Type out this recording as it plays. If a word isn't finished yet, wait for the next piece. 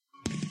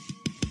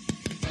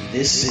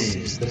This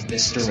is the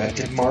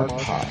Misdirected Mark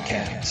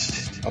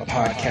Podcast, a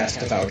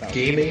podcast about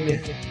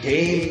gaming,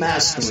 game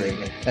mastering,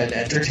 and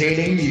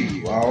entertaining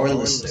you, our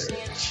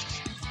listeners.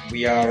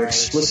 We are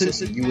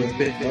explicit, you have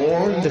been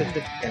warned,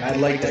 and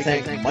I'd like to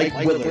thank Mike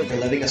Willard for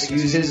letting us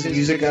use his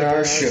music on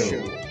our show.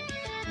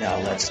 Now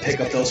let's pick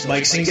up those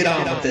mics and get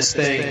on with this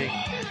thing.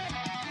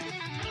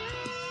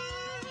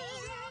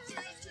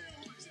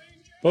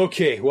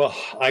 Okay, well,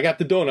 I got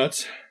the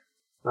donuts.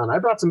 And I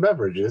brought some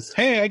beverages.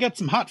 Hey, I got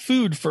some hot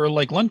food for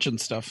like lunch and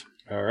stuff.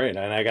 All right,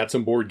 and I got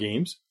some board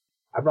games.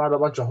 I brought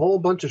a whole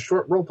bunch of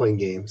short role-playing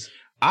games.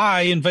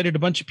 I invited a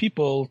bunch of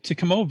people to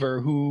come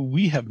over who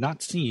we have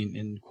not seen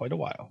in quite a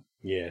while.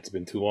 Yeah, it's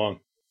been too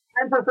long.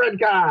 And for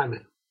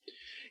FredCon!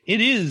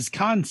 It is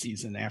con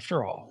season,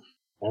 after all.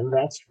 And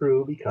that's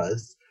true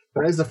because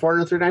tonight is the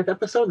 439th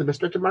episode of the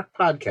Misdirected Mark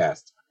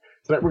Podcast.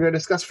 Tonight we're going to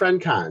discuss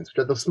FriendCons, which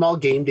are those small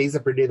game days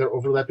that bring together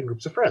overlapping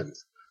groups of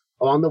friends.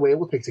 Along the way,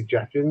 we'll take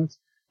suggestions,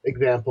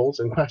 examples,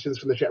 and questions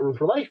from the chat room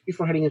for life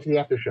before heading into the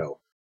after show.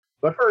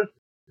 But first,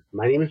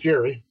 my name is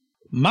Jerry.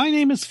 My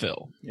name is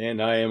Phil.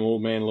 And I am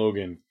Old Man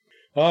Logan.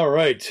 All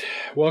right,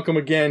 welcome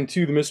again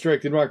to the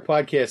Misdirected Mark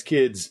Podcast,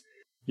 kids.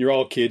 You're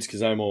all kids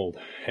because I'm old,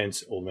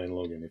 hence Old Man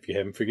Logan. If you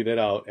haven't figured that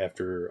out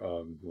after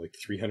like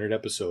 300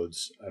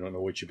 episodes, I don't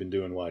know what you've been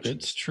doing watching.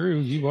 It's true,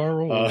 you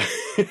are old.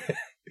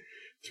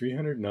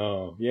 300?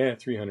 No. Yeah,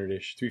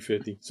 300-ish.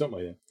 350. Something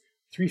like that.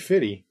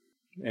 350?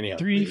 Anyhow.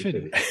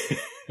 350.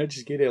 I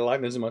just gave it a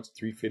lot as much.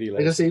 350.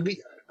 I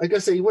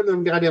guess say, you one of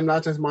them goddamn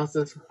nonsense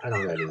monsters. I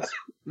don't know what that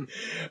is.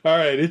 All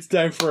right, it's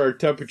time for our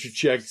temperature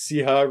check to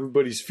see how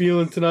everybody's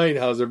feeling tonight.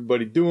 How's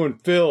everybody doing?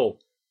 Phil,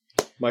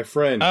 my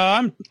friend.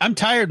 I'm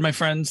tired, my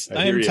friends.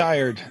 I am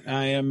tired.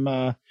 I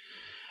got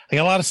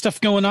a lot of stuff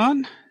going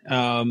on.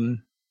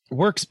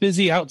 Work's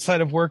busy.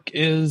 Outside of work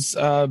is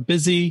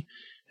busy.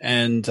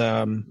 And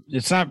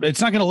it's not going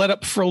to let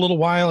up for a little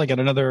while. I got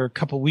another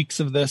couple weeks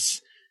of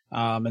this.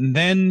 And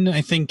then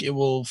I think it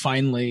will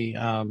finally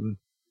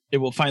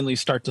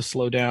start to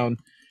slow down.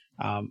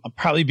 I'll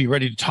probably be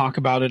ready to talk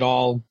about it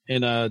all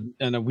in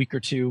a week or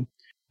two.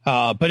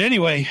 But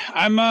anyway,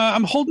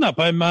 I'm holding up.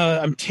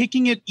 I'm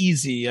taking it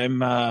easy.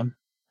 I'm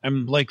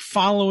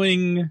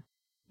following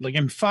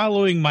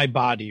my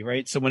body,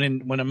 right? So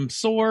when I'm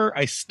sore,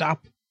 I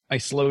stop, I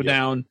slow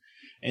down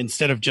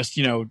instead of just,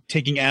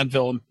 taking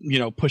Advil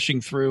and,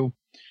 pushing through.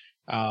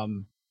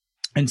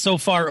 And so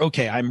far,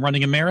 okay, I'm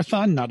running a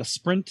marathon, not a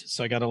sprint.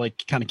 So I got to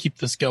kind of keep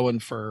this going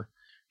for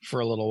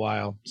a little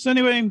while. So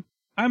anyway,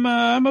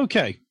 I'm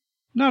okay.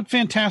 Not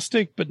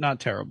fantastic, but not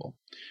terrible.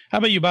 How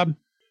about you, Bob?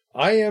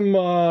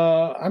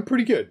 I'm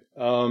pretty good.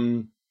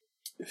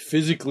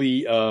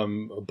 Physically, a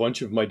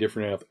bunch of my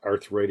different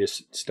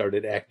arthritis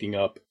started acting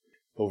up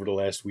over the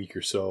last week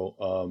or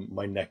so.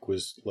 My neck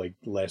was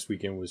last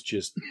weekend was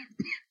just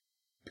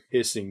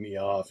pissing me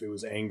off. It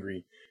was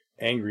angry.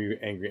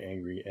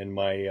 And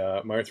my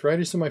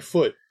arthritis in my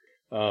foot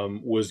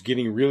was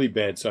getting really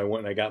bad. So I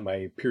went and I got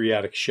my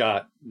periodic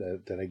shot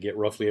that I get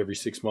roughly every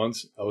 6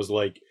 months. I was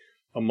like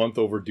a month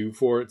overdue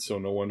for it. So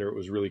no wonder it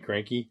was really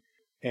cranky.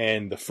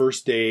 And the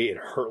first day it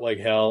hurt like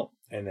hell.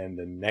 And then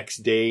the next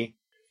day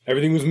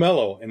everything was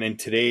mellow. And then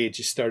today it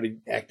just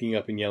started acting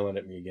up and yelling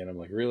at me again. I'm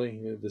like, really?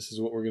 This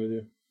is what we're going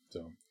to do?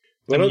 So,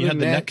 but you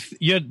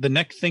had the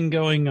neck thing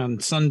going on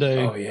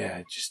Sunday. Oh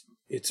yeah.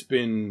 It's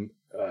been,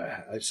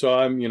 so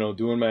I'm,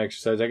 doing my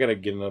exercise. I got to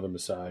get another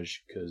massage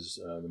because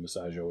the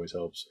massage always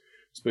helps,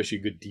 especially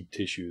good deep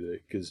tissue.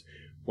 Because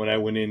when I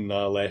went in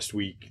last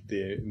week,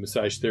 the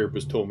massage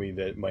therapist told me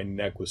that my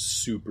neck was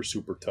super,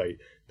 super tight.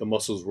 The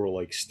muscles were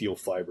like steel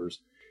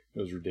fibers. It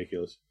was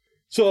ridiculous.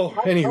 So,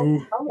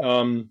 anywho. How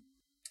long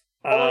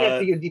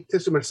after you get deep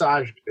tissue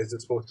massage is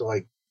it supposed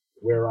to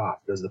wear off?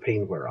 Does the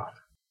pain wear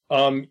off?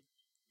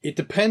 It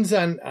depends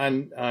on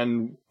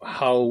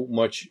how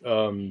much...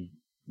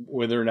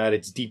 whether or not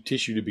it's deep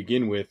tissue to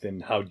begin with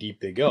and how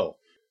deep they go.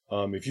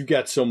 If you've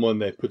got someone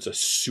that puts a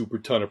super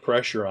ton of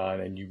pressure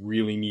on and you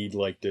really need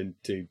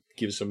to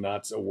give some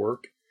knots a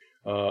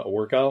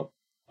workout,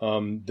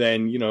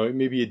 then,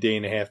 maybe a day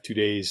and a half, 2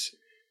 days.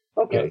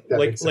 Okay.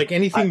 Like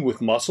anything with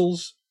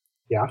muscles.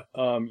 Yeah.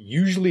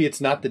 Usually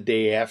it's not the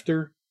day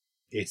after.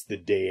 It's the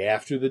day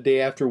after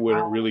when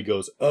it really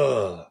goes,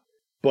 ugh.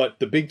 But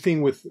the big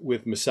thing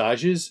with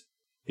massages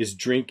is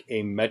drink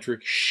a metric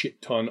shit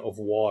ton of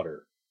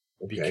water.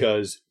 Okay.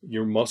 Because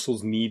your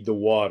muscles need the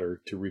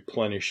water to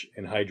replenish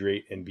and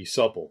hydrate and be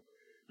supple.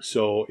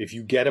 So if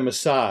you get a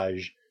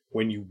massage,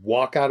 when you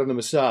walk out of the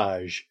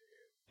massage,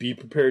 be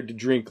prepared to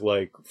drink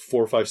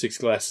 4, 5, 6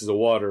 glasses of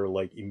water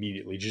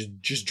immediately.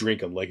 Just drink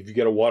them. If you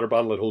get a water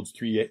bottle that holds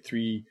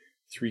three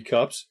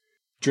cups,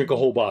 drink a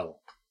whole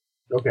bottle.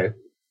 Okay.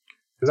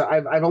 Because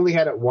I've only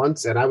had it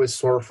once and I was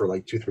sore for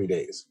 2-3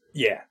 days.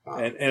 Yeah,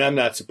 and I'm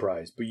not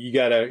surprised, but you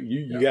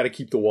gotta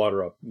keep the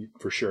water up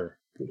for sure.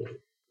 Okay.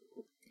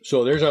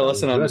 So there's our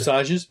lesson on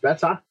massages.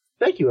 That's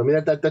thank you. I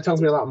mean that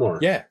tells me a lot more.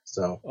 Yeah.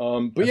 So,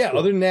 but yeah, cool.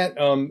 Other than that,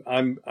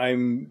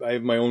 I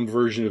have my own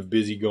version of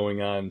busy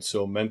going on.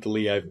 So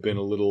mentally, I've been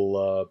a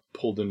little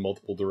pulled in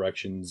multiple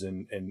directions,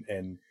 and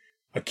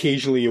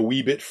occasionally a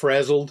wee bit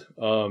frazzled.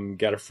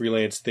 Got a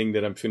freelance thing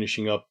that I'm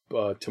finishing up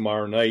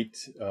tomorrow night.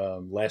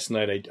 Last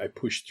night I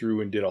pushed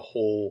through and did a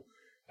whole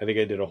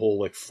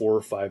like 4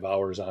 or 5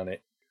 hours on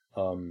it.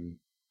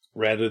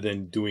 Rather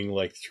than doing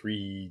like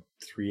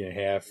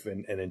 3.5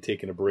 and then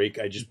taking a break,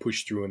 I just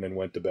pushed through and then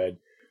went to bed.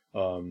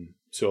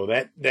 So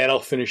that I'll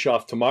finish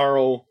off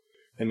tomorrow,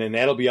 and then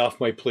that'll be off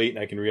my plate, and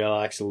I can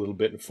relax a little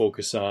bit and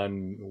focus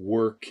on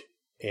work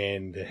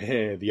and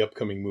the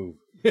upcoming move.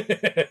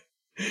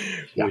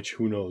 Which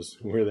who knows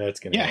where that's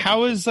going to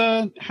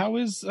happen. How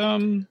is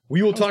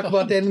we will talk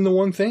about that in the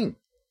one thing.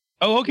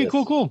 Oh, okay, yes.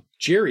 Cool.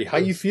 Jerry, how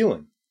you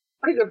feeling?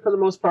 Pretty good for the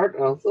most part.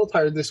 A little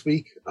tired this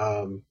week.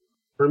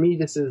 For me,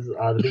 this is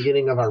the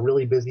beginning of our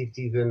really busy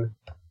season.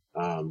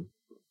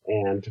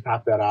 And to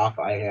top that off,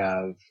 I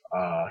have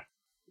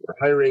we're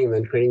hiring and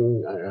then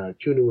training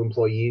 2 new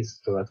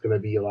employees. So that's going to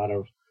be a lot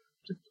of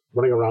just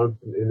running around.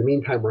 In the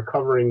meantime, we're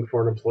covering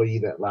for an employee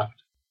that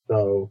left.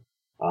 So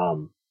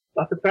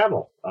lots of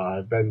travel.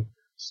 I've been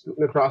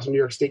scooting across New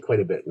York State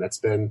quite a bit, and that's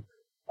been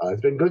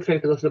it's been good because I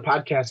have to listen to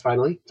podcasts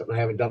finally, something I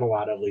haven't done a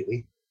lot of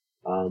lately.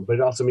 But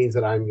it also means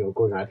that I'm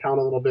going out of town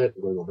a little bit,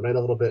 going overnight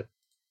a little bit.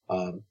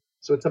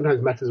 So it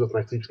sometimes messes with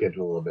my sleep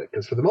schedule a little bit,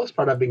 because for the most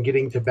part, I've been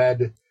getting to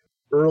bed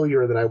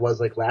earlier than I was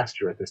like last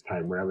year at this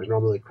time, where I was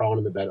normally crawling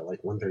into bed at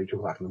like 1:30, 2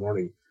 o'clock in the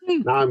morning.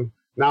 Now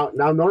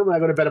normally I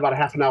go to bed about a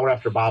half an hour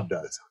after Bob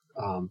does.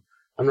 I'm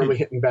normally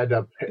hitting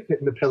the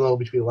pillow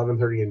between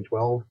 11:30 and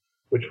 12,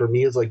 which for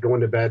me is like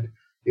going to bed,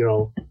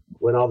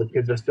 when all the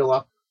kids are still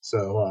up.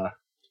 So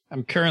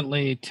I'm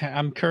currently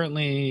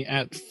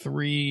at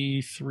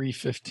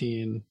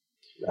 3:15.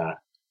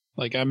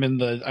 Like I'm in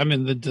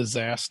the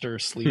disaster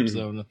sleep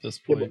zone at this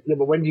point.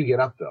 But when do you get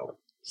up though?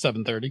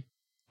 7:30.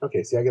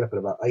 Okay, see, I get up a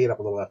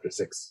little after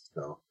 6,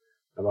 so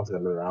I've also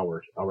got another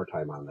hour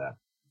time on that.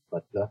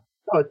 But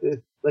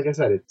it's like I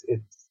said, it's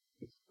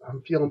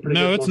I'm feeling pretty.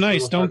 No, good. It's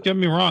nice. Don't get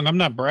me wrong. I'm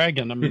not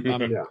bragging. I'm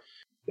yeah.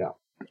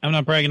 I'm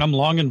not bragging. I'm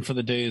longing for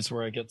the days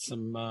where I get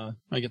some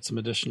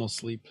additional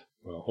sleep.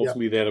 Well,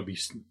 hopefully that'll be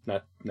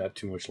not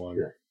too much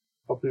longer. Yeah.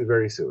 Hopefully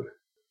very soon.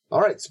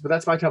 All right, but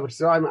that's my topic.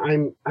 So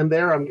I'm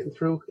there. I'm getting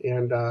through,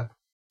 and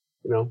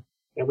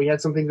and we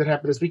had some things that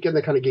happened this weekend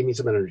that kind of gave me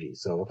some energy.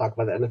 So we'll talk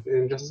about that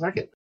in just a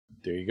second.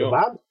 There you go, so,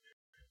 Bob.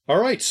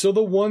 All right. So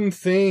the one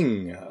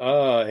thing,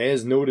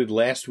 as noted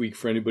last week,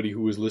 for anybody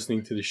who was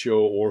listening to the show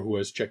or who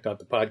has checked out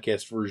the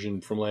podcast version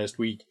from last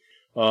week,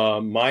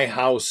 my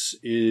house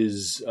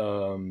is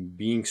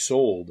being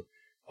sold.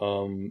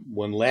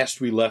 When last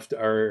we left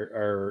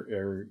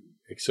our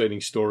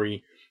exciting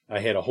story, I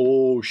had a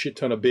whole shit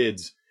ton of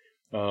bids.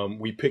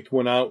 We picked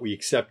one out. We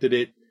accepted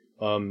it.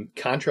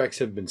 Contracts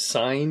have been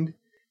signed,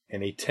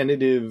 and a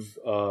tentative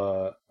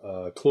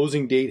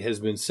closing date has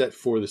been set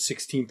for the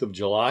 16th of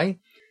July.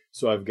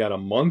 So I've got a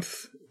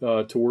month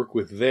to work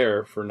with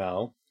there for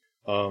now.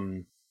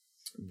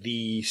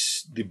 The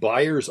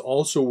buyers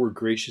also were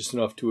gracious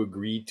enough to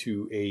agree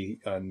to a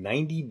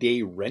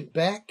 90-day rent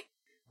back,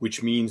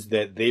 which means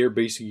that they are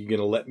basically going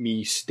to let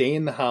me stay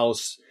in the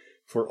house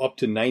for up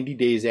to 90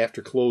 days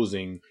after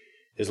closing,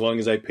 as long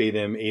as I pay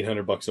them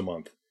 $800 a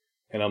month.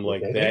 And I'm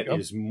like, that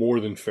is more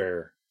than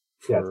fair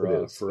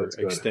for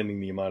extending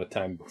the amount of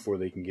time before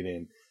they can get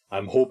in.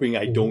 I'm hoping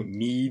I don't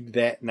need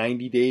that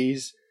 90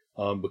 days,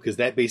 because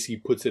that basically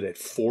puts it at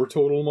 4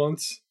 total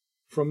months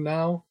from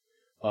now.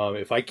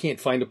 If I can't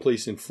find a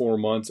place in 4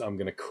 months, I'm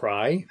going to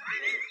cry.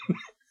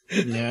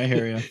 Yeah, I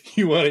hear you.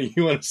 You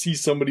want to see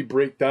somebody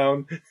break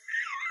down?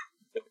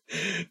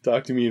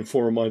 Talk to me in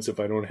 4 months. If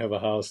I don't have a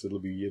house, it'll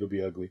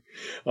be ugly.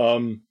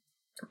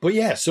 But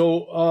yeah,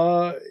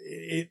 so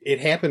it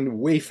happened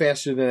way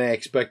faster than I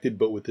expected.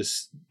 But with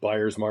this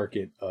buyer's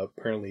market,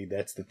 apparently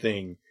that's the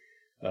thing.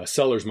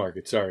 Seller's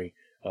market, sorry.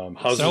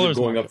 Houses are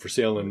going up for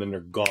sale and then they're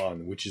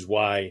gone, which is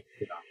why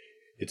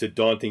it's a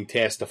daunting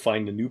task to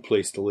find a new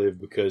place to live,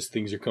 because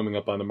things are coming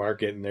up on the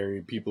market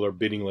and people are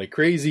bidding like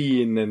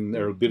crazy, and then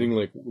they're bidding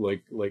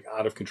like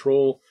out of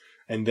control,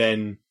 and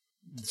then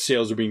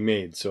sales are being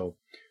made. So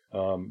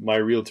my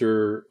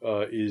realtor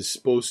is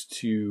supposed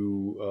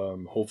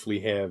to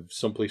hopefully have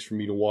someplace for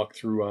me to walk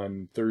through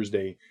on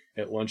Thursday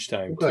at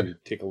lunchtime to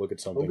take a look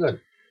at something.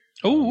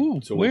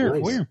 So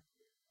where?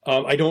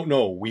 I don't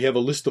know. We have a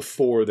list of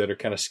 4 that are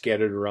kind of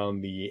scattered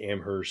around the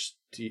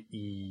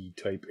Amherst-y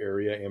type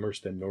area,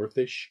 Amherst and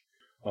Northish.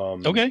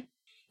 Okay.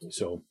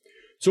 So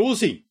we'll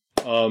see.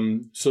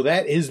 So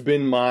that has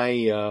been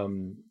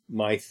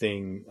my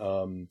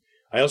thing.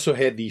 I also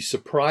had the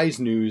surprise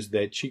news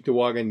that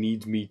Cheektowaga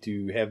needs me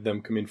to have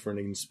them come in for an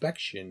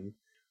inspection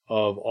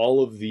of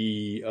all of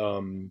the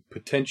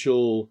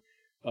potential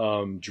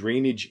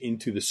drainage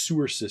into the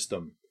sewer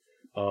system.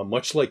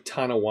 Much like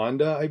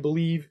Tonawanda, I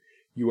believe,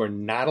 you are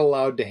not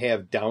allowed to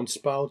have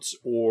downspouts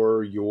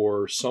or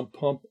your sump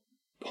pump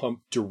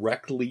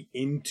directly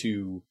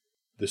into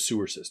the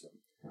sewer system.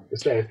 The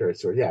sanitary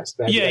sewer, yes.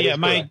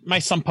 My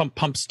sump pump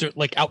pumps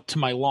like out to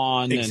my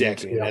lawn.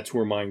 Exactly. And that's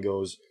where mine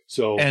goes.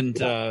 So,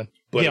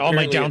 But all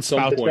my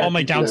downspouts were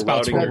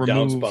removed.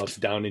 Downspouts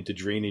down into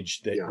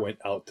drainage that went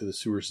out to the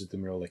sewer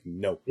system. You're like,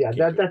 no. Yeah,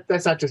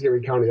 that's not just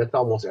Erie County. That's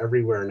almost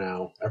everywhere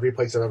now. Every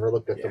place I've ever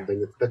looked at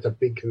something, that's a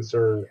big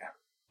concern. Yeah.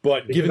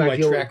 But given my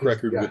track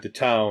record with the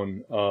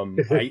town,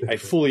 I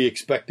fully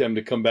expect them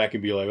to come back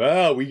and be like,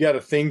 oh, we got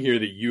a thing here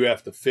that you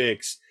have to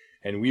fix,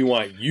 and we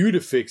want you to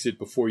fix it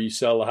before you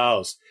sell the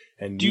house.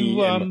 And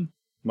and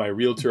my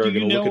realtor are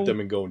going to look at them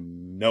and go,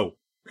 no.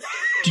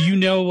 Do you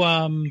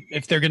know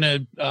if they're going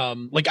to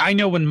like? I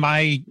know when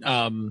my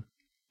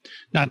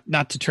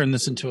not to turn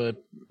this into a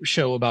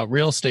show about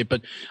real estate,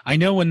 but I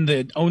know when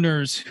the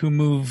owners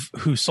who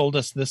sold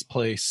us this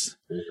place,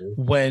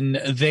 when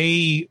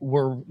they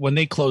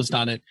closed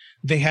on it,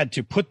 they had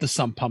to put the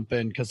sump pump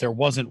in because there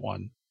wasn't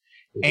one,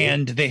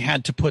 and they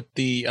had to put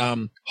the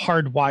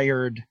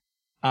hardwired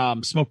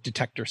smoke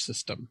detector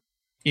system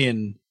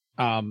in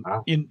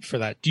for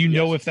that. Do you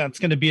know if that's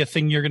going to be a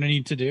thing you're going to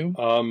need to do?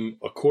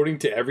 According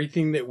to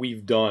everything that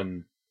we've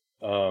done,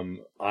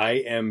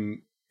 I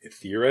am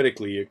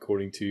theoretically,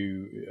 according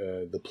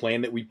to the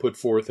plan that we put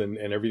forth and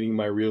everything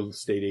my real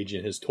estate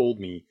agent has told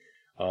me,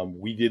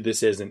 we did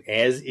this as an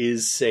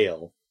as-is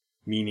sale,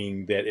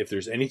 meaning that if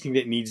there's anything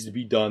that needs to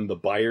be done, the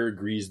buyer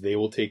agrees they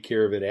will take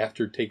care of it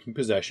after taking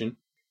possession.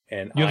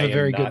 And you have a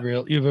very good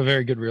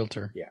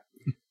realtor. Yeah.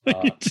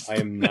 I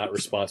am not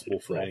responsible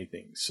for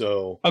anything.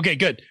 So okay,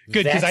 good.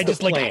 Because I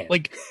just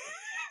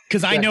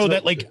because I know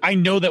that I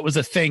know that was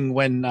a thing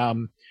when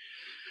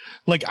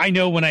I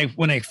know when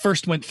I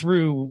first went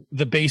through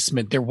the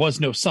basement there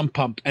was no sump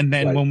pump, and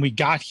then when we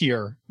got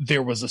here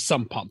there was a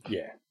sump pump.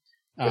 Yeah.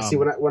 See,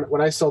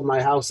 when I sold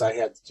my house, I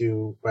had to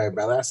do my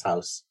last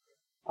house.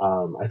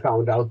 I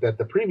found out that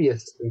the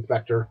previous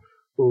inspector,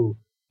 who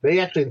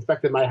they actually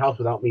inspected my house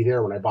without me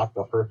there when I bought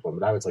the first one,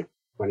 but I was like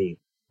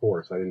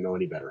 24, so I didn't know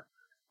any better.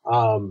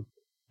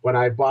 When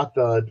I bought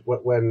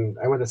when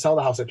I went to sell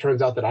the house, it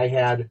turns out that I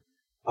had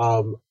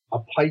a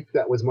pipe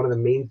that was one of the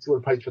main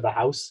sewer pipes for the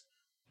house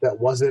that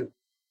wasn't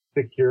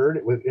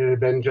secured. It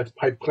had been just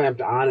pipe clamped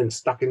on and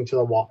stuck into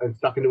the wall and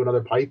stuck into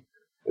another pipe,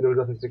 and there was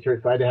nothing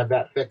secured. So I had to have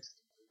that fixed,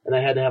 and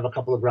I had to have a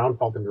couple of ground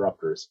fault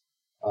interrupters.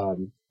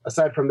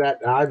 Aside from that,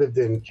 I lived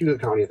in Cuba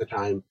County at the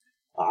time.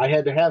 I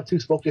had to have 2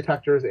 smoke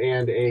detectors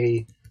and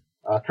a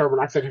carbon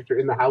monoxide detector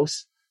in the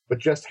house. But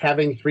just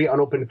having 3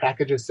 unopened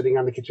packages sitting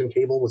on the kitchen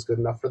table was good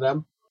enough for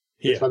them.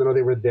 Yeah. So I don't know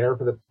they were there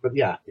for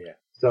yeah.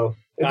 So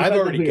I've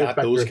already got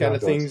those kind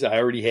of things. I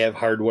already have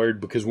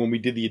hardwired because when we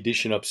did the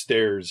addition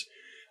upstairs,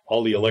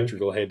 all the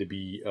electrical had to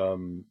be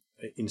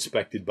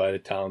inspected by the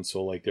town.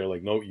 So like they're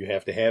like, no, you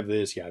have to have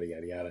this, yada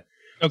yada yada.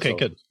 Okay,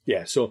 good.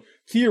 Yeah. So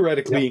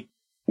theoretically,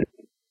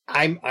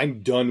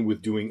 I'm done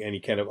with doing any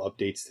kind of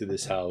updates to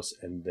this house,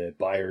 and the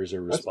buyers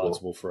are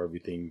responsible for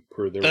everything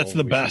per their That's own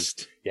the wishes.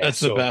 Best. Yeah,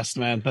 That's the best,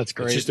 man. That's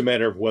great. It's just a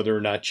matter of whether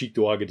or not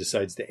Cheektowaga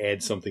decides to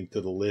add something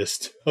to the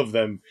list of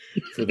them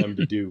for them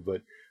to do.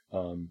 But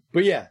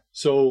yeah,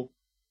 so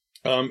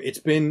it's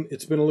been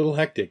a little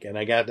hectic, and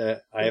I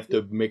have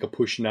to make a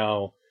push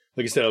now.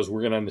 Like I said, I was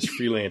working on this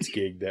freelance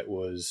gig that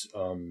was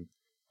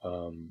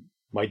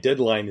my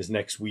deadline is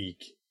next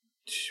week,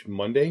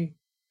 Monday,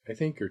 I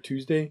think, or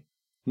Tuesday,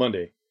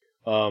 Monday.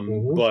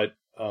 But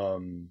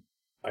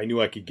I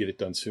knew I could get it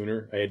done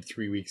sooner. I had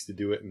 3 weeks to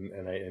do it,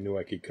 and I knew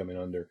I could come in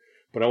under.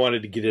 But I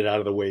wanted to get it out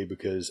of the way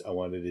because I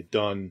wanted it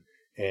done,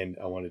 and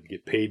I wanted to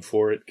get paid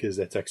for it because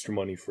that's extra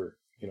money for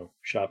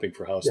shopping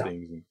for house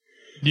things.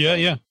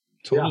 And,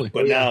 totally.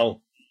 But now,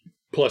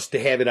 plus to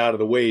have it out of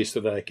the way so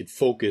that I could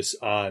focus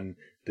on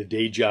the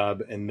day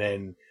job and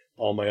then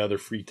all my other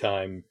free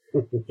time,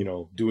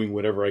 doing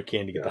whatever I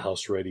can to get the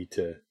house ready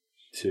to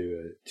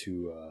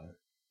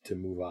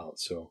move out.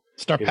 So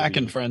start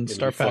packing, friends.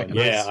 Start packing.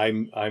 Yeah,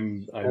 I'm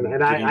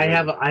I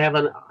have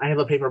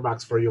a paper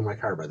box for you in my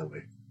car, by the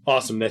way.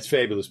 Awesome, that's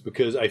fabulous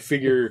because I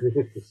figure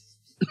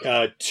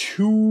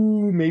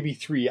 2, maybe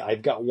 3.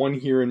 I've got one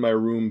here in my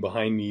room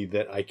behind me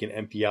that I can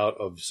empty out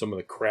of some of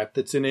the crap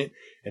that's in it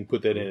and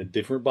put that in a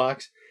different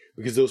box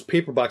because those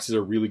paper boxes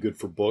are really good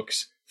for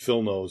books.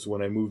 Phil knows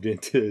when I moved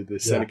into the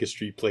Seneca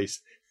Street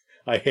place,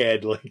 I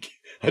had like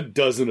a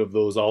dozen of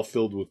those all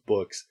filled with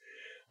books.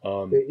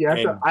 I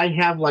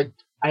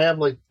have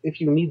if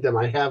you need them,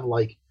 I have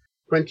like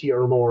 20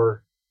 or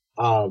more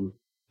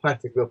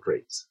plastic milk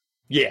crates.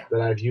 Yeah,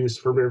 that I've used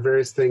for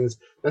various things.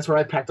 That's where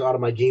I packed a lot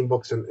of my game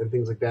books and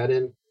things like that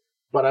in.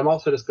 But I'm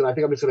also just gonna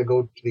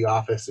go to the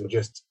office and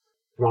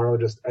tomorrow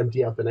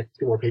empty out the next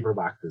 2 more paper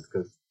boxes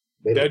because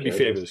that'd be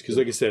fabulous. Because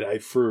like I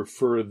said,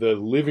 for the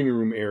living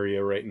room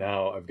area right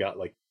now, I've got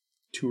like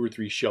 2 or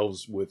 3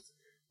 shelves with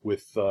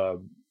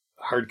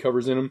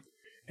hardcovers in them.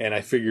 And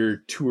I figure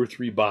 2 or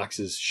 3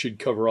 boxes should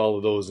cover all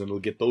of those, and it'll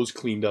get those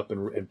cleaned up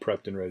and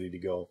prepped and ready to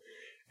go.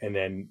 And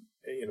then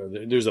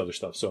there's other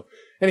stuff. So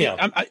anyhow,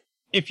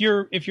 if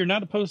you're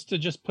not opposed to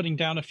just putting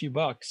down a few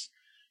bucks,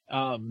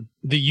 the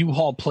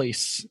U-Haul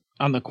place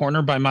on the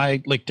corner by my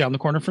down the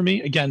corner from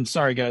me. Again,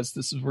 sorry guys,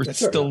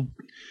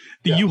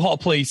 U-Haul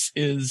place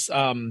is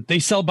they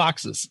sell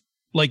boxes.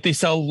 Like they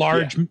sell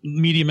large,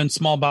 medium, and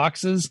small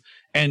boxes,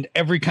 and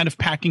every kind of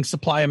packing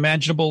supply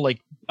imaginable, like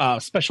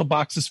special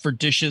boxes for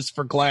dishes,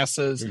 for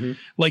glasses.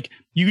 Like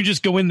you can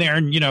just go in there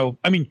and,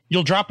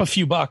 you'll drop a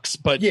few bucks,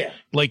 but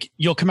like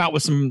you'll come out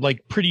with some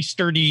like pretty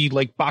sturdy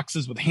like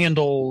boxes with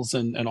handles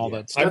and all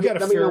that stuff. I've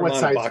got a fair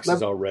amount of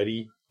boxes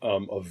already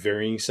of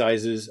varying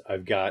sizes.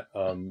 I've got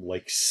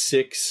like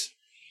 6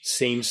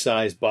 same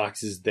size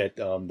boxes that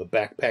the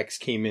backpacks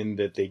came in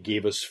that they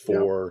gave us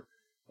for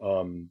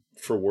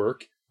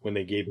work when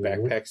they gave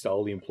backpacks to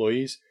all the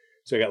employees.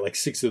 So I got like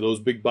 6 of those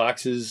big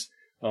boxes.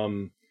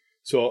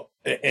 So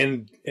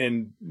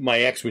my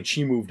ex, when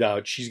she moved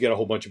out, she's got a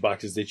whole bunch of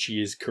boxes that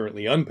she is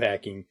currently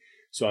unpacking.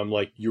 So I'm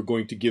like, you're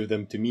going to give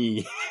them to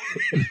me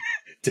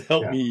to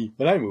help me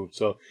when I move.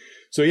 So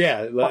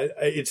yeah,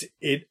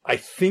 I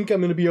think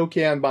I'm going to be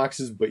okay on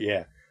boxes, but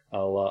yeah,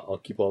 I'll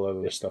keep all that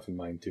other stuff in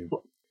mind too.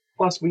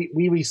 Plus, we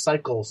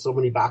recycle so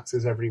many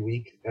boxes every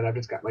week, and I've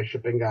just got my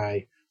shipping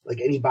guy. Like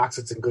any box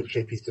that's in good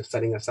shape, he's just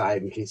setting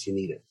aside in case you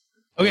need it.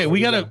 Okay, we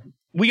gotta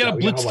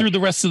blitz through the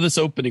rest of this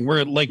opening.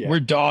 We're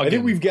dogging. I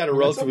think we've got a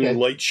relatively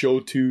light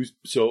show too,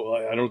 so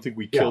I don't think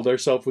we killed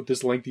ourselves with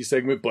this lengthy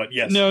segment. But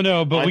yes,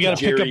 no, but we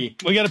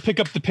gotta pick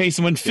up the pace.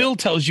 And when Phil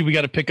tells you we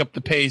gotta pick up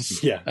the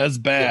pace, that's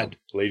bad.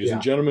 Yeah. Ladies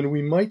and gentlemen,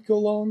 we might go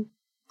long.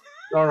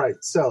 All right,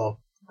 so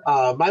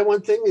my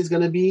one thing is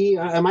going to be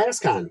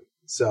MISCon.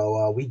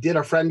 So we did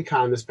a friend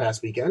con this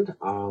past weekend.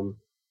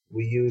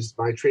 We used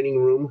my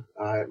training room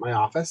at my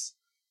office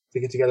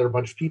to get together a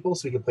bunch of people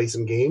so we could play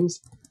some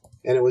games.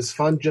 And it was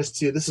fun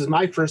this is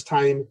my first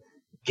time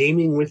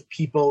gaming with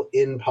people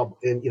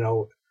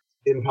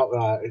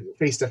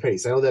face to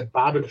face. I know that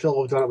Bob and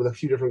Phil have done it with a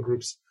few different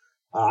groups.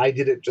 I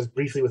did it just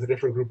briefly with a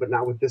different group, but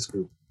not with this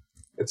group.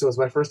 And so it was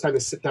my first time to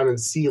sit down and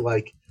see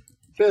like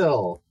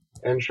Phil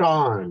and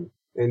Sean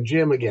and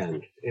Jim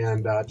again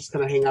and just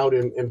kind of hang out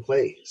and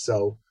play.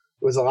 So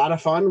it was a lot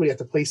of fun. We had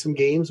to play some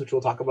games, which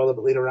we'll talk about a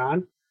little bit later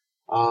on.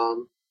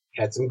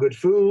 Had some good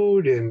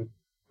food, and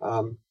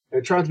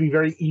it turned out to be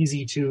very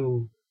easy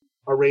to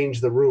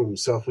arrange the room.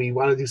 So if we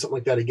want to do something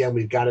like that again,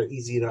 we've got it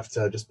easy enough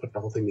to just put the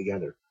whole thing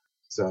together.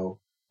 So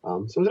it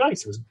was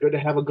nice. It was good to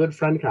have a good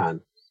friend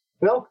con.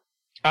 Phil?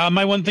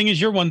 My one thing is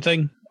your one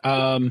thing.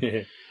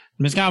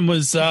 MISCon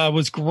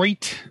was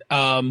great.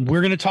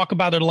 We're going to talk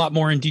about it a lot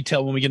more in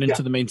detail when we get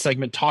into the main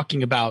segment,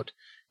 talking about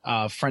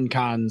friend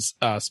cons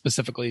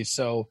specifically.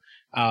 So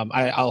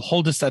I'll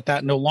hold us at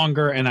that no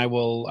longer, and I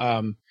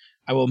will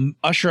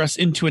usher us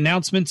into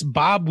announcements.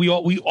 Bob, we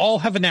all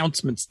have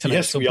announcements tonight.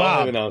 Yes, we all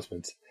have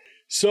announcements.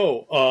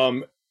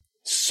 So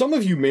some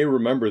of you may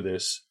remember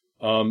this.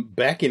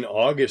 Back in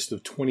August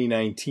of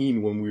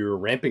 2019, when we were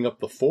ramping up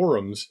the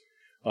forums,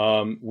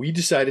 we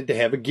decided to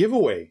have a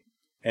giveaway.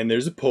 And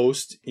there's a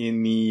post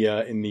in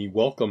the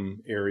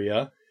welcome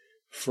area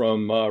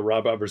from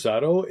Rob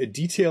Aberzato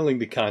detailing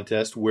the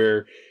contest,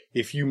 where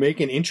if you make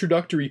an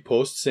introductory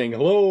post saying,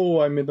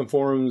 hello, I'm in the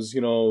forums,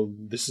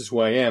 this is who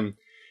I am,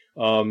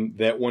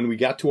 that when we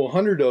got to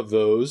 100 of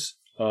those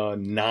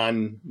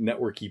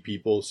non-networky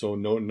people, so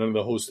none of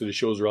the hosts of the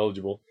shows are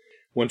eligible,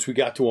 once we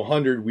got to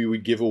 100, we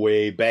would give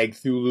away Bag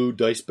Thulu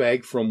dice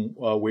bag from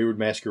Wayward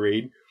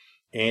Masquerade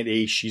and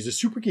a She's a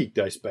Super Geek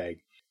dice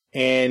bag.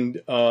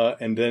 And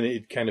then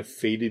it kind of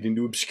faded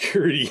into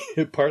obscurity,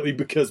 partly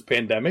because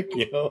pandemic,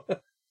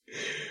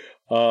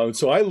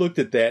 So I looked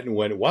at that and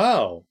went,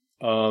 wow.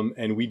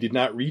 And we did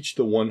not reach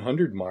the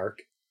 100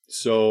 mark.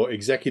 So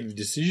executive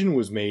decision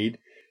was made,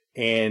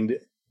 and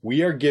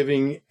we are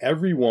giving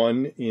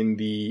everyone in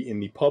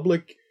the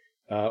public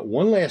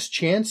one last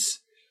chance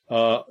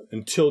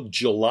until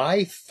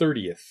July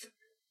 30th.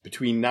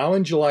 Between now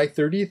and July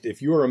 30th,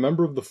 if you are a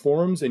member of the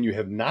forums and you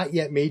have not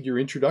yet made your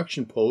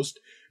introduction post,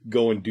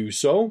 go and do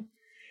so.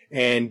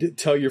 And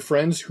tell your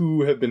friends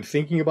who have been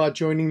thinking about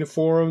joining the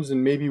forums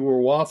and maybe were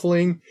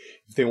waffling,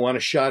 if they want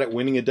a shot at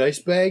winning a dice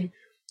bag,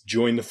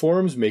 join the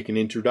forums, make an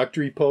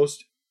introductory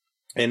post.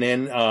 And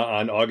then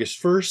on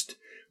August 1st,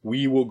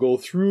 we will go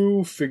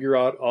through, figure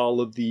out all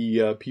of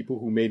the people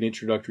who made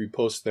introductory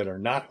posts that are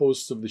not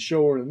hosts of the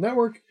show or the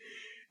network.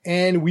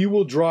 And we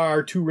will draw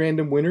our 2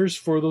 random winners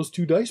for those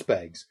 2 dice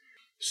bags.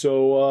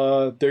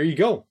 So there you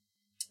go.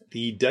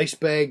 The dice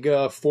bag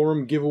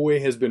forum giveaway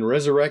has been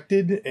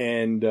resurrected,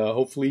 and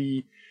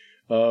hopefully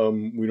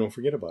we don't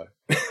forget about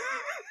it.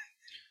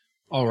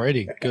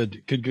 Alrighty,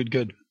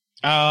 good.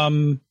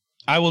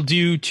 I will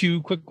do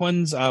 2 quick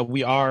ones.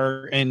 We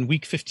are in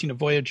week 15 of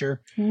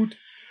Voyager,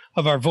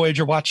 of our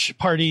Voyager watch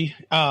party.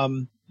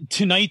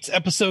 Tonight's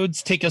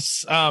episodes take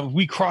us,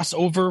 we cross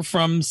over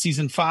from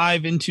season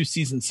 5 into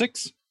season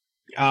 6.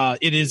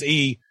 It is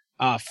a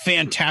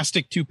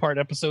fantastic 2-part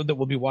episode that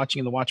we'll be watching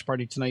in the watch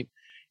party tonight.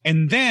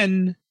 And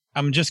then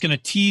I'm just going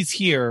to tease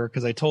here,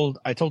 because I told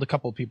a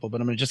couple of people, but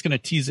I'm just going to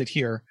tease it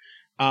here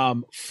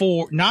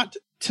for not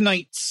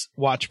tonight's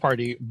watch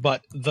party,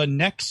 but the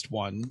next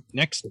one,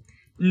 next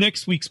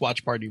week's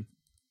watch party.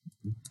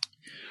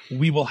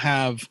 We will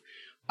have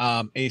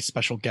a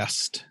special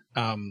guest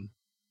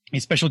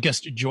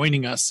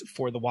joining us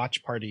for the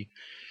watch party,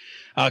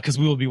 because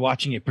we will be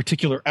watching a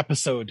particular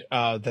episode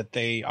that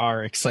they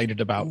are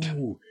excited about.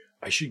 Ooh,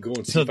 I should go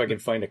and see if I can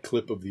find a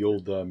clip of the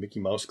old Mickey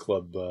Mouse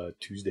Club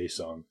Tuesday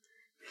song.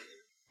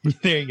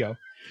 There you go.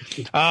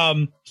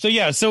 Again,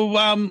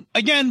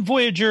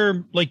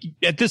 Voyager, like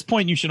at this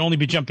point, you should only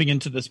be jumping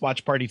into this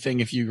watch party thing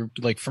if you're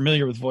like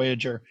familiar with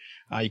Voyager.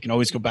 You can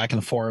always go back in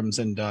the forums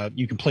and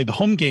you can play the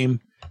home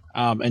game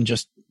and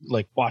just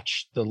like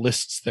watch the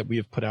lists that we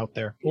have put out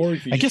there. Or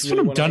if you I guess when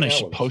I'm done, I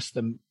should post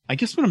them. I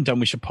guess when I'm done,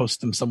 we should post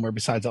them somewhere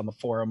besides on the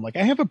forum. Like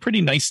I have a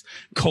pretty nice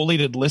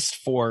collated list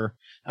for.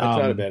 That's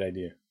not a bad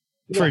idea.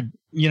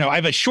 I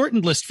have a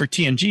shortened list for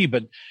TNG,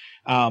 but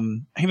I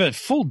have a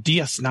full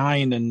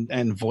DS9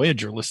 and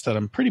Voyager list that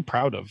I'm pretty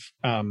proud of.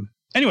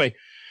 Anyway,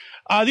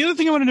 the other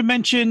thing I wanted to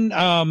mention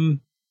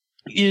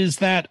is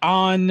that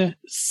on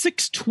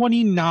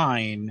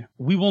 6/29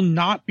 we will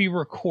not be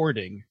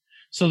recording,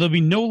 so there'll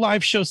be no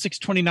live show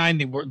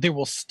 6/29. There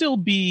will still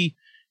be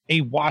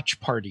a watch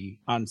party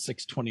on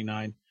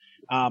 6/29,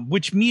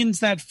 which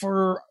means that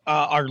for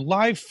our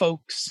live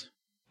folks.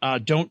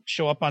 Don't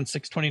show up on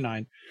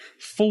 6/29.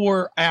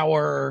 For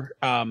our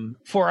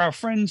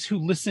friends who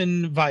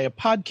listen via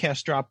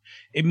podcast drop,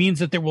 it means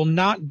that there will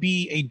not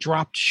be a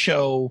dropped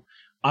show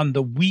on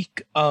the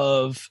week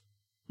of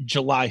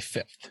July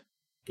 5th.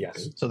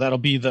 Yes. So that'll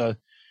be the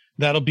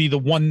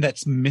one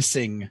that's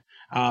missing.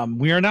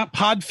 We are not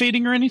pod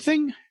fading or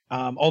anything,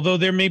 although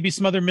there may be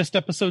some other missed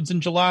episodes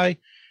in July.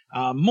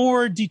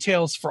 More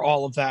details for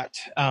all of that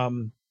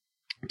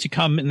to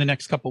come in the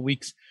next couple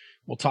weeks.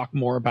 We'll talk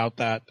more about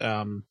that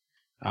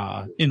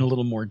in a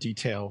little more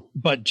detail.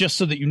 But just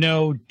so that you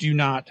know, do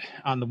not,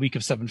 on the week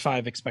of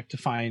 7/5, expect to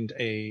find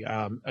a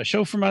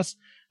show from us.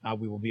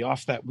 We will be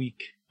off that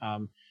week.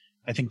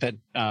 I think that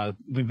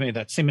we made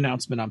that same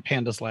announcement on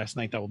Pandas last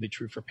night. That will be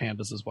true for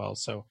Pandas as well.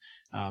 So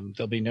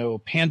there'll be no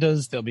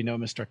Pandas. There'll be no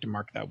Misdirected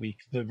Mark that week.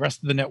 The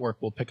rest of the network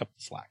will pick up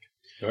the slack.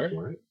 All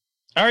right.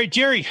 All right,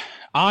 Jerry,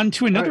 on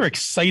to another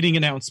exciting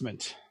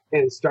announcement.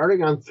 And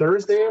starting on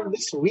Thursday of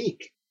this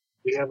week,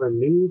 we have a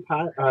new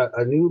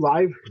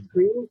live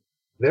stream.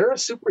 They're a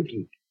Super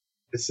Geek.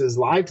 This is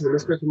live to the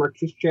Misdirected Mark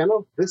Twitch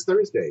channel this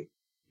Thursday.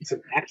 It's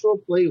an actual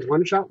play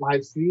one-shot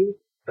live stream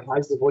that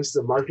hides the voices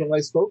of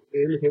marginalized folk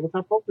in the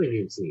tabletop role-playing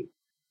game scene.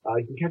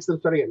 You can catch them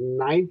starting at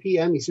 9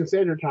 p.m. Eastern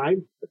Standard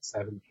Time, at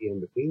 7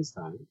 p.m. the Queen's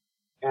Time,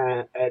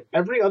 and at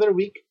every other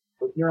week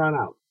from here on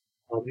out.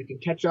 You can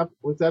catch up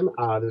with them.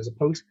 There's a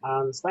post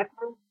on the Slack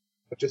room,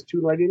 but just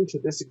tune right into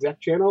this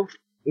exact channel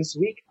this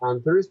week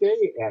on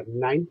Thursday at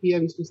 9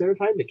 p.m. Eastern Standard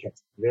Time to catch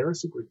their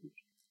Super Geek.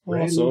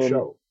 Brand new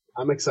show.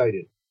 I'm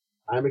excited.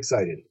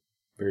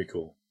 Very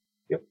cool.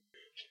 Yep.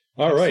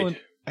 All right.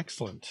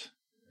 Excellent.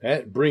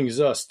 That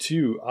brings us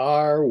to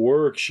our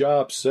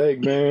workshop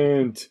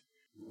segment.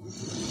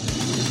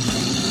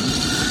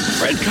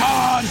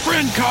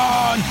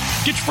 FriendCon!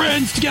 Get your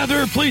friends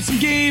together, play some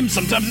games.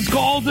 Sometimes it's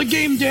called a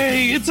game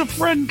day. It's a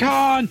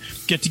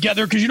FriendCon. Get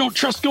together because you don't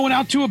trust going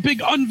out to a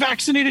big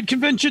unvaccinated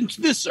convention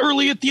this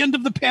early at the end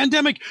of the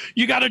pandemic.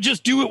 You got to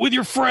just do it with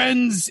your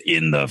friends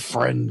in the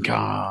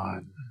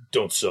FriendCon.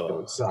 Don't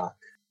suck.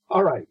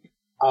 All right.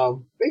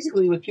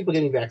 Basically, with people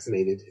getting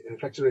vaccinated and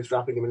infection rates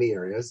dropping in many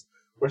areas,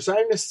 we're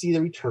starting to see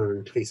the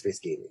return to face-to-face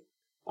gaming.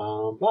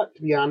 But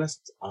to be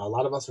honest, a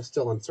lot of us are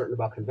still uncertain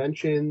about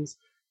conventions,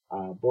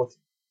 both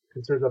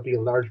concerns about being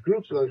in large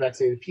groups with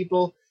unvaccinated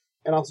people,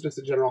 and also just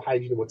the general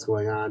hygiene of what's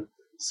going on.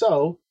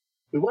 So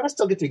we want to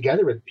still get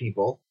together with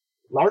people,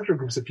 larger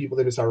groups of people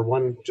than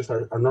just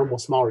our normal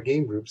smaller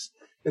game groups,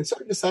 and so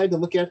we decided to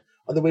look at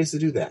other ways to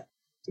do that.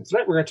 So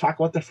tonight we're going to talk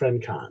about the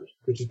FriendCon,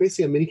 which is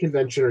basically a mini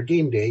convention or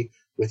game day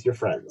with your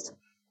friends.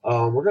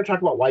 We're going to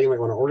talk about why you might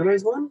want to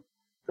organize one.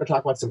 We're going to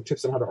talk about some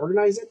tips on how to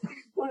organize it.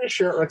 We're going to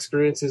share our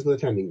experiences with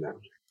attending them.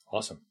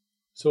 Awesome.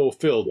 So,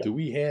 Phil, do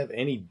we have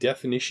any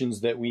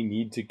definitions that we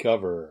need to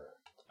cover?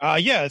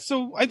 Yeah.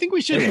 So I think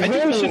we should. You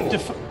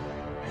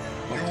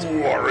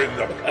are in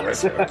the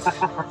presence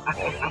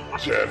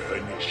of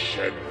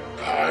Definition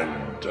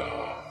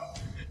Panda.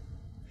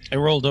 I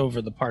rolled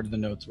over the part of the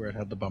notes where it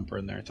had the bumper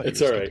in there. I thought it's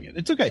all right.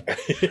 It's okay.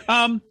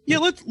 Yeah,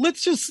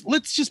 let's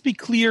just be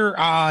clear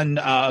on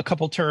a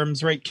couple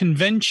terms, right?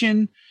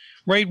 Convention,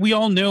 right? We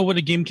all know what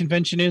a game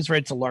convention is,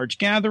 right? It's a large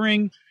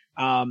gathering.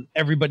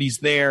 Everybody's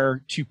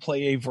there to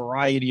play a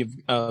variety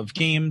of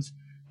games.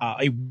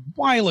 A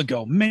while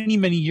ago,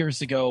 many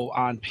years ago,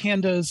 on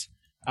Pandas,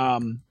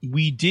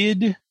 we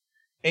did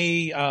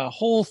a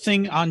whole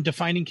thing on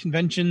defining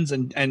conventions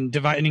and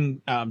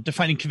defining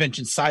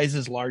convention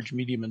sizes, large,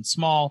 medium, and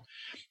small.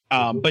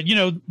 But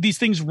these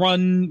things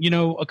run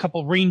a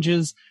couple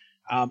ranges.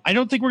 I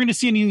don't think we're going to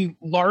see any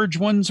large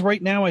ones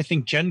right now. I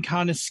think Gen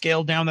Con is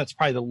scaled down. That's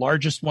probably the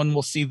largest one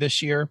we'll see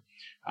this year.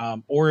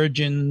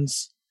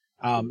 Origins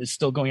is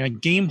still going on.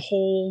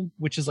 Gamehole,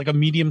 which is like a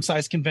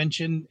medium-sized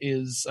convention,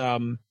 is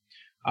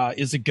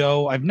a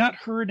go. I've not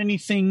heard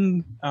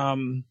anything. I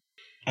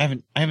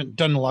haven't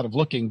done a lot of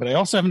looking, but I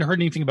also haven't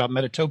heard anything about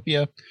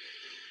Metatopia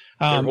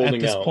at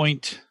this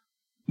point.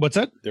 What's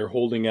that? They're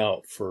holding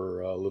out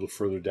for a little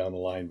further down the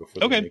line before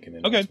they make an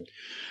announcement. Okay.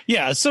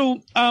 Yeah.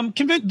 So,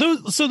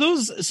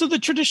 the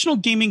traditional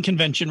gaming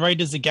convention,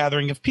 right, is a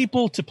gathering of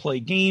people to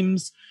play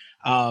games.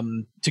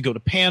 to go to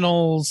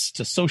panels,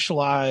 to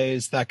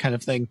socialize, that kind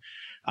of thing.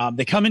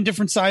 They come in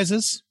different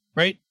sizes,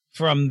 right?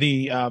 From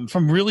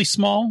really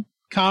small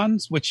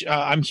cons, which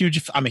I'm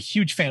a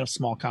huge fan of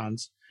small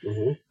cons.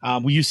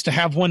 Mm-hmm. We used to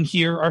have one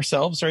here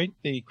ourselves, right?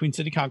 The Queen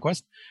City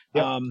Conquest.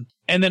 Yep.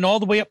 And then all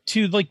the way up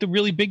to like the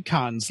really big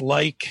cons,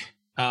 like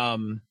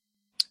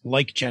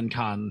Gen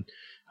Con,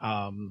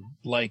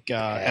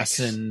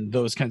 Essen,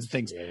 those kinds of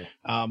things,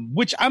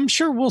 which I'm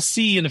sure we'll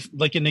see in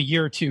a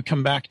year or two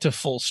come back to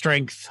full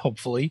strength,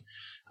 hopefully.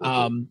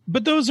 Mm-hmm.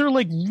 But those are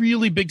like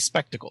really big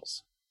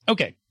spectacles.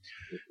 Okay.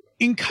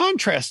 In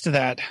contrast to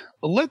that,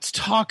 let's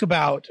talk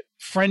about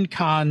friend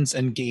cons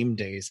and game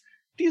days.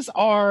 These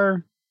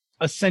are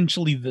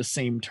essentially the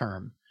same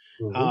term.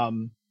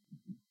 Mm-hmm.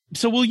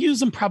 So we'll use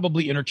them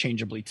probably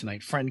interchangeably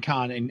tonight, friend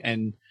con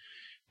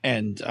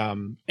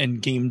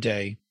and game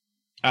day.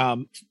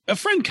 A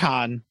friend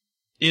con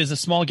is a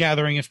small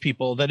gathering of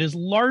people that is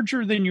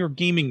larger than your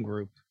gaming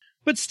group,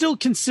 but still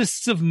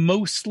consists of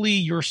mostly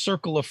your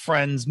circle of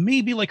friends,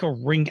 maybe like a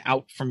ring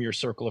out from your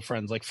circle of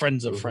friends, like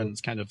friends of friends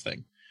kind of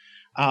thing.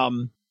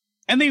 And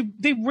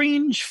they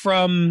range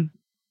from,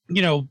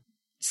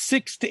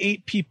 6 to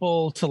 8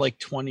 people to like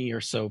 20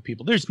 or so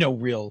people. There's no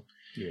real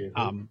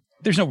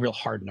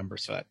hard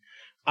numbers for that.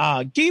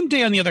 Game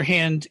day, on the other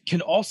hand,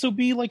 can also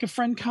be like a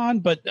friend con,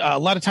 but a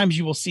lot of times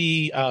you will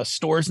see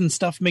stores and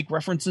stuff make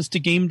references to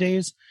game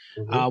days,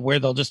 where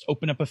they'll just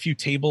open up a few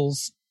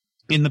tables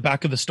in the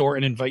back of the store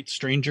and invite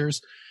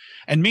strangers.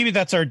 And maybe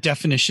that's our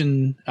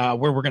definition,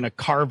 where we're going to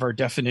carve our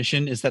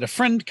definition, is that a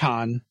friend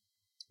con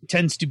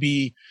tends to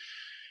be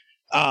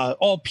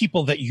all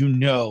people that you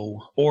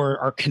know or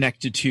are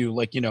connected to,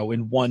 like, in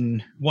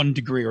one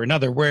degree or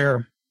another,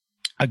 where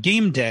a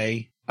game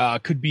day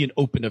could be an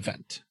open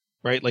event,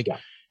 right? Like,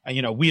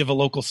 we have a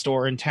local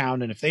store in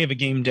town, and if they have a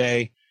game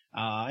day,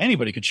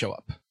 anybody could show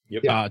up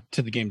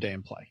to the game day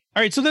and play.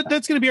 All right. So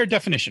that's going to be our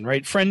definition,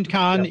 right? Friend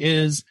con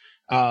is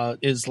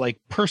like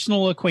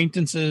personal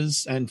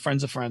acquaintances and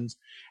friends of friends.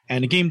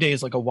 And a game day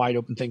is like a wide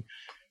open thing.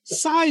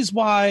 Size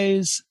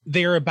wise,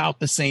 they're about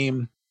the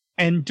same.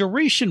 And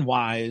duration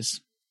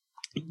wise,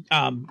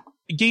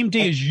 game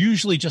day is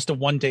usually just a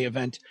 1-day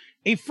event.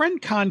 A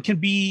friend con can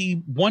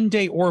be 1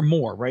 day or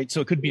more, right? So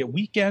it could be a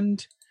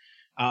weekend.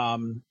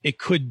 It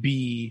could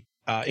be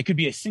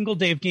a single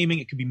day of gaming.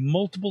 It could be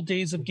multiple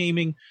days of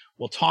gaming.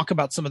 We'll talk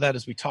about some of that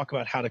as we talk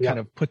about how to kind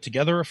of put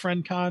together a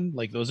friend con.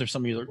 Like, those are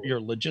some of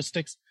your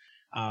logistics.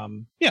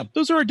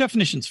 Those are our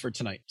definitions for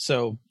tonight.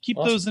 So keep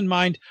those in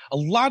mind. A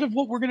lot of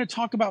what we're going to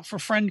talk about for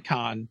friend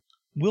con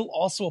will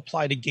also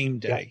apply to game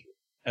day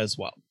as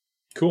well.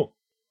 Cool.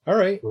 All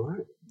right.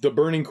 The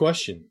burning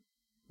question: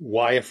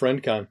 why a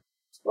friend con?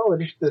 Well,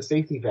 in addition to the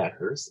safety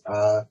factors,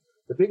 the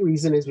big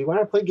reason is we want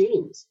to play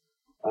games.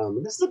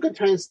 This is a good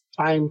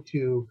time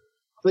to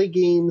play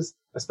games,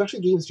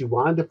 especially games you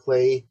wanted to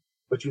play,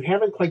 but you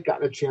haven't quite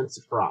gotten a chance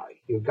to try.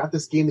 You've got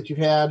this game that you've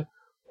had,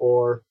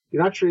 or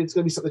you're not sure it's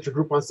going to be something that your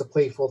group wants to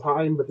play full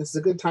time, but this is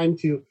a good time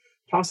to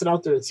toss it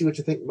out there and see what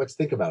you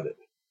think about it.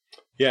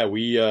 Yeah,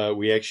 we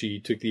actually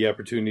took the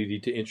opportunity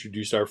to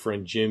introduce our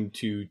friend Jim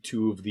to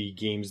 2 of the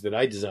games that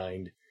I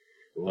designed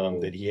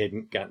that he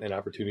hadn't gotten an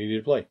opportunity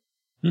to play.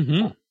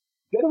 Mm-hmm.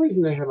 The other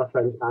reason to have a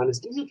friend con is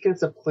it gives you a chance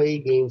to play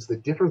games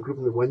with different groups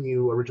than the one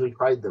you originally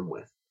tried them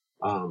with.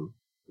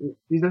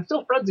 These are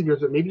still friends of yours,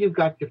 but maybe you've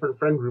got different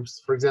friend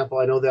groups. For example,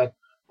 I know that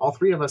all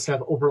 3 of us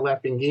have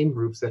overlapping game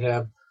groups that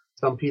have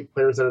some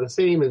players that are the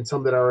same and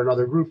some that are in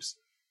other groups.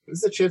 This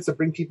is a chance to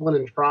bring people in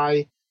and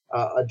try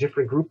a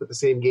different group with the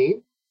same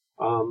game.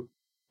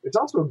 It's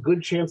also a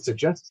good chance to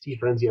just see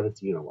friends you haven't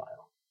seen in a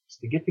while.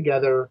 Just to get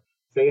together,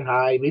 say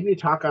hi, maybe you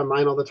talk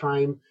online all the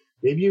time.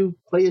 Maybe you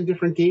play in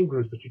different game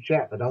groups, but you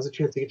chat. But now's a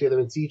chance to get together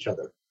and see each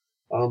other.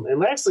 And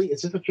lastly,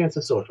 it's just a chance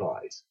to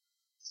socialize.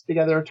 Sit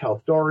together,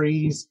 tell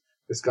stories,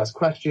 discuss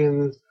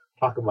questions,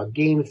 talk about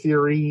game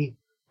theory,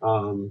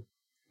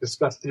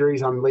 discuss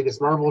theories on the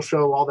latest Marvel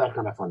show, all that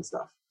kind of fun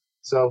stuff.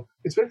 So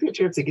it's basically a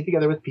chance to get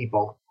together with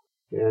people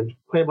and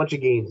play a bunch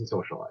of games and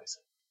socialize.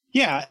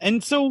 Yeah,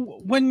 and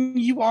so when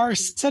you are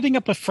setting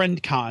up a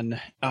friend con,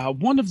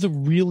 one of the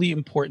really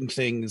important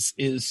things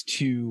is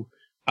to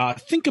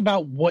think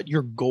about what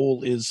your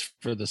goal is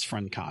for this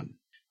friend con.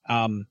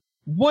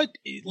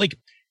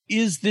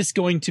 Is this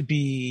going to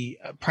be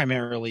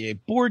primarily a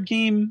board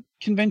game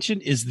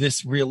convention? Is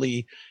this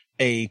really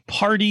a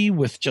party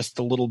with just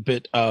a little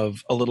bit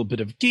of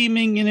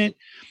gaming in it?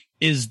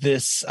 Is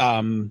this,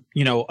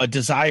 a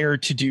desire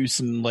to do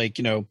some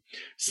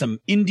some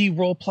indie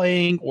role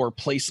playing or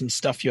play some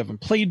stuff you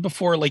haven't played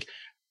before? Like,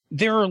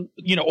 there are,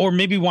 or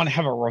maybe want to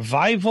have a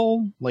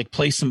revival, like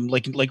play some,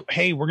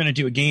 hey, we're going to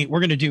do a game,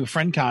 we're going to do a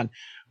friend con,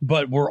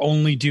 but we're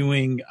only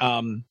doing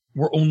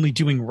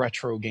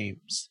retro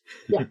games.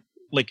 Yeah.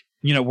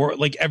 We're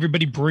like,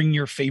 everybody bring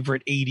your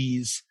favorite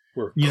 80s,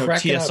 we're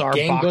cracking TSR out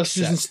Gangbusters box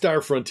set. And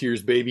Star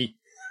Frontiers, baby.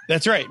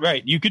 That's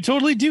right. You could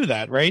totally do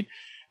that. Right.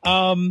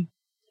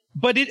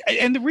 But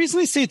the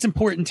reason I say it's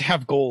important to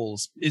have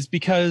goals is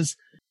because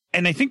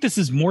and I think this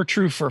is more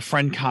true for a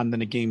friend con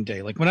than a game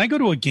day. Like when I go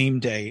to a game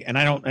day and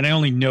I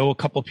only know a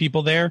couple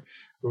people there,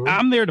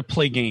 I'm there to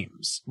play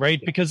games, right?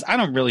 Because I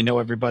don't really know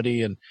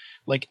everybody, and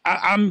like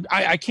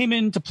I came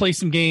in to play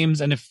some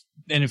games, and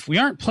if we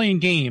aren't playing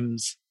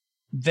games,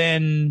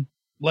 then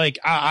like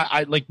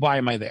I like, why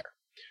am I there?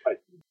 Right.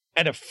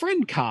 At a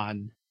friend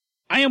con,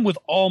 I am with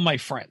all my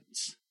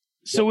friends.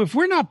 So if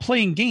we're not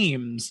playing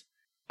games,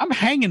 I'm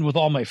hanging with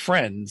all my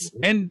friends,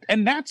 and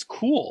that's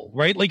cool,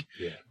 right? Like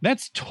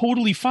that's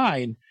totally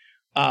fine.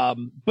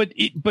 But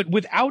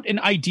without an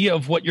idea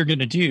of what you're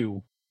gonna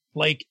do,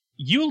 like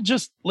you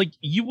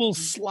will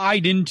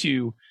slide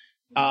into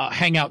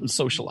hang out and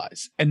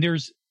socialize. And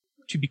there's,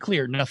 to be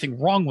clear, nothing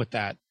wrong with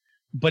that.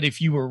 But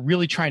if you were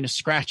really trying to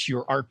scratch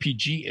your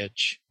RPG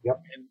itch,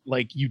 and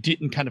like you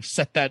didn't kind of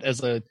set that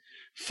as a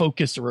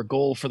focus or a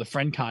goal for the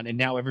friend con, and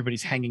now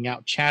everybody's hanging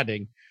out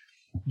chatting,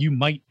 you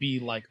might be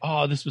like,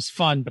 oh, this was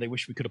fun, but I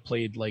wish we could have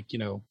played like,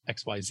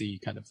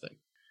 XYZ kind of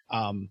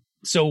thing.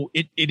 So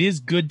it is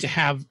good to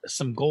have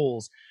some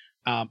goals.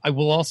 I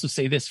will also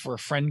say this for a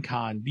friend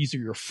con, these are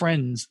your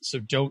friends. So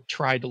don't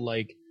try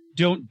to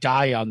don't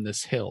die on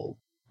this hill,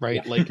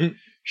 right? Like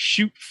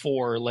shoot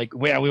for like,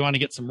 well, we want to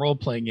get some role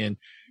playing in.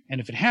 And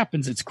if it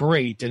happens, it's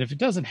great. And if it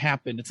doesn't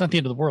happen, it's not the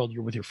end of the world.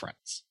 You're with your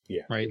friends.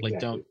 Yeah. Right.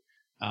 Exactly.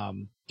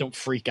 Like don't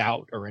freak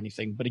out or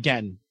anything. But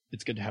again,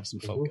 it's good to have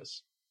some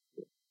focus.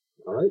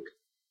 All right.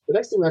 The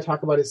next thing we're going to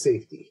talk about is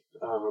safety.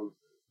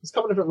 There's a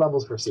couple different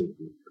levels for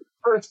safety.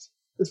 First,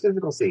 is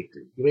physical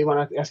safety. You may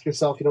want to ask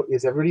yourself,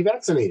 is everybody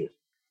vaccinated?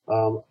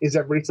 Is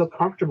everybody still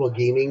comfortable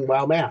gaming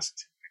while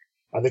masked?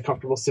 Are they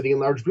comfortable sitting in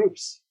large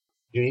groups?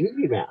 Do you need to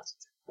be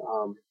masked?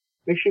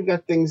 Make sure you've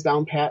got things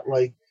down pat,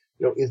 like,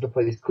 is the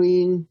place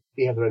clean?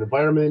 Do you have the right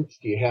environment?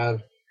 Do you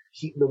have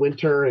heat in the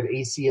winter and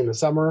AC in the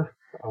summer?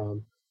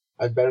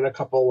 I've been in a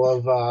couple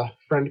of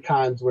friend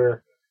cons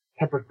where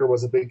temperature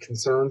was a big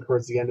concern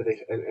towards the end of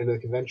the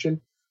convention.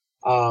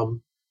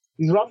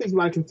 These are all things you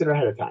want to consider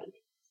ahead of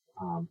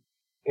time.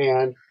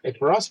 And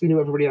for us, we knew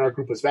everybody in our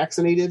group was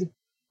vaccinated.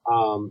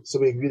 So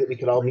we agreed that we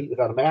could all meet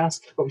without a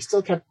mask, but we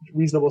still kept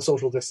reasonable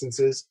social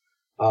distances,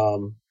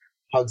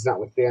 hugs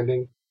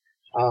notwithstanding,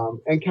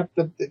 and kept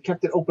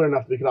it open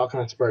enough that we could all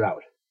kind of spread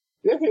out.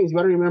 The other thing is you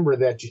got to remember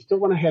that you still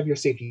want to have your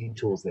safety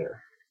tools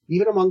there.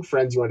 Even among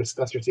friends, you want to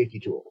discuss your safety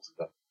tools.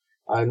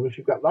 And if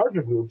you've got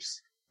larger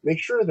groups, make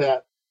sure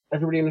that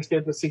everybody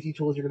understands what safety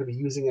tools you're going to be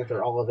using if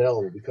they're all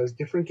available, because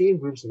different game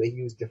groups may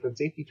use different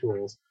safety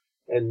tools,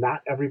 and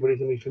not everybody's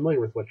going to be familiar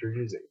with what you're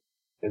using.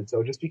 And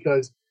so just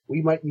because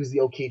we might use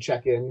the OK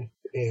check-in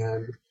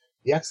and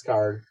the X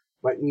card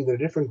might mean that a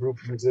different group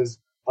uses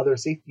other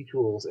safety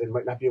tools and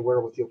might not be aware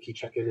of what the OK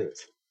check-in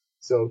is.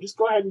 So just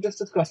go ahead and just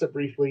discuss it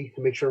briefly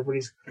to make sure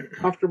everybody's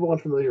comfortable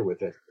and familiar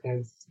with it.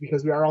 And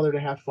because we are all there to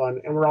have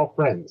fun and we're all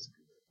friends,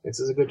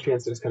 this is a good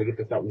chance to just kind of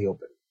get this out in the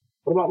open.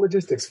 What about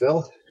logistics,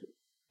 Phil?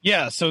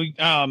 Yeah. So,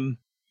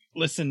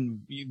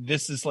 listen,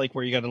 this is like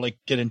where you got to like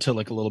get into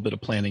like a little bit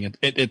of planning.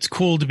 It's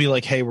cool to be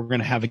like, hey, we're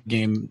going to have a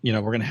game,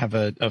 we're going to have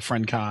a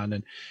friend con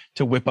and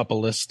to whip up a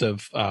list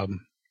of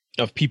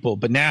people.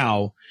 But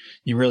now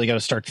you really got to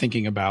start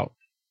thinking about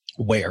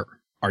where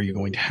are you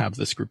going to have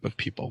this group of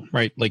people,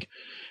 right? Like,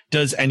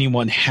 does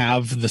anyone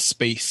have the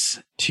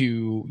space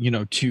to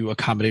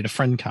accommodate a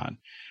friend con?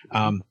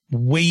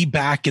 Way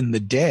back in the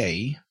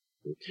day,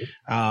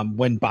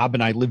 when Bob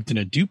and I lived in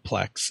a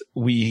duplex,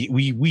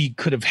 we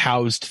could have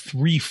housed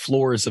 3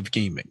 floors of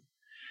gaming.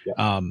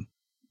 Yep.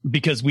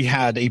 Because we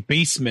had a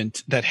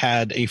basement that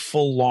had a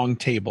full long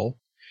table.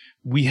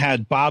 We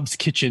had Bob's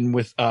kitchen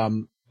with,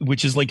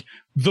 which is like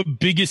the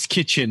biggest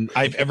kitchen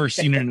I've ever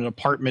seen in an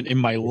apartment in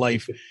my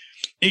life.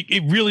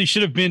 It really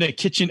should have been a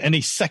kitchen and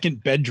a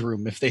second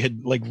bedroom if they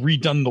had like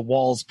redone the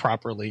walls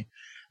properly.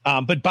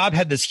 But Bob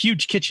had this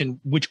huge kitchen,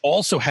 which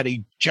also had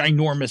a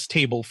ginormous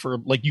table for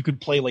like, you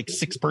could play like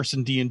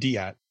 6-person D&D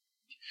at.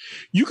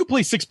 You could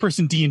play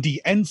 6-person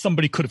D&D and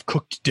somebody could have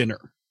cooked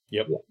dinner.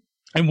 Yep.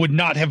 And would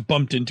not have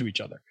bumped into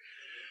each other.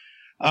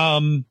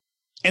 And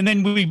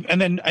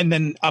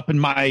then up in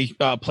my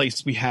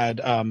place, we had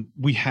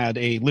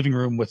a living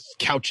room with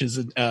couches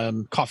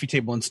and coffee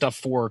table and stuff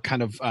for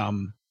kind of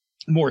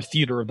more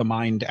theater of the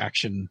mind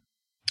action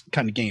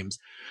kind of games.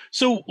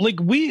 So like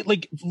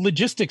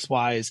logistics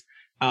wise,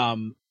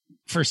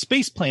 for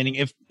space planning,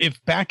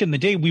 if back in the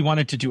day we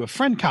wanted to do a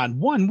friend con,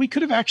 we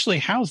could have actually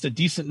housed a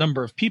decent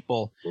number of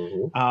people.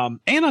 Mm-hmm.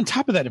 And on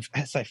top of that,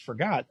 as I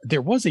forgot,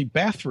 there was a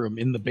bathroom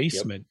in the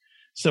basement. Yep.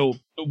 So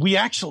we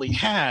actually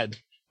had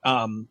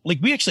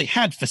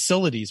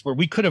facilities where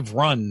we could have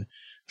run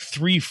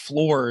 3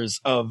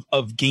 floors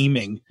of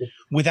gaming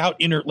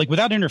without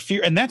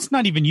interfere. And that's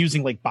not even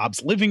using like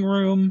Bob's living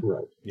room.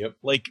 Right. Yep.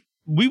 Like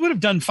we would have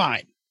done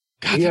fine.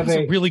 God, that was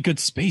a really good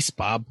space,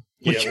 Bob.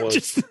 Yeah, it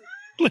was.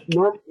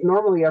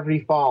 Normally every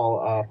fall,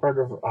 a friend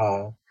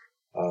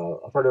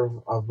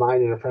of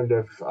mine and a friend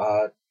of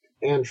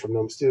Ange from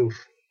Gnome Stew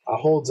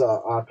holds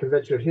a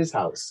convention at his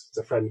house. It's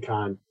a friend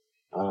con.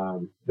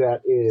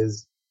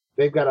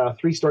 They've got a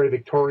 3-story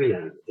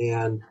Victorian,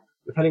 and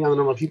depending on the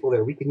number of people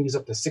there, we can use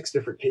up to 6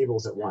 different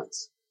tables at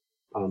once.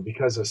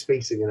 because of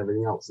spacing and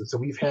everything else. And so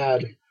we've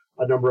had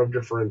a number of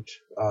different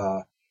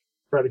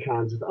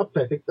FredCons. Up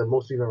to, I think, the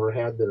most we've ever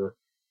had there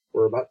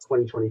were about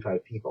 20,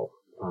 25 people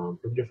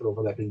from different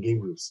overlapping game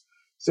groups.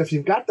 So if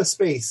you've got the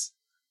space,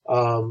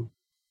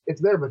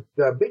 it's there. But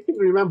the big thing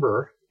to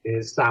remember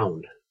is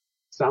sound.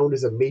 Sound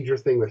is a major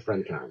thing with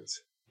FredCons.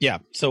 Yeah.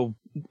 So,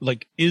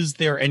 like, is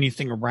there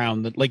anything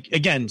around that, like,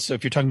 again, so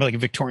if you're talking about like a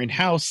Victorian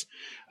house,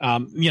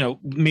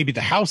 maybe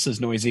the house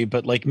is noisy,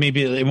 but like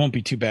maybe it won't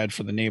be too bad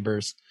for the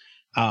neighbors.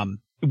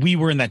 We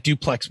were in that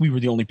duplex. We were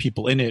the only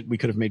people in it. We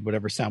could have made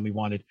whatever sound we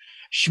wanted.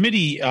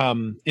 Schmitty,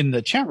 in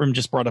the chat room,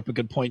 just brought up a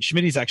good point.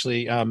 Schmitty's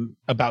actually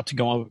about to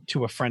go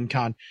to a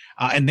FredCon,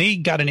 and they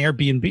got an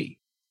Airbnb.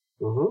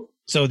 Mm-hmm.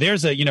 So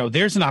there's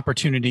an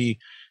opportunity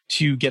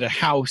to get a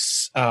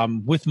house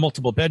with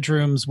multiple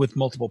bedrooms, with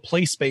multiple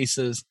play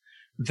spaces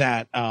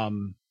that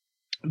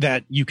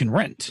you can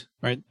rent,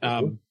 right?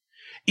 Mm-hmm.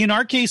 In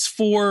our case,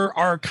 for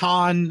our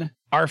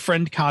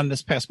FredCon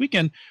this past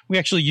weekend, we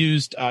actually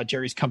used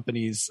Jerry's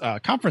company's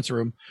conference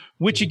room,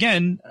 which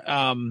again,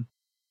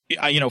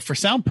 for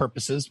sound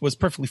purposes was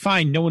perfectly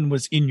fine. No one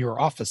was in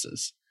your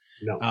offices.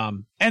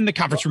 No. And the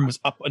conference room was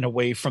up and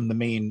away from the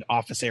main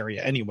office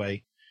area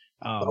anyway.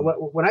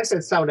 When I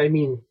said sound, I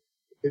mean,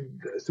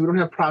 so we don't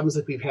have problems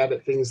like we've had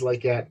at things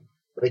like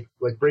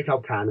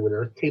Breakout Con, where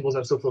their tables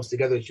are so close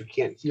together that you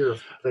can't hear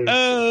players.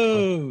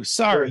 Oh,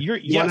 sorry. You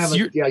want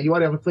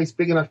to have a place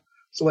big enough.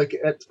 So, like,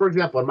 for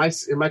example,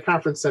 in my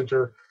conference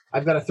center,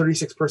 I've got a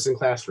 36-person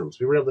classroom. So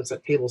we were able to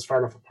set tables far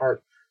enough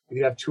apart. You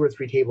could have 2 or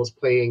 3 tables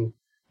playing.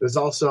 There's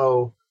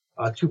also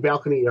 2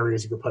 balcony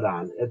areas you could put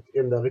on.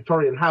 In the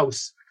Victorian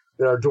house,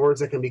 there are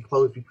doors that can be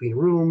closed between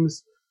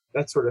rooms,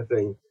 that sort of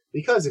thing.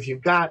 Because if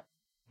you've got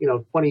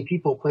 20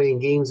 people playing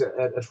games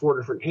at 4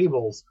 different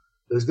tables,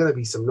 there's going to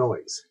be some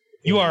noise.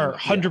 You are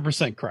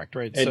 100% correct,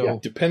 right? And so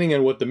depending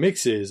on what the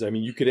mix is, I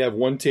mean, you could have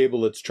one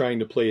table that's trying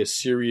to play a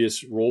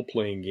serious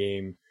role-playing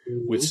game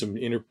with some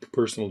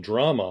interpersonal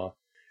drama,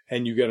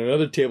 and you got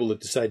another table that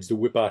decides to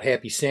whip out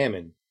Happy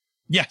Salmon.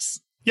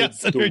 Yes.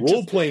 The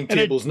role-playing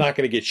table's not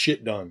going to get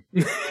shit done.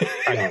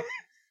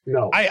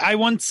 No. I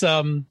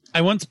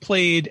once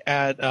played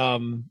at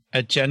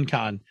Gen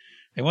Con.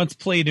 I once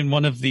played in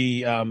one of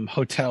the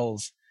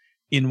hotels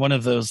in one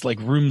of those like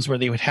rooms where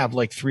they would have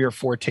like 3 or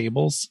 4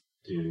 tables.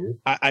 Mm-hmm.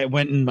 I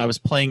went and I was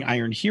playing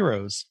Iron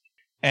Heroes,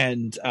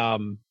 and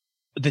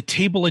the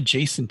table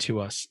adjacent to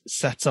us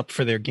sets up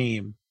for their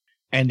game,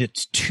 and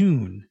it's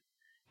Toon.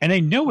 And I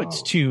know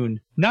it's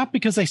Toon, not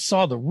because I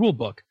saw the rule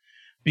book,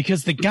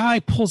 because the guy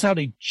pulls out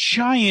a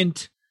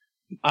giant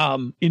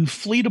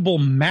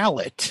inflatable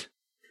mallet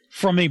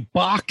from a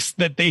box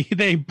that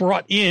they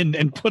brought in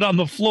and put on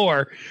the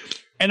floor.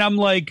 And I'm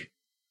like,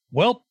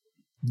 well,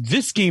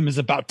 this game is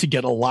about to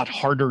get a lot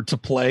harder to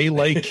play.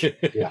 Like,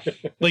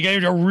 like I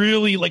had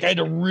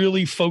to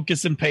really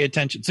focus and pay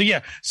attention. So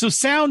yeah. So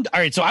sound.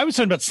 All right. So I was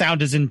talking about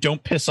sound as in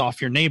don't piss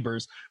off your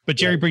neighbors, but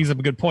Jerry brings up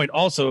a good point.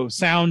 Also,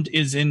 sound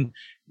is in,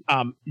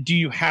 do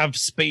you have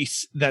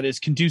space that is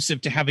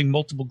conducive to having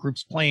multiple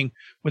groups playing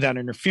without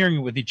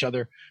interfering with each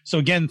other? So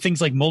again,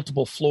 things like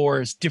multiple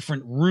floors,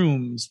 different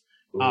rooms,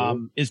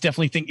 is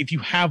definitely a thing. If you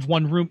have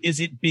one room, is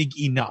it big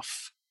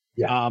enough?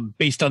 Yeah.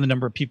 Based on the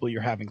number of people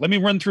you're having. Let me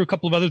run through a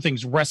couple of other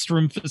things.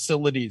 Restroom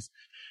facilities.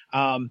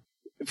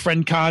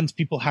 FredCons,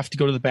 people have to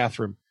go to the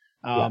bathroom.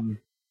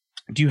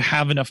 Do you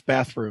have enough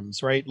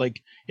bathrooms, right?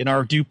 Like in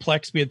our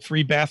duplex, we had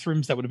 3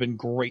 bathrooms. That would have been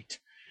great.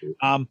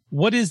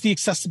 What is the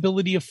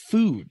accessibility of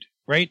food,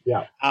 right?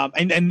 Yeah.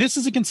 And this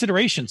is a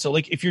consideration. So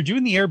like if you're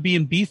doing the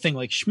Airbnb thing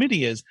like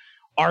Schmitty is,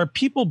 are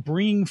people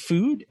bringing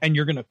food and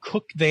you're going to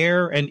cook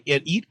there and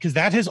eat? Because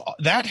that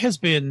has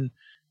been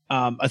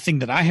a thing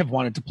that I have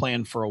wanted to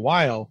plan for a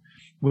while,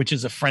 which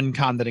is a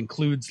FredCon that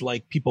includes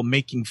like people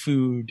making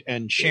food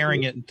and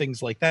sharing it and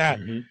things like that.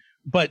 Mm-hmm.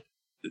 But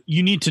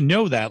you need to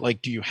know that,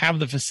 like, do you have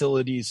the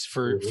facilities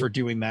for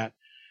doing that?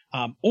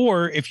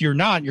 Or if you're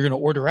not, you're going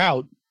to order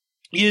out.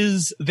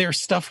 Is there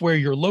stuff where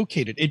you're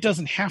located? It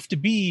doesn't have to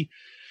be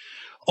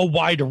a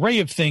wide array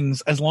of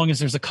things as long as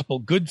there's a couple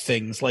good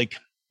things. Like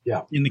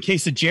in the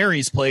case of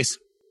Jerry's place,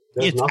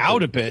 it's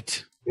out a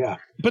bit. Yeah.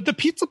 But the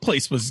pizza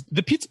place was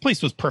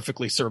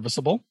perfectly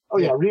serviceable. Oh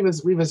yeah,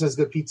 Rivas has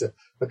good pizza.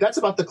 But that's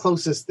about the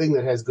closest thing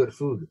that has good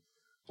food.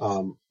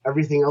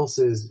 Everything else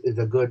is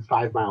a good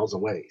 5 miles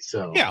away.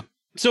 So yeah.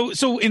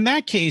 So in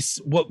that case,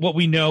 what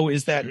we know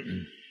is that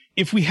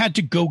if we had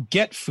to go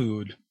get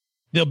food,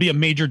 there'll be a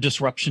major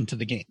disruption to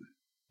the game.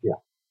 Yeah.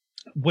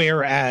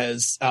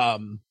 Whereas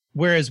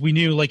we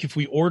knew, like, if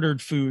we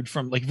ordered food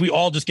from, like, if we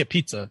all just get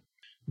pizza,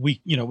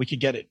 we could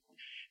get it.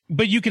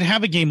 But you could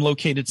have a game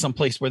located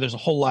someplace where there's a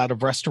whole lot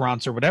of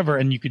restaurants or whatever,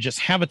 and you could just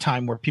have a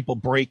time where people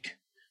break,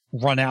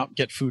 run out,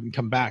 get food, and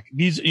come back.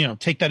 These,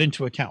 take that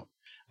into account.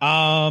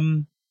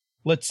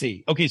 Let's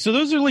see. Okay, so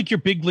those are like your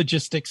big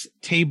logistics: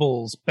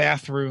 tables,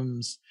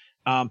 bathrooms.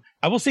 I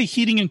will say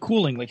heating and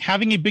cooling. Like,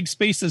 having a big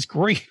space is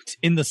great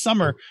in the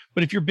summer,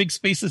 but if your big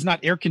space is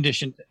not air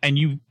conditioned and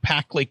you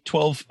pack like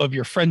 12 of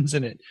your friends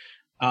in it,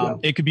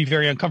 it could be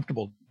very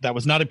uncomfortable. That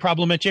was not a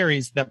problem at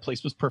Jerry's. That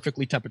place was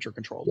perfectly temperature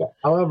controlled. Yeah.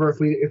 However,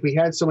 if we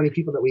had so many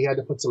people that we had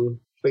to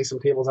place some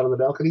tables out on the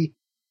balcony,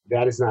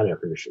 that is not air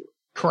conditioned.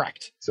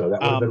 Correct. So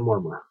that would have been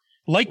more.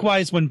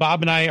 Likewise, when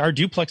Bob and our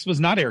duplex was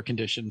not air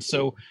conditioned.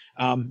 So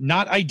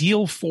not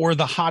ideal for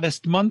the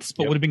hottest months,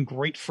 but would have been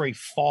great for a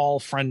fall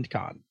friend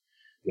con.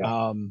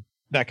 Yeah.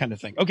 That kind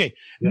of thing. Okay.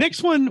 Yeah.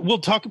 Next one we'll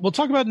talk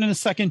about in a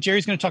second.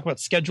 Jerry's going to talk about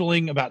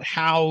scheduling, about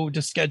how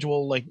to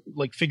schedule,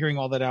 like figuring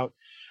all that out.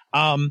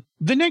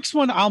 The next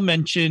one I'll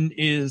mention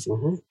is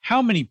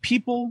how many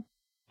people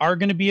are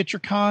going to be at your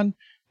con.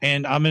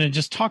 And I'm going to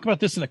just talk about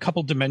this in a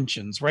couple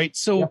dimensions, right?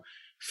 So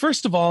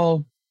first of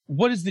all,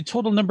 what is the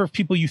total number of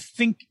people you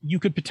think you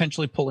could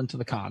potentially pull into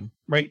the con,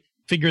 right?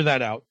 Figure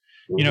that out.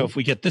 You know, if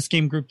we get this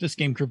game group,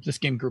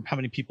 how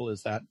many people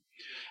is that?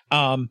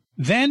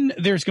 Then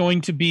there's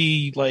going to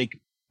be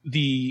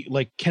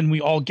can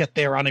we all get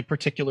there on a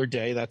particular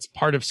day? That's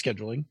part of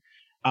scheduling.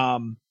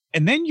 And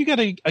then you got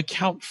to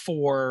account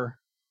for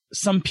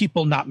some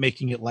people not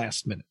making it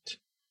last minute.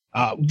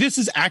 This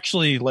is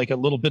actually like a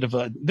little bit of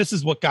this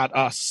is what got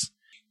us,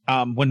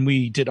 when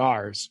we did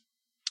ours.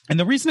 And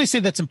the reason I say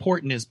that's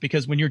important is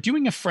because when you're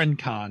doing a friend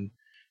con,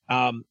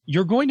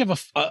 you're going to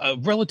have a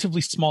relatively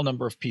small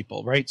number of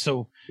people, right?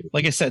 So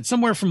like I said,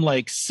 somewhere from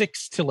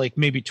 6 to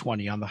maybe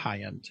 20 on the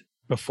high end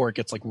before it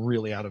gets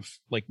really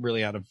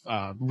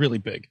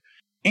big.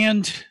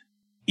 And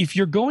if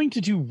you're going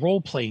to do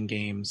role-playing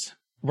games,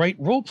 right?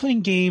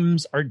 Role-playing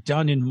games are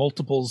done in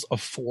multiples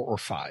of 4 or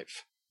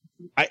 5.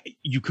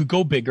 You could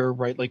go bigger,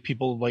 right? Like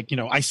people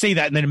I say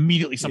that and then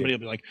immediately somebody will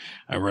be like,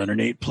 I run an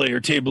 8-player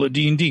table of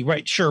D&D,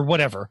 right? Sure.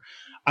 Whatever.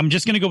 I'm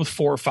just going to go with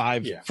 4 or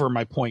 5 for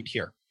my point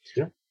here.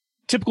 Yeah.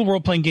 Typical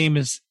role-playing game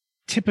is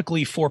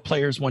typically 4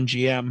 players, 1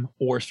 GM,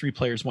 or 3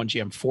 players, 1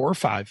 GM, 4 or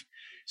 5.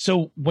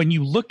 So when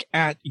you look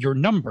at your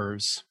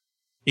numbers,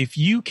 if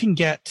you can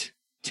get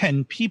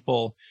 10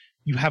 people,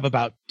 you have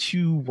about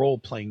 2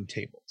 role-playing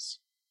tables,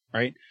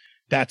 right?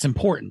 That's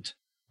important.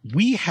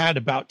 We had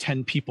about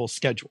 10 people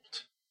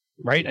scheduled,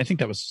 right? I think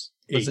that was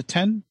it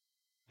 10?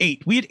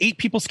 8. We had 8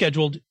 people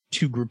scheduled,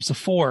 2 groups of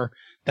 4.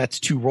 That's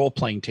 2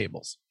 role-playing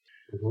tables.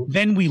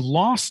 Then we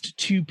lost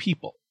 2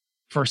 people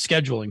for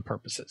scheduling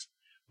purposes.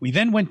 We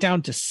then went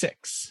down to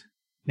 6.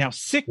 Now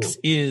 6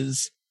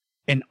 is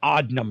an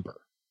odd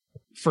number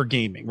for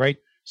gaming, right?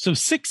 So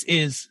 6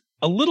 is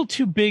a little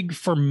too big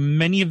for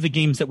many of the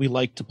games that we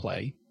like to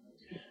play.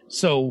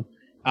 So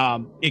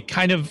it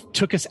kind of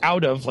took us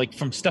out of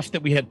from stuff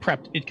that we had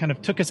prepped. It kind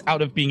of took us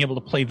out of being able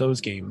to play those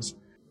games.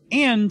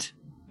 And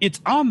it's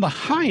on the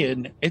high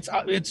end.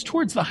 It's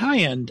towards the high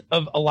end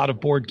of a lot of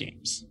board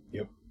games.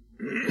 Yep.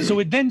 So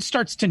it then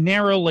starts to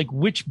narrow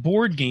which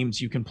board games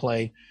you can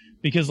play,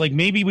 because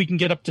maybe we can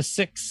get up to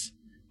 6.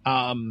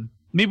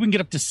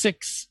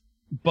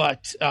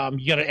 But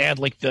you got to add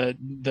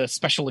the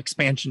special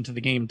expansion to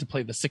the game to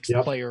play the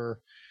 6th player,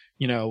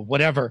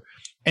 whatever.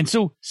 And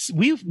so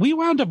we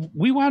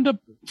wound up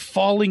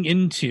falling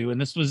into, and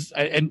this was,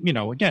 and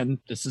again,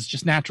 this is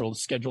just natural.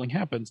 Scheduling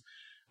happens.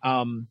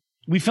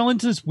 We fell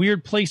into this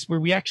weird place where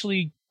we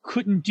actually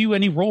couldn't do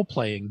any role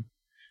playing,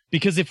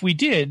 because if we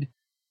did,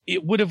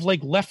 it would have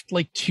left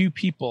 2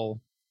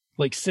 people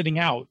sitting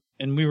out,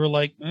 and we were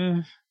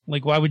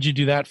why would you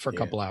do that for a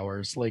couple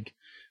hours?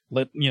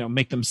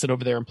 Make them sit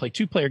over there and play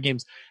 2-player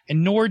games.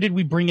 And nor did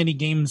we bring any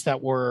games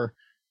that were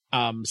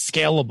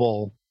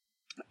scalable,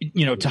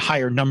 to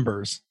higher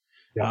numbers.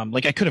 Yeah.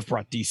 I could have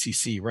brought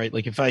DCC, right?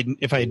 If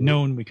I had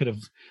known, we could have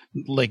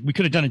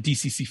done a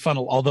DCC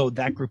funnel, although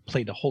that group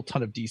played a whole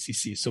ton of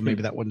DCC. So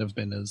maybe that wouldn't have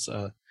been as,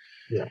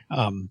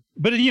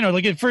 but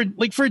for a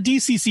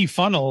DCC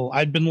funnel,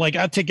 I'd been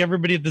I'll take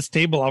everybody at this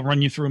table. I'll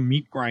run you through a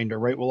meat grinder,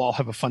 right? We'll all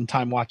have a fun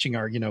time watching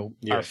our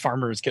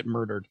farmers get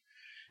murdered.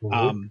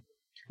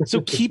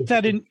 So keep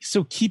that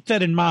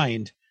in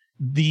mind.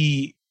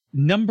 The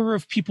number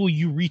of people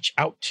you reach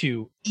out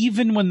to,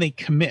 even when they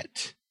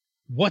commit,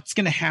 what's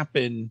going to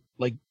happen?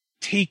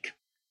 Take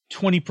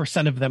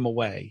 20% of them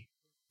away,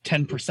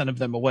 10% of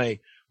them away.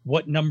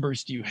 What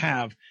numbers do you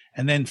have?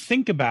 And then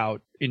think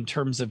about, in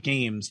terms of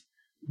games,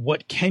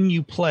 what can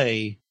you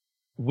play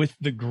with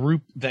the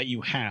group that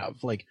you have?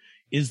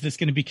 Is this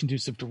going to be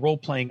conducive to role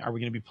playing? Are we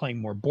going to be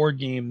playing more board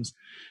games?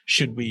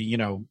 Should we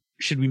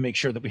make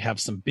sure that we have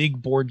some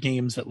big board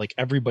games that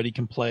everybody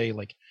can play?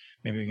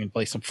 Maybe we can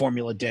play some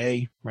Formula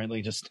Day,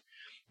 right? Just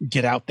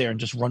get out there and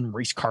just run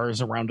race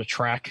cars around a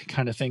track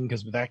kind of thing,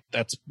 because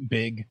that's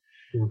big.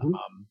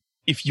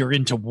 If you're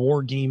into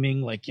war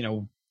gaming,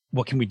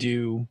 what can we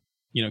do?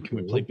 Can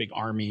we play Big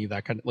Army?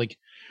 That kind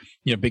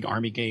of Big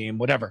Army game,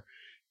 whatever.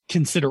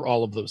 Consider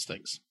all of those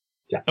things.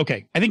 Yeah.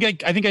 Okay. I think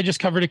I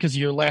just covered it, because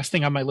your last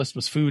thing on my list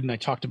was food, and I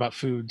talked about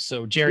food.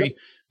 So Jerry,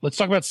 let's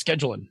talk about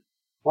scheduling.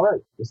 All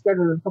right. The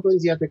schedule, there's a couple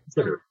things you have to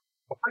consider.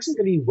 The first is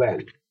going to be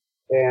when.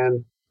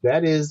 And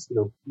that is,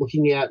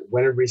 looking at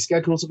when everybody's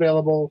schedule is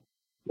available,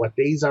 what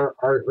days are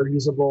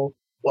usable,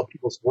 what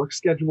people's work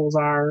schedules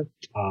are,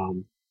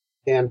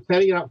 and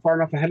planning it out far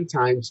enough ahead of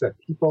time so that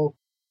people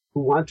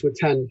who want to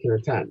attend can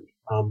attend.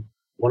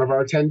 One of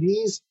our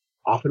attendees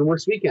often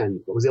works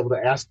weekends, but was able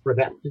to ask for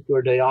that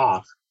particular day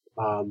off,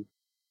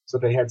 so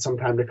they had some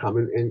time to come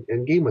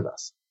and game with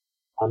us.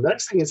 The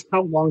next thing is,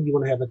 how long do you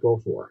want to have it go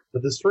for?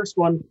 But this first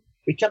one,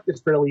 we kept it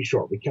fairly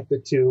short. We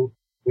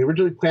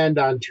originally planned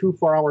on 2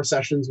 4-hour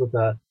sessions with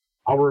an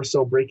hour or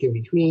so break in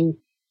between.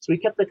 So we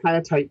kept it kind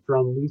of tight.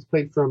 We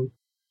played from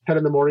 10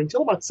 in the morning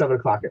till about 7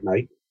 o'clock at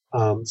night,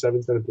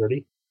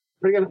 7:30.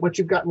 Depending on what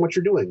you've got and what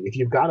you're doing. If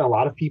you've got a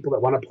lot of people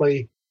that want to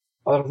play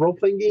a lot of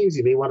role-playing games,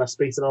 you may want to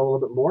space it out a little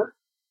bit more,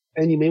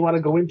 and you may want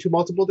to go into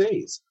multiple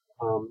days.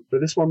 For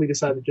this one, we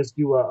decided to just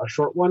do a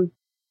short one,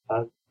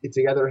 get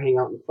together, hang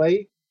out, and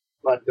play.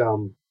 But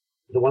the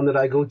one that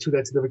I go to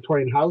that's in the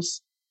Victorian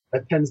House,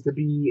 that tends to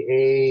be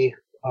a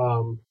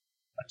 2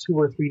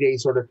 or 3 day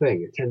sort of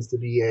thing. It tends to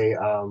be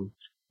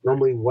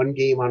normally 1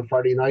 game on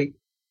Friday night,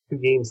 2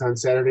 games on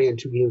Saturday, and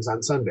 2 games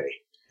on Sunday.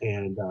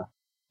 And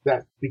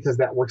because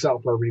that works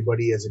out for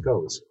everybody as it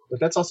goes. But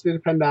that's also going to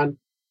depend on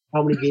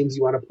how many games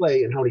you want to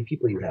play and how many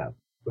people you have.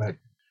 Go ahead.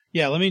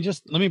 Yeah, let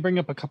me bring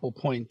up a couple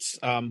points.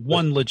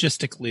 One,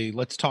 logistically,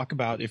 let's talk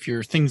about if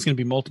your thing's going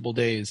to be multiple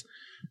days,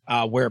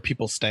 where are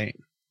people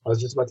staying? I was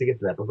just about to get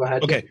to that, but go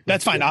ahead. Okay,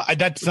 that's fine.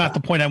 That's not the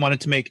point I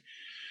wanted to make.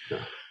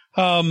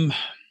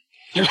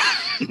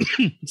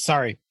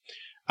 Sorry.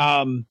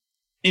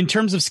 In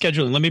terms of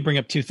scheduling, let me bring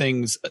up 2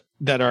 things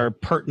that are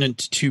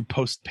pertinent to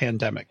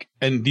post-pandemic.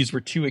 And these were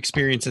 2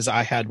 experiences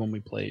I had when we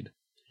played.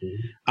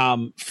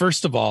 Mm-hmm.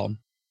 First of all,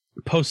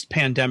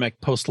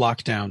 post-pandemic,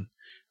 post-lockdown,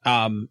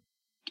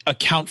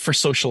 account for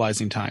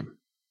socializing time.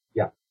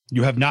 Yeah.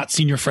 You have not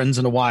seen your friends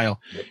in a while.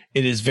 Yep.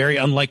 It is very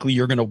unlikely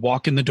you're going to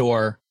walk in the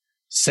door,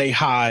 say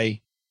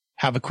hi,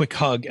 have a quick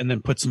hug, and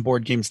then put some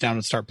board games down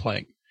and start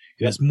playing.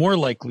 It is more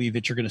likely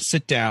that you're going to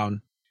sit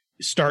down,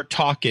 start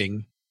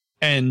talking,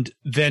 and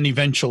then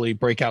eventually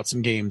break out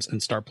some games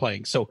and start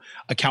playing. So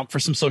account for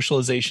some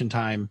socialization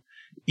time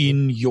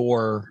in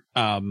your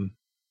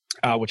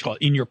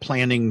in your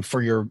planning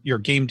for your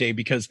game day,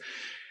 because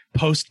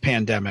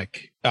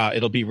post-pandemic,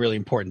 it'll be really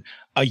important.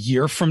 A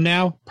year from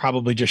now,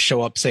 probably just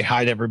show up, say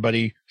hi to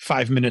everybody,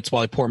 5 minutes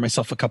while I pour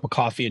myself a cup of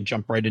coffee and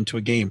jump right into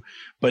a game.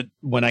 But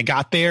when I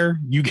got there,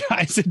 you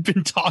guys had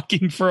been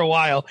talking for a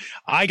while.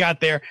 I got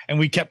there and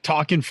we kept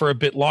talking for a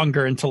bit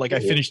longer until I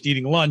finished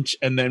eating lunch,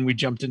 and then we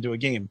jumped into a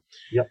game.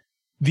 Yep.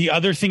 The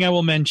other thing I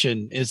will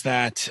mention is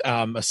that,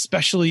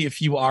 especially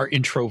if you are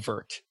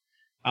introvert,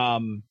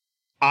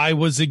 I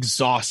was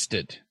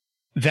exhausted.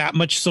 That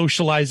much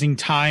socializing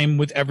time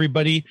with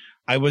everybody,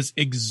 I was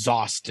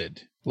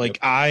exhausted. Like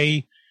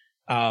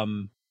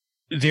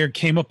there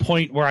came a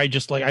point where I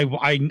just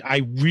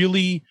I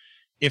really,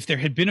 if there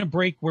had been a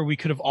break where we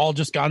could have all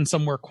just gone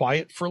somewhere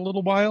quiet for a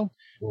little while,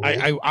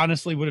 I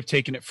honestly would have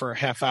taken it for a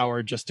half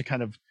hour just to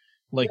kind of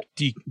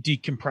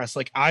decompress.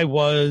 Like I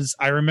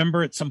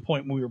remember at some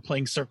point when we were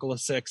playing Circle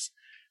of Six,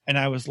 and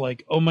I was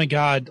like, oh my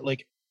God,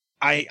 like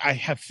I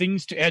have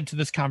things to add to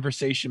this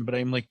conversation, but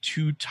I'm like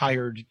too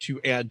tired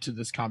to add to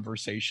this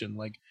conversation.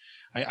 Like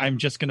I'm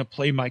just going to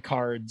play my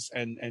cards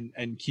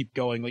and keep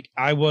going. Like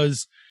I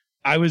was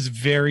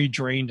very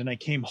drained, and I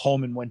came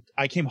home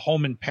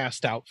and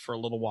passed out for a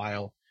little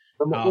while.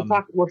 We'll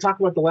talk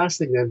about the last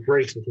thing then,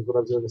 breaks, which is what I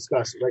was going to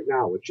discuss right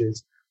now, which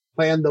is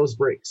plan those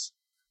breaks.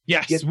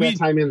 Yes. Get that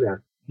time in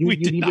there. We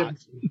did not.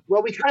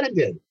 Well, we kind of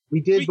did.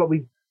 We'll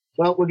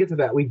get to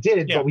that. We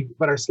did, yeah.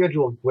 but our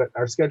schedule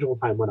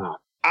time went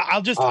off.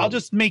 I'll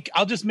just make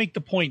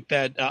the point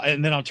that,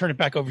 and then I'll turn it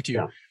back over to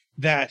you,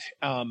 that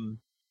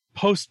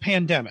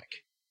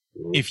post-pandemic,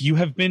 if you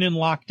have been in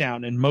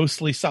lockdown, and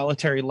mostly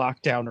solitary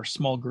lockdown or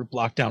small group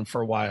lockdown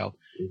for a while,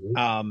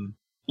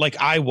 like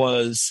I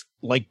was,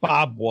 like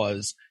Bob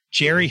was,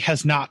 Jerry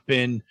has not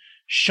been,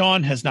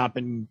 Sean has not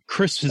been,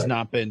 Chris has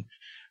not been,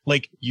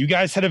 like you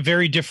guys had a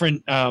very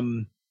different, I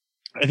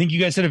think you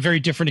guys had a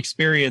very different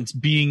experience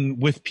being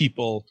with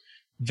people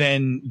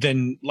than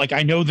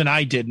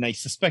I did, and I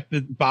suspect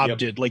that Bob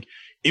did. Like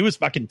it was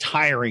fucking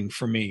tiring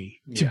for me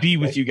to be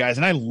with you guys,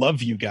 and I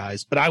love you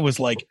guys, but I was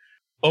like,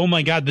 oh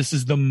my God, this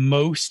is the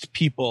most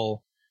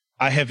people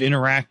I have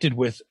interacted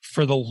with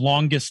for the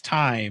longest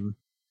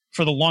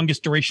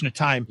duration of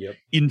time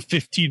in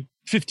 15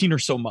 or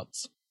so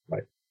months.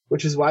 Right.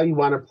 Which is why you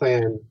want to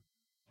plan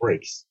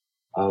breaks.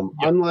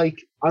 Unlike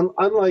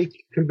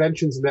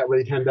conventions that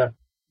where they tend to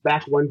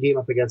back one game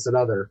up against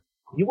another,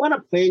 you want to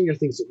plan your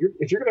things.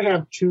 If you're going to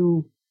have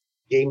 2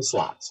 game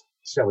slots,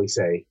 shall we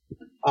say,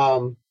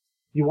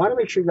 you want to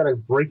make sure you got a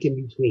break in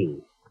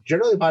between,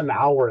 generally about an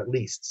hour at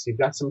least. So you've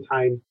got some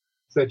time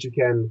so that you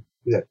can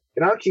do that.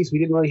 In our case, we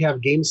didn't really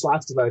have game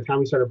slots because by the time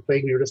we started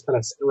playing, we were just kind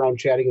of sitting around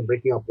chatting and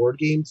breaking out board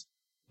games.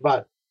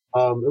 But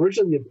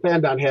originally, we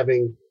planned on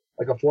having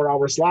like a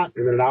 4-hour slot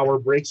and then an hour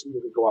break so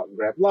we could go out and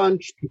grab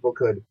lunch. People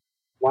could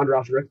wander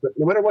off the rest. But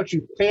no matter what,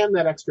 you plan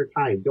that extra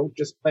time. Don't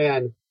just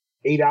plan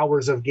 8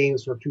 hours of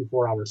games for 2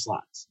 4-hour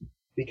slots,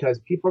 because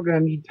people are going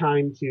to need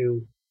time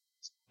to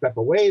step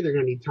away. They're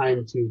going to need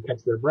time to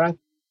catch their breath.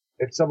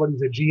 If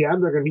someone's a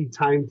GM, they're going to need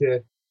time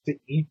to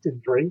eat, to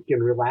drink,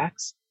 and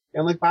relax.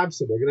 And like Bob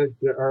said,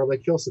 or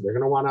like Phil said, they're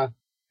going to want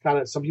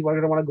to some people are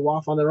going to want to go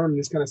off on their own and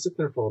just kind of sit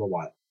there for a little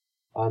while.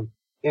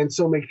 And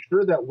so make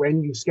sure that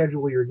when you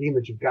schedule your game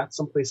that you've got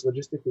someplace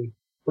logistically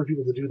for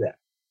people to do that.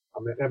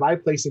 At my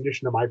place, in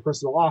addition to my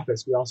personal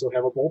office, we also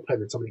have a bullpen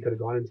that somebody could have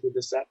gone into and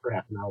just sat for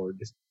half an hour,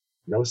 just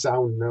no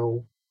sound,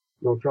 no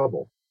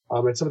trouble.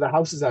 At some of the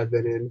houses I've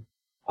been in,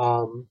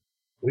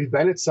 we've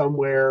been at some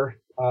where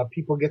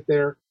people get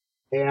there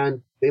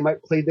and they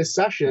might play this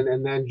session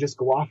and then just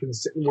go off and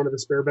sit in one of the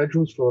spare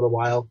bedrooms for a little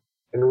while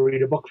and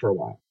read a book for a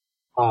while.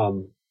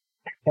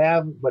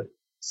 But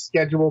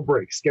schedule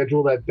breaks.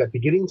 Schedule that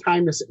beginning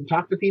time to sit and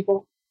talk to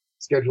people.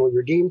 Schedule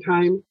your game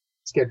time.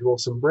 Schedule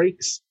some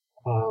breaks.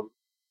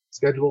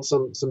 Schedule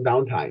some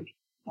downtime.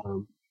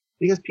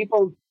 Because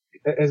people,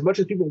 as much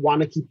as people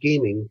want to keep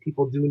gaming,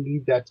 people do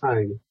need that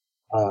time,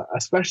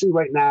 especially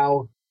right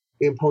now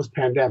in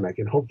post-pandemic.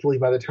 And hopefully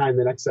by the time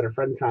the next set of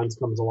friend cons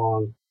comes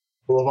along,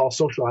 we'll have all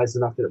socialized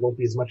enough that it won't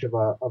be as much of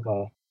a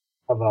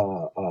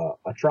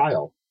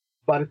trial.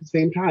 But at the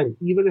same time,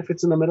 even if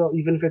it's in the middle,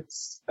 even if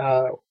it's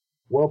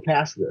well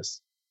past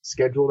this,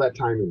 schedule that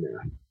time in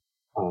there.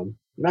 And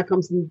that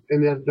comes in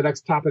the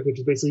next topic, which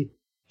is basically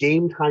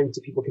game time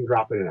so people can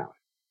drop in and out.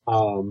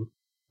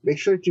 Make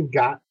sure that you've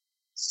got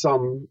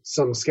some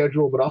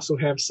schedule, but also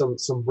have some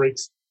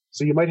breaks.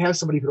 So you might have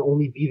somebody who can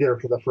only be there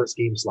for the first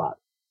game slot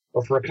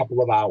or for a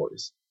couple of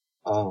hours.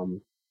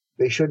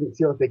 They shouldn't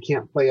feel that they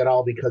can't play at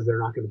all because they're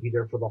not going to be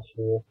there for the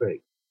whole thing.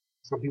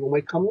 Some people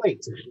might come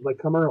late. Some people might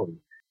come early.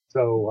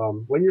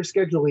 So when you're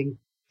scheduling,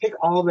 take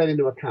all of that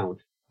into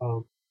account.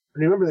 And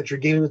remember that you're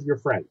gaming with your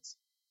friends.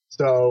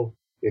 So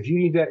if you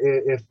need to,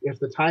 if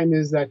the time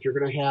is that you're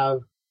going to have,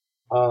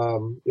 a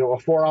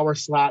 4-hour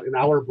slot, an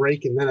hour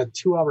break, and then a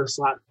 2-hour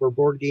slot for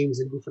board games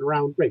and goofing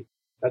around, great.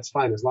 That's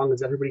fine, as long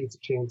as everybody gets a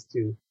chance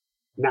to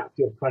not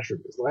feel pressured.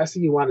 Because the last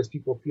thing you want is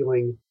people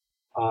feeling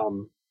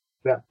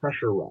that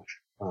pressure rush.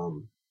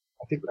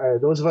 I think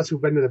those of us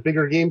who've been to the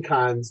bigger game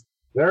cons,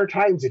 there are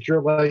times that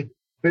you're like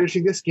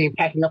finishing this game,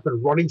 packing up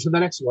and running to the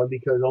next one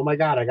because, oh my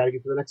God, I got to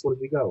get to the next one as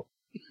we go.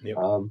 Yep.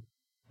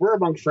 We're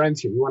among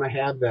friends here. We want to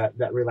have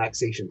that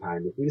relaxation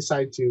time. If we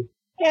decide to,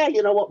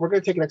 you know what, we're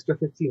going to take an extra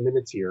 15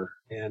 minutes here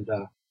and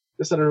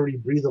just let everybody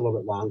breathe a little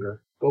bit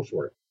longer, go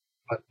for it.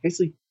 But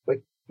basically,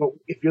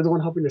 if you're the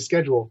one helping to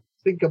schedule,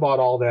 think about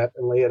all that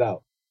and lay it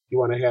out. You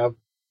want to have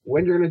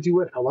when you're going to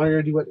do it, how long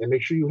you're going to do it, and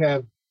make sure you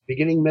have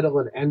beginning, middle,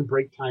 and end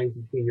break time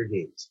between your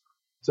games.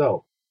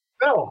 So,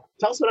 Phil,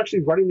 tell us about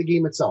actually running the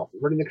game itself,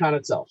 running the con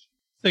itself.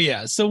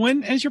 So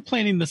as you're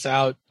planning this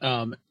out,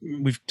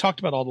 we've talked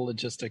about all the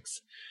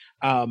logistics.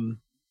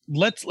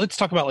 Let's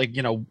talk about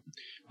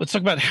let's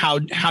talk about how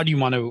do you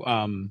want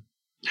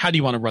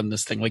to run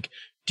this thing? Like,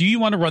 do you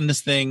want to run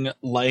this thing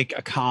like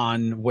a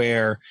con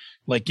where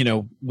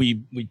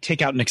we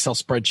take out an Excel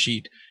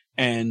spreadsheet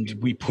and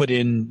we put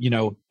in,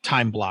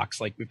 time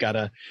blocks? Like we got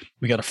a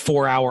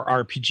 4-hour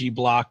RPG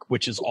block,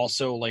 which is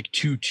also like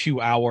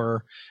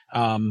 2-hour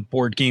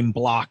board game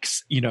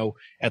blocks,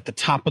 at the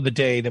top of the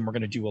day. Then we're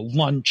going to do a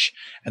lunch.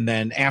 And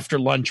then after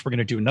lunch, we're going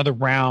to do another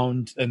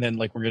round. And then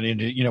we're going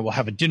to do, we'll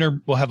have a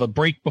dinner, we'll have a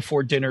break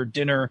before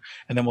dinner,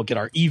 and then we'll get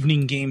our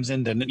evening games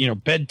in, then,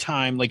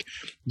 bedtime. Like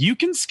you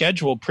can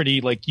schedule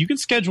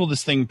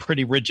this thing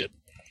pretty rigid,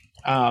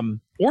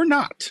 or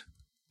not.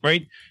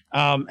 Right.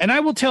 And I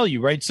will tell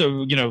you, right.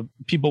 So,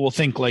 people will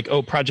think like,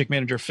 oh, project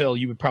manager Phil,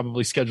 you would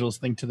probably schedule this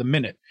thing to the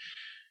minute.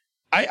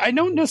 I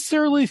don't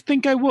necessarily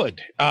think I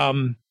would.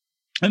 And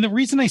the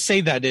reason I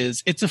say that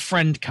is it's a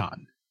friend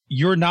con.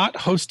 You're not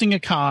hosting a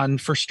con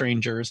for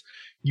strangers.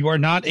 You are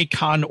not a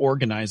con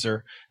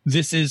organizer.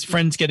 This is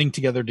friends getting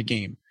together to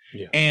game.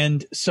 Yeah.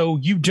 And so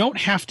you don't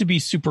have to be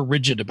super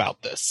rigid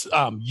about this.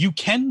 You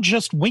can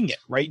just wing it,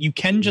 right? You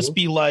can just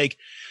be like,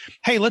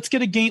 hey, let's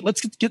get a game.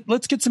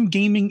 Let's get some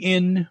gaming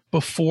in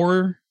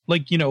before,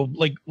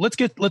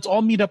 let's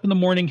all meet up in the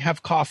morning,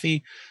 have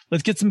coffee.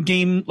 Let's get some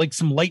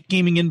light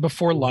gaming in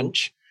before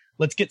lunch.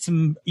 Let's get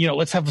some,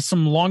 let's have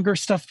some longer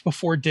stuff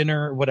before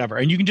dinner or whatever.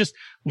 And you can just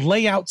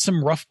lay out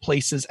some rough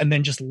places and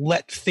then just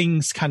let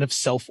things kind of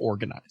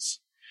self-organize.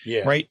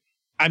 Yeah. Right.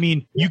 I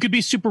mean, you could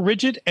be super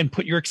rigid and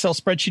put your Excel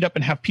spreadsheet up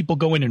and have people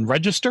go in and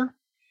register,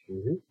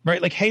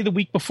 right? Like, hey, the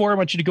week before, I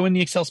want you to go in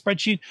the Excel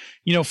spreadsheet,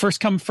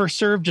 first come, first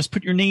serve, just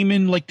put your name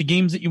in, like the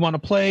games that you want to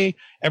play.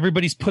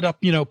 Everybody's put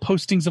up,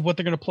 postings of what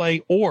they're going to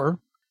play. Or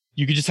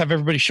you could just have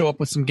everybody show up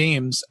with some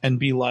games and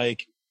be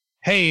like,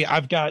 hey,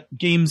 I've got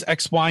games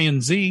X, Y,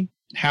 and Z.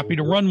 Happy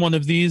to run one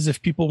of these if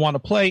people want to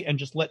play, and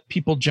just let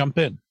people jump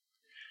in.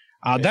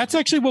 That's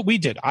actually what we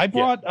did. I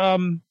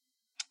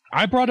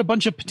brought a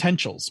bunch of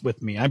potentials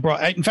with me.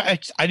 In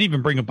fact, I didn't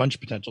even bring a bunch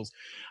of potentials.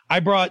 I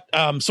brought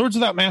Swords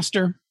Without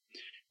Master,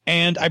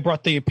 and I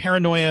brought the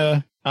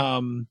Paranoia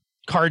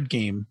card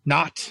game,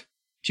 not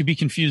to be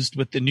confused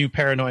with the new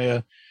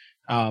Paranoia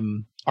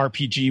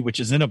RPG, which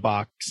is in a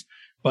box,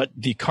 but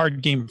the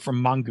card game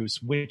from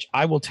Mongoose, which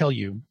I will tell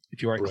you,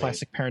 if you are a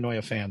classic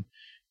Paranoia fan,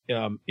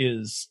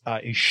 is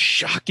a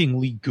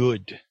shockingly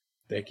good.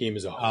 That game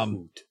is a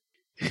hoot.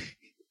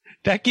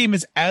 That game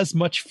is as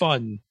much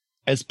fun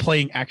as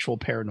playing actual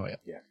Paranoia.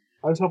 Yeah.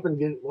 I was hoping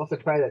we'll have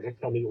to try that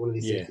next time we get one of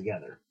these things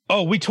together.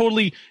 Oh, we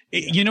totally.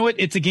 You know what?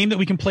 It's a game that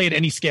we can play at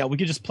any scale. We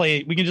can just play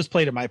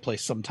it at my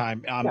place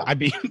sometime. I'd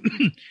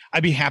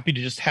be happy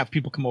to just have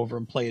people come over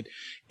and play it.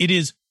 It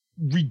is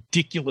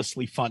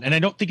ridiculously fun, and I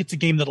don't think it's a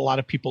game that a lot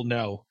of people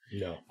know.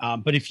 No.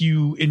 But if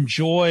you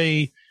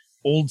enjoy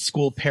old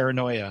school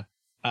Paranoia,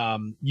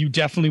 you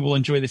definitely will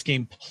enjoy this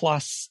game.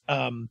 Plus,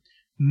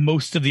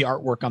 most of the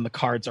artwork on the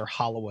cards are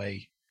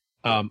Holloway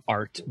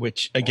art,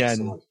 which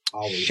again.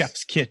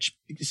 Chef's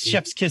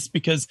kiss,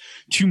 because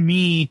to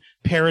me,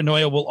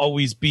 Paranoia will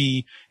always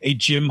be a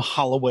Jim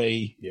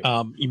Holloway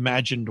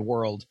imagined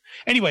world.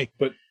 Anyway,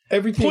 but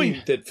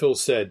everything that Phil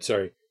said,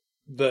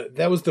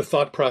 that was the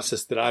thought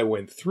process that I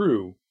went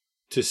through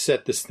to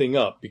set this thing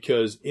up,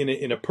 because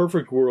in a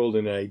perfect world,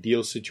 in an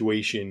ideal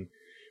situation,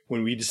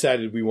 when we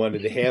decided we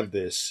wanted to have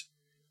this,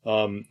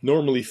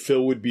 normally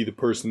Phil would be the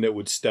person that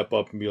would step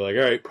up and be like,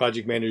 all right,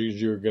 project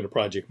managers, you're going to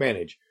project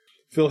manage.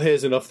 Phil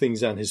has enough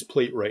things on his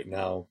plate right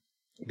now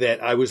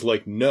that I was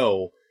like,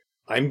 no,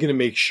 I'm going to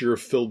make sure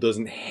Phil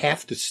doesn't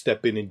have to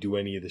step in and do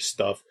any of this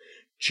stuff.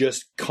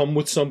 Just come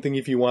with something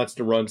if he wants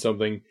to run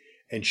something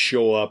and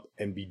show up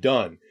and be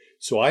done.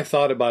 So I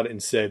thought about it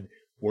and said,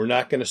 we're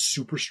not going to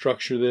super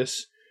structure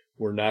this.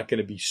 We're not going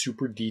to be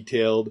super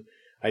detailed.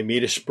 I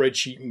made a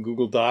spreadsheet in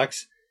Google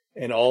Docs,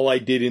 and all I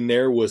did in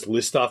there was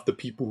list off the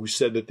people who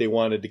said that they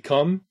wanted to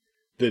come,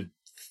 the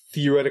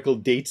theoretical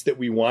dates that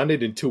we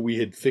wanted until we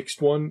had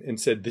fixed one and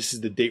said, this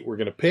is the date we're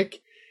going to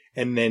pick.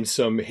 And then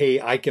some,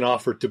 hey, I can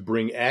offer to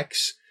bring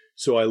X.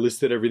 So I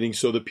listed everything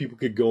so that people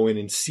could go in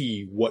and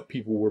see what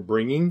people were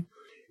bringing.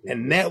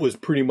 And that was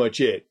pretty much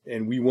it.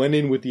 And we went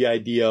in with the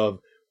idea of,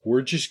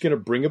 we're just going to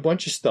bring a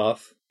bunch of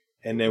stuff.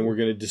 And then we're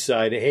going to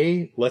decide,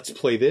 hey, let's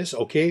play this.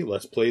 Okay,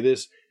 let's play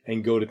this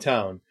and go to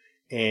town.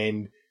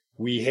 And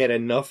we had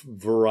enough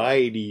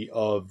variety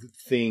of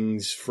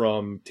things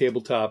from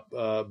tabletop,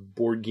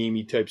 board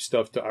gamey type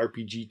stuff to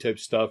RPG type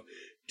stuff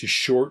to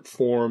short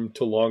form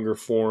to longer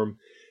form,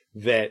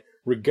 that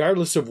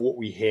regardless of what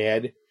we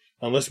had,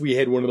 unless we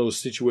had one of those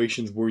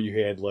situations where you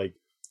had like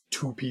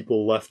 2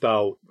 people left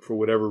out for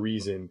whatever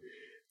reason,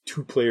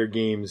 2-player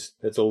games,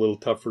 that's a little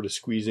tougher to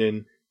squeeze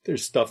in.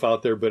 There's stuff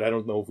out there, but I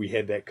don't know if we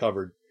had that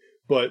covered.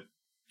 But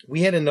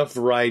we had enough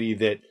variety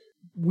that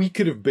we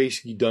could have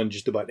basically done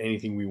just about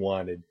anything we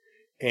wanted.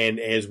 And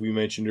as we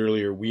mentioned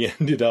earlier, we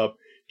ended up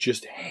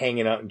just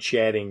hanging out and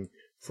chatting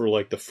for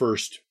like the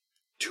first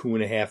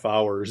 2.5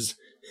 hours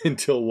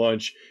until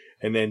lunch,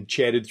 and then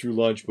chatted through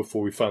lunch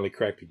before we finally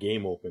cracked the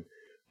game open.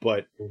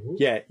 But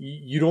yeah,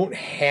 you don't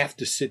have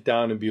to sit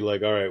down and be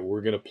like, all right,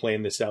 we're going to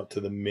plan this out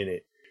to the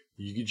minute.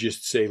 You could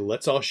just say,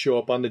 let's all show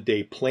up on the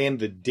day, plan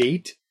the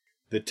date,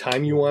 the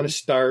time you want to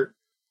start,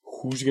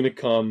 who's going to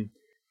come,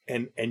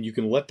 and you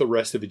can let the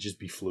rest of it just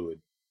be fluid.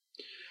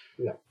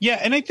 Yeah,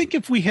 and I think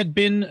if we had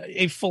been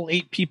a full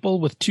 8 people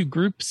with 2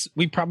 groups,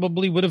 we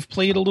probably would have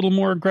played a little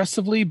more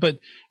aggressively. But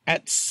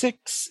at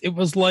 6, it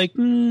was like,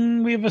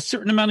 we have a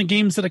certain amount of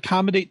games that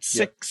accommodate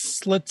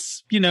 6.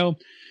 Yep.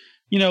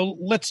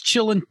 Let's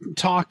chill and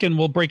talk, and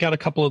we'll break out a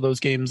couple of those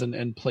games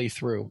and play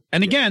through.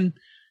 And again,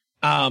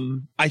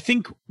 I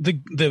think the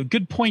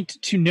good point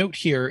to note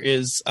here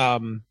is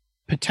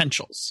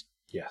potentials.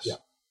 Yes. Yeah.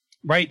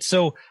 Right.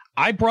 So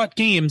I brought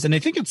games, and I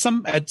think at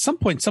some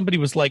point somebody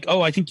was like,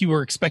 oh, I think you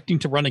were expecting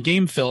to run a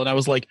game, Phil. And I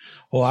was like,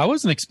 well, I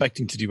wasn't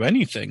expecting to do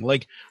anything.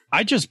 Like,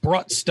 I just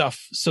brought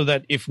stuff so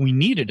that if we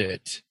needed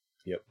it,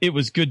 it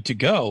was good to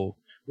go.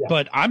 Yeah.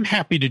 But I'm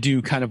happy to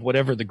do kind of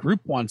whatever the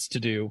group wants to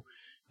do.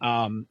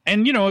 And,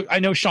 I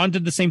know Sean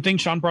did the same thing.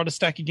 Sean brought a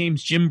stack of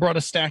games. Jim brought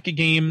a stack of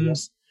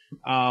games.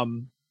 Yeah.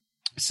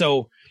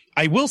 So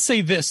I will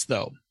say this,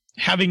 though,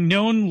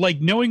 knowing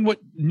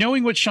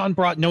what Sean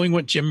brought, knowing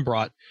what Jim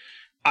brought,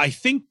 I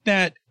think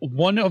that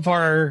one of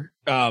our,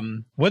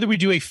 whether we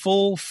do a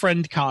full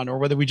friend con or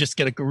whether we just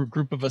get a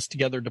group of us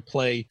together to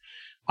play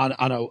on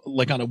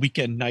a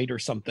weekend night or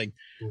something,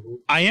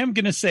 I am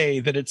going to say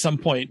that at some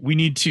point we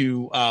need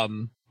to,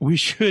 we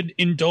should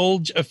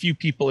indulge a few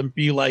people and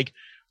be like,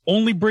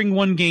 only bring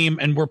one game,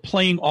 and we're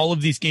playing all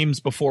of these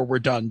games before we're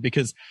done,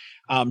 because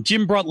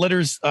Jim brought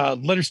Letters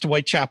to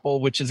Whitechapel,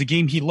 which is a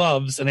game he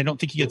loves, and I don't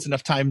think he gets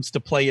enough times to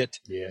play it.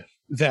 Yeah.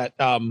 That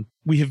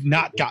we have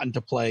not gotten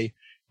to play.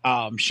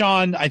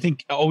 Sean, I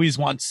think,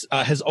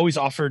 has always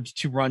offered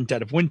to run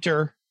Dead of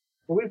Winter.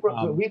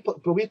 Well,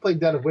 we played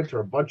Dead of Winter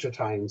a bunch of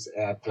times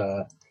at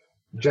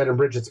Jed and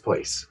Bridget's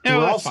place.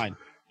 No, that's fine.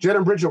 Jed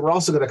and Bridget were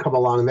also going to come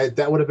along.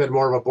 That would have been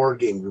more of a board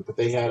game group, but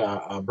they had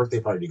a birthday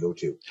party to go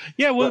to.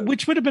 Yeah, well,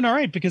 which would have been all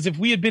right, because if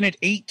we had been at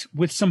 8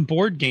 with some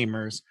board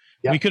gamers,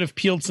 we could have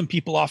peeled some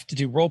people off to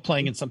do role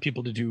playing and some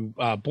people to do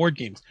board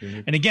games.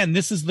 Mm-hmm. And again,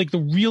 this is like the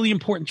really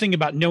important thing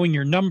about knowing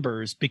your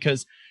numbers,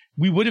 because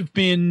we would have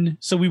been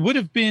 8,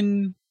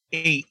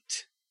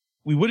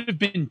 we would have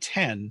been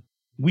 10.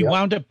 We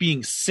wound up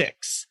being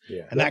 6,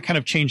 and that kind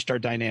of changed our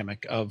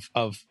dynamic of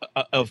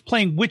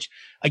playing, which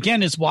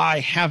again is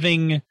why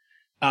having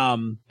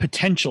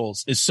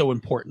potentials is so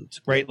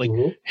important, right? Like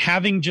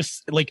having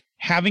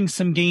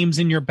some games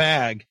in your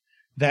bag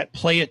that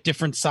play at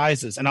different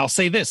sizes. And I'll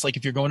say this, like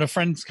if you're going to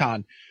Friends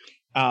Con,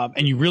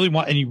 and you really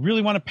want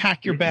to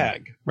pack your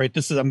bag, right?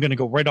 I'm going to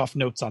go right off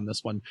notes on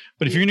this one.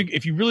 But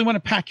if you really want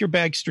to pack your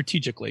bag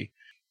strategically,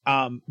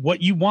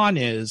 what you want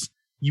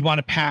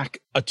to pack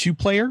a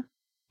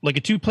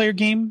 2-player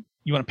game.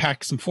 You want to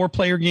pack some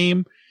 4-player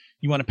game.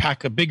 You want to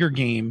pack a bigger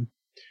game.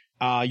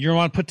 You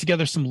want to put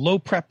together some low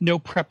prep, no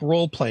prep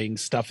role playing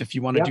stuff if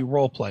you want to do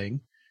role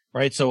playing,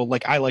 right? So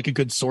like I like a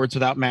good Swords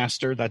Without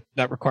Master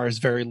that requires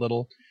very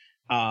little.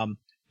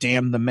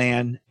 Damn the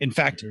Man. In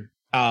fact,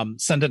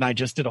 Senda and I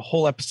just did a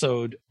whole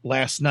episode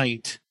last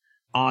night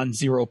on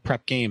 0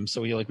 prep games.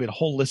 So we had a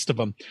whole list of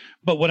them.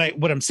 But what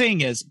I'm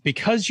saying is,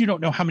 because you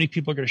don't know how many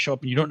people are going to show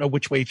up and you don't know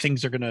which way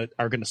things are going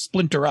to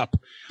splinter up.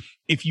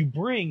 If you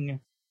bring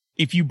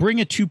a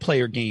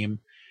 2-player game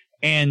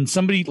and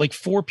somebody like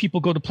 4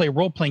 people go to play a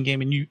role playing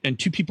game and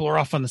 2 people are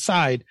off on the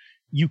side,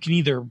 you can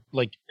either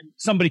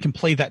somebody can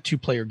play that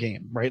 2-player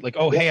game, right? Like,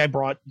 hey, I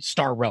brought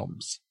Star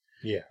Realms.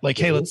 Yeah. Like,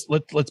 hey,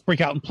 let's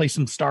break out and play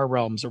some Star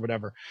Realms or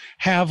whatever.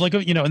 Have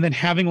and then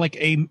having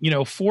a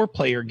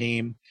 4-player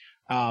game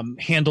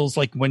handles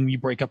like when you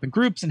break up in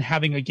groups, and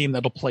having a game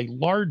that'll play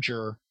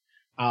larger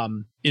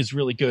is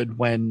really good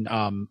when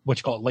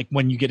like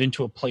when you get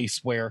into a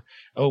place where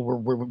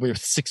we're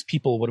 6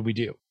 people, what do we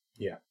do?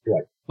 Yeah.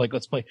 Right. Like,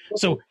 let's play. Okay.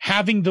 So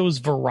having those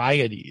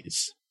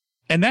varieties,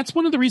 and that's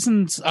one of the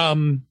reasons.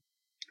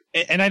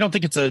 And I don't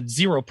think it's a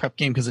 0 prep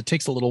game because it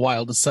takes a little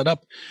while to set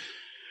up.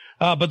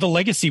 But the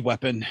Legacy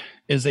Weapon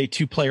is a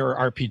 2-player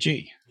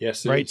RPG.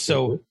 Yes. Right.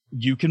 So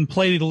you can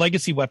play the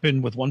Legacy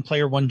Weapon with 1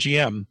 player, 1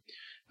 GM,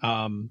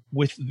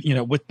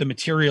 with the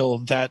material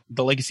that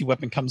the Legacy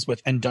Weapon comes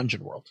with and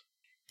Dungeon World.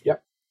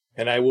 Yep.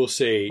 And I will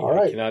say,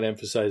 I cannot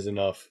emphasize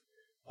enough,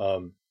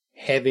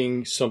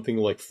 having something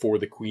like For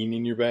the Queen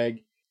in your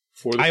bag.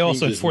 For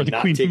the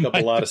Queen take up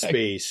a lot of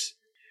space,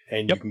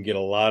 and you can get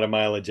a lot of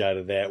mileage out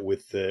of that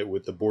with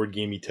the board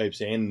gamey types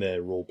and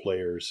the role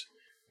players.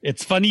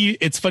 It's funny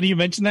you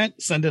mentioned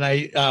that. Send and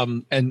I,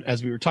 and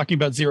as we were talking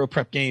about 0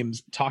 prep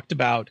games, talked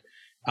about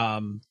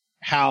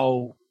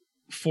how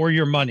for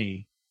your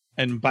money,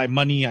 and by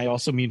money I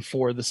also mean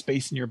for the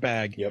space in your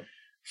bag. Yep.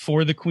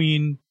 For the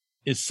Queen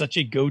is such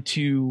a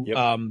go-to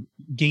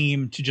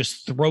game to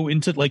just throw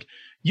into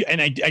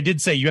and I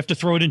did say you have to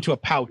throw it into a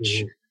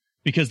pouch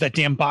because that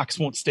damn box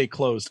won't stay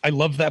closed. I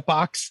love that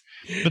box,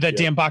 but that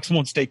damn box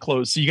won't stay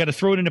closed. So you got to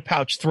throw it in a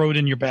pouch, throw it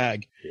in your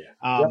bag.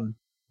 Yeah.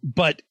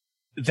 But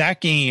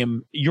that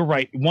game, you're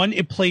right. One,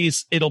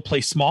 it'll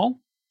play small.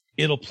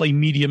 It'll play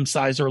medium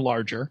size or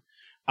larger.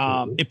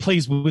 It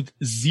plays with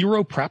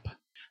 0 prep,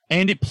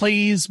 and it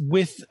plays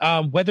with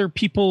whether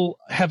people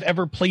have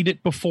ever played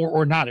it before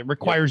or not. It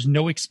requires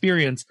no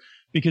experience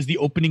because the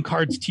opening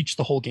cards teach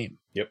the whole game.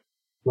 Yep.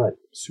 Right.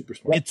 Super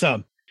smart. It's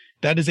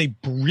that is a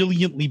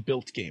brilliantly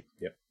built game.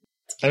 Yep.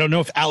 I don't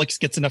know if Alex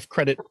gets enough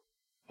credit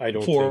I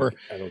don't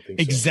think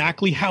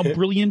exactly how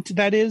brilliant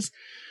that is,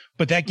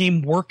 but that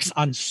game works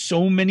on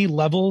so many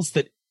levels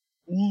that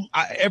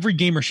every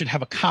gamer should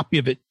have a copy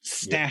of it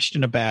stashed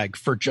in a bag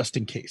for just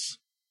in case.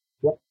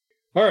 Yep.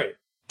 All right.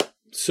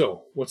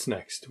 So what's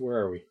next? Where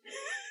are we?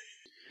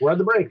 We're on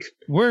the break.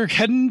 We're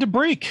heading to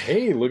break.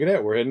 Hey, look at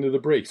that. We're heading to the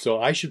break. So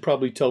I should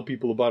probably tell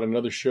people about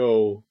another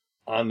show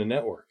on the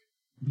network.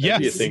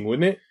 That'd be a thing,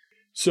 wouldn't it?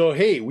 So,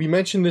 hey, we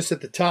mentioned this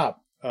at the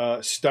top.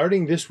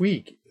 Starting this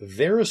week,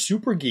 They're a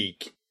Super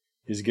Geek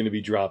is going to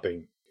be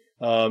dropping.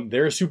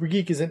 They're a Super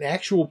Geek is an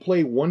actual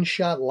play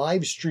one-shot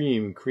live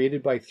stream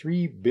created by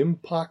 3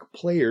 BIMPOC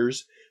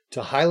players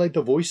to highlight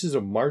the voices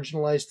of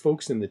marginalized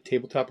folks in the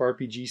tabletop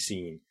RPG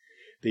scene.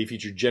 They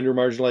feature gender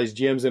marginalized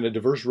GMs and a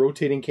diverse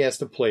rotating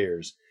cast of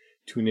players.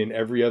 Tune in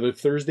every other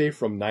Thursday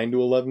from 9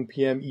 to 11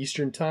 p.m.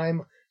 Eastern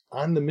Time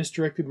on the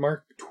Misdirected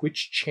Mark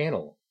Twitch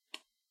channel.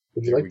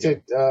 Would you like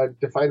to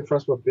define for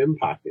us what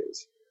BIMPOC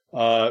is?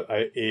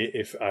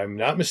 If I'm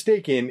not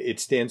mistaken, it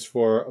stands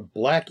for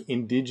Black,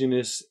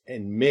 Indigenous,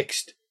 and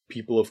Mixed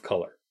People of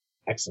Color.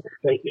 Excellent.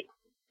 Thank you.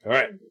 All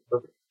right.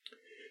 Perfect.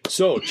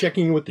 So,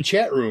 checking with the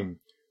chat room.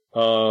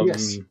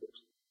 Yes.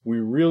 We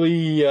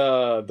really,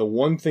 the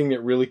one thing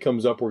that really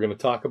comes up, we're going to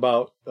talk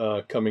about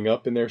coming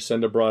up in there.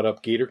 Senda brought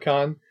up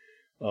GatorCon.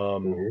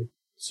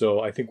 So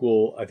I think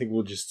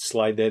we'll just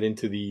slide that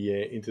into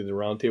the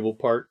roundtable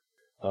part,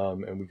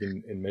 and we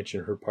can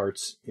mention her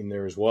parts in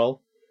there as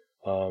well.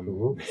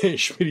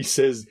 Schmitty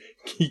says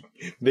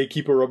they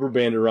keep a rubber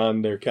band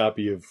around their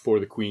copy of For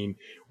the Queen.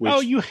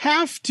 Which you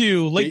have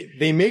to.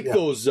 They make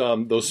those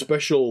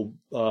special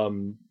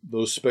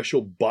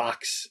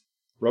box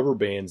rubber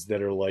bands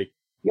that are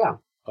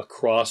a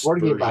cross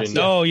version. Box,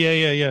 Oh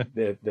yeah.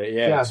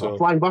 So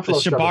Flying Buffalo.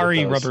 The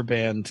Shibari rubber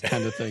band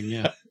kind of thing.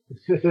 Yeah.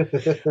 I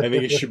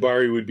think a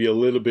Shibari would be a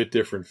little bit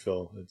different,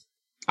 Phil.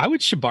 I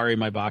would Shibari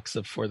my box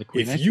of For the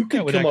Queen. If you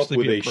could come up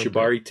with a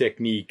Shibari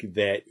technique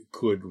that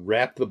could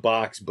wrap the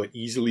box but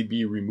easily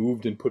be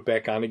removed and put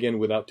back on again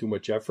without too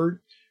much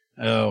effort,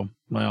 Oh,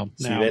 well,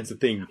 See, that's the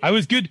thing. I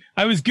was good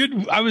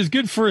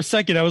for a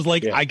second. I was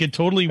like, I could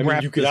totally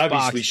wrap you could this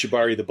obviously box.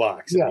 Shibari the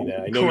box. Yeah. I mean,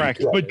 I know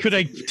Correct. But could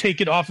I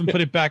take it off and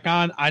put it back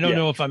on? I don't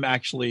know if I'm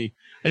actually,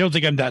 I don't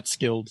think I'm that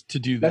skilled to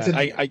do that.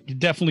 I could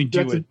definitely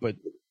do it, but.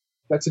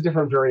 That's a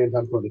different variant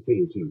on for the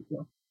Queen, too.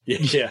 So.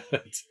 Yeah.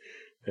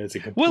 That's a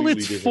completely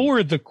it's different.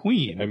 For the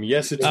Queen. I mean,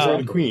 yes, it's for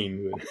the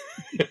Queen.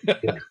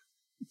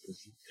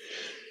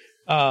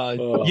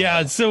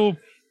 Yeah. So,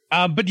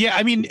 but yeah,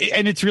 I mean,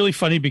 and it's really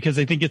funny because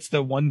I think it's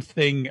the one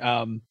thing,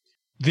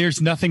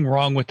 there's nothing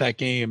wrong with that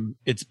game.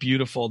 It's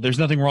beautiful. There's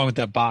nothing wrong with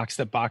that box.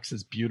 That box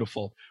is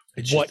beautiful.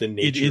 It's just the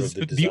nature of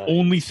the design. The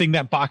only thing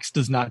that box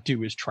does not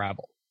do is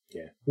travel.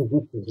 Yeah.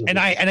 And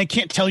I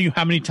can't tell you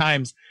how many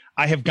times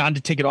I have gone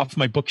to take it off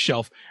my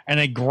bookshelf and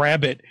I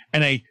grab it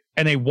and I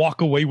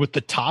walk away with the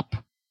top.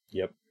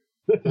 Yep.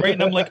 Right.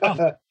 And I'm like,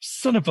 oh,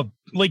 son of a,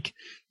 like,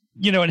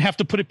 you know, and have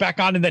to put it back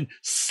on and then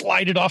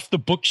slide it off the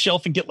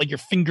bookshelf and get like your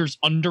fingers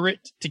under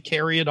it to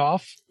carry it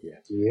off. Yeah.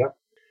 Yep.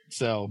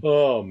 So.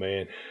 Oh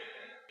man.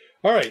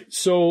 All right.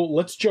 So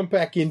let's jump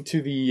back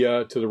into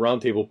the to the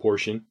roundtable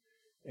portion,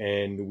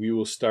 and we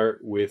will start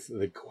with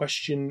the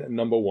question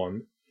number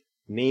 1.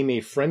 Name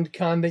a friend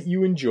con that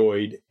you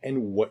enjoyed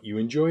and what you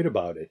enjoyed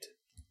about it.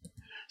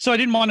 So I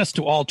didn't want us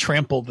to all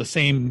trample the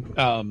same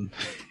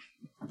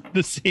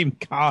the same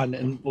con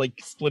and like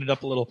split it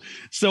up a little.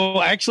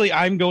 So actually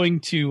I'm going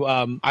to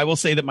I will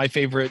say that my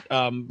favorite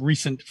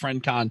recent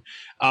friend con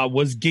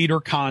was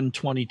GatorCon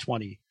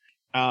 2020.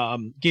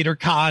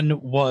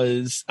 GatorCon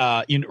was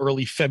in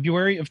early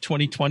February of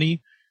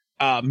 2020,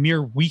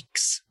 mere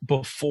weeks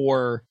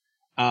before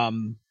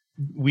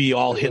we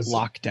all hit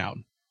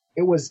lockdown.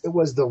 It was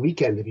the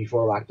weekend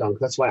before lockdown.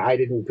 That's why I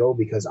didn't go,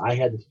 because I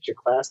had to teach a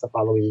class the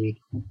following week,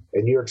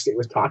 and New York State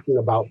was talking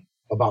about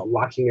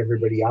locking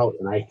everybody out,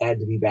 and I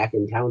had to be back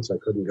in town, so I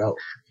couldn't go.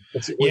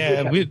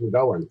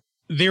 Going.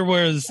 There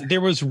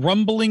was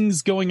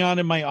rumblings going on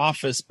in my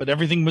office, but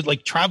everything was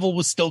like travel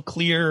was still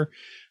clear,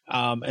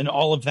 and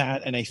all of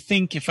that. And I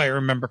think, if I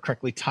remember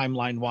correctly,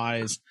 timeline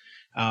wise,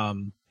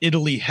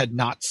 Italy had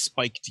not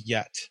spiked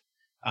yet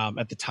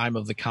at the time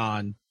of the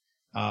con,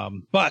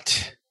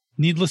 but.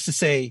 Needless to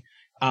say,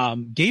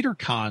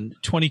 GatorCon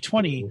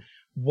 2020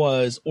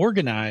 was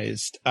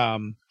organized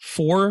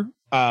for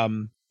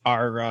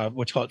our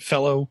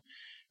fellow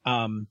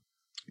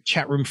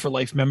Chat Room for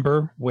Life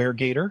member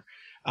WereGator,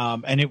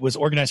 and it was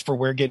organized for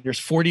WereGator's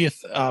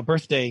 40th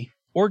birthday,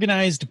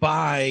 organized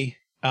by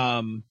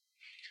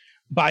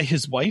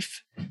his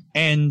wife,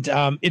 and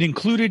it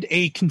included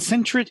a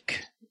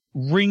concentric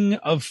ring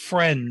of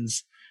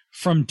friends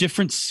from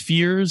different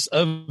spheres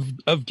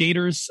of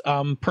Gator's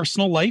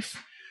personal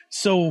life.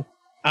 So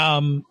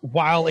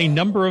while a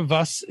number of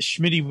us,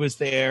 Schmitty was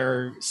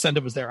there, Senda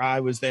was there,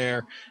 I was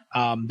there,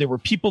 there were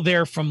people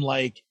there from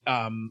like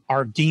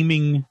our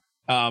gaming,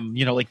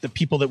 like the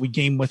people that we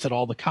game with at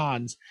all the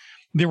cons.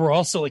 There were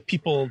also like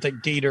people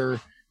that Gator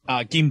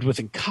gamed with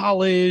in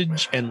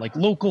college and like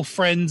local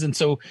friends. And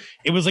so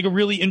it was like a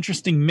really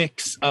interesting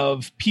mix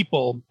of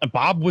people.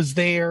 Bob was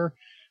there.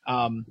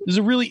 There's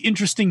a really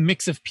interesting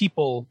mix of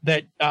people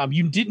that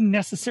you didn't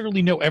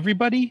necessarily know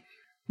everybody,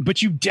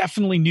 but you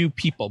definitely knew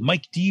people.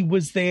 Mike D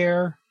was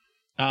there.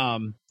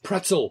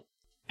 Pretzel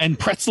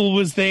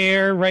was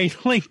there,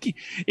 right? Like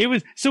it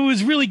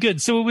was really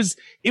good. So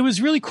it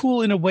was really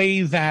cool in a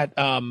way that,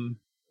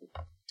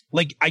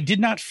 like I did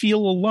not feel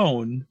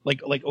alone.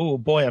 Like, oh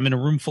boy, I'm in a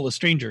room full of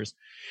strangers,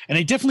 and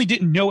I definitely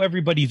didn't know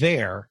everybody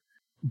there,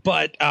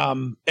 but,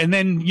 and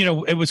then,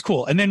 it was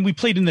cool. And then we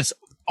played in this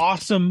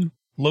awesome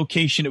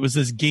location. It was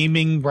this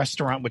gaming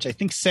restaurant, which I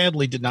think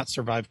sadly did not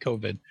survive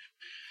COVID.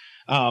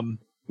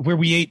 Where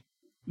we ate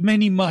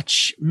many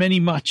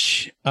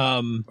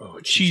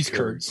cheese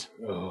curds.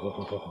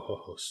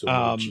 Oh, so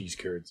many cheese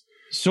curds.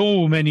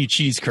 So many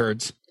cheese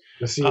curds.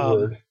 The C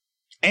word.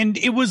 And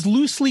it was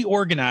loosely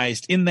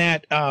organized in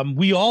that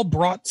we all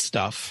brought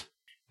stuff,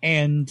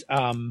 and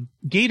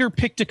Gator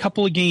picked a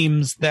couple of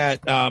games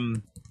that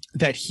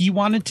he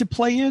wanted to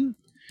play in.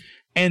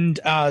 And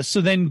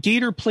so then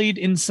Gator played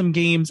in some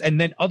games, and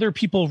then other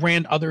people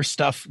ran other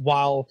stuff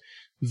while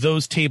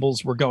those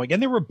tables were going.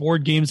 And there were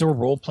board games, there were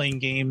role-playing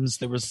games,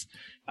 there was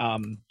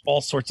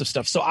all sorts of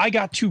stuff. So I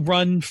got to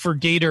run for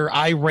Gator.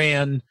 I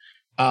ran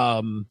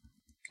a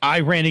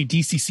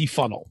DCC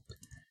funnel.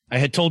 I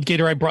had told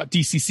Gator I brought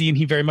DCC, and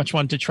he very much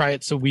wanted to try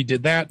it, so we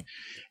did that.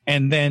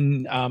 And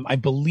then I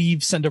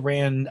believe Senda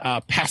ran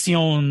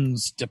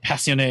Passions de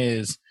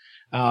Passiones,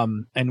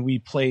 and we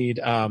played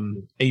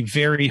a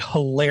very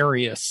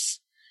hilarious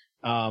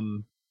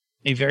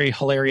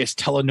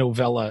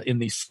telenovela in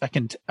the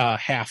second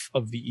half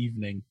of the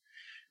evening,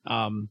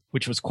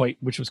 which was quite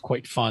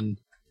fun.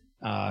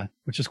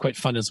 Which was quite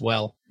fun as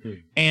well.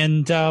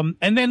 And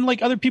then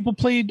like other people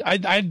played,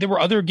 there were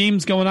other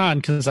games going on,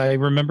 because I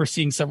remember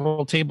seeing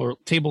several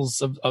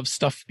tables of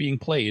stuff being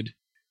played.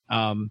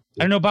 I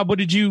don't know, Bob, what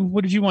did you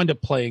wind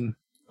up playing?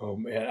 Oh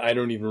man, I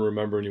don't even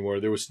remember anymore.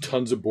 There was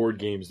tons of board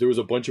games. There was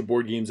a bunch of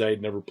board games I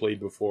had never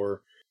played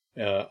before.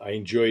 I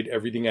enjoyed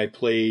everything I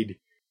played.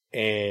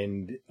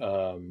 And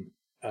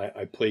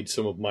I played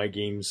some of my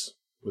games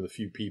with a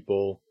few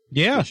people.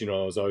 Yeah. But,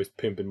 I was always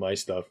pimping my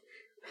stuff.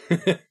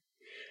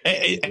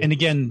 And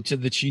again, to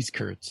the cheese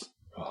curds.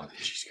 Oh, the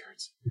cheese curds.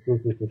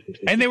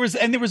 And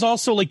there was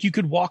also like you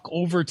could walk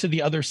over to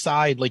the other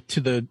side, like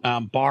to the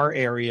bar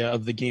area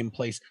of the game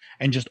place,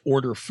 and just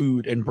order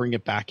food and bring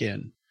it back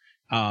in,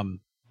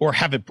 or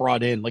have it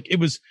brought in. Like it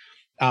was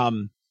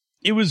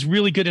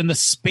really good, and the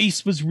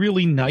space was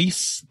really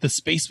nice. The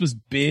space was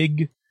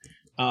big.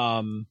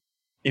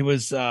 It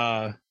was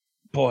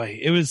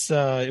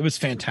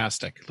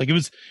fantastic. Like it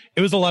was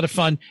a lot of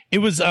fun. It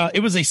was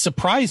a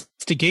surprise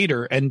to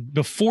Gator, and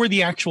before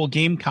the actual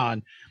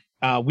GameCon,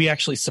 we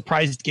actually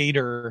surprised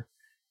Gator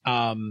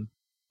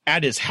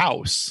at his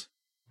house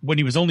when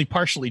he was only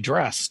partially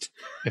dressed,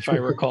 if I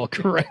recall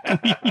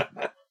correctly.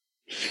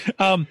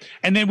 And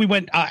then we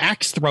went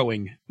axe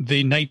throwing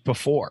the night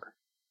before.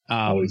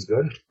 Always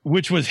good.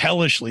 Which was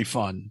hellishly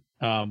fun.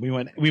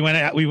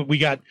 We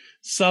got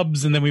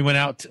subs, and then we went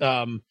out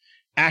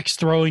axe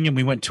throwing, and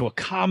we went to a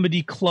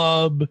comedy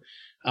club,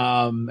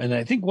 and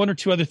I think one or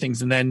two other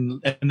things, and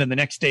then the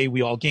next day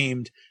we all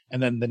gamed,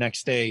 and then the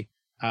next day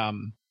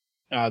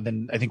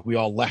then I think we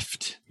all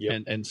left.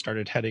 Yep. and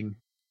started heading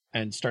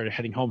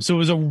home. So it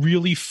was a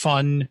really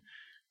fun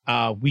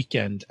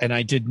weekend, and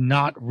I did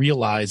not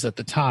realize at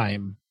the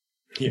time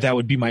that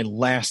would be my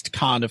last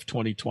con of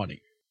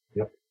 2020.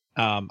 Yep.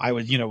 I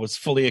was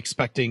fully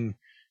expecting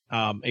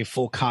a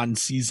full con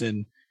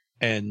season,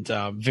 and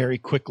very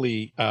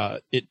quickly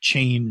it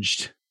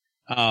changed.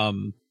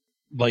 It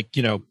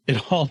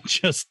all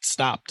just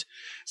stopped.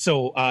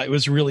 So it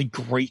was really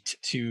great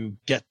to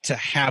get to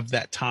have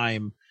that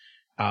time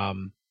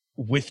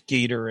with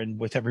Gator and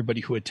with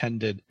everybody who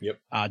attended. Yep.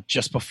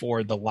 Just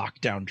before the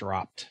lockdown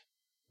dropped.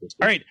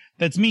 All right,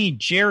 that's me,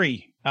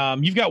 Jerry.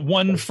 You've got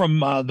one from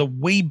the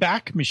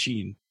Wayback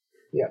Machine.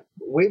 Yeah,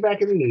 way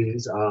back in the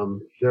 80s,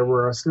 there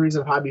were a series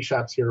of hobby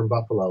shops here in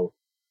Buffalo.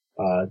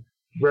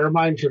 Bear in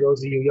mind, for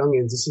those of you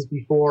youngins, this is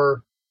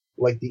before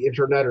like the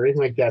internet or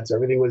anything like that, so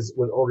everything was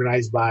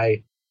organized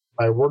by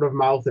word of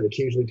mouth and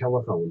occasionally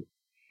telephone.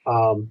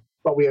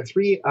 But we have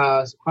three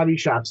hobby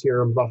shops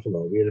here in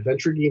Buffalo. We had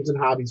Adventure Games and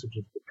Hobbies, which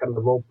is kind of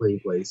the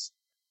role-playing place.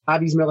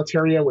 Hobbies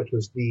Militaria, which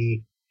was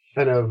the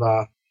kind of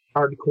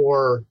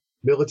hardcore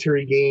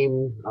military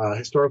game,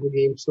 historical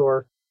game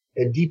store.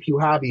 And DPU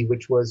Hobby,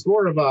 which was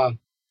more of a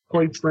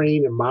toy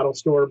train and model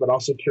store, but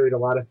also carried a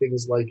lot of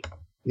things like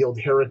the old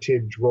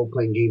Heritage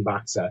role-playing game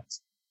box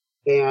sets.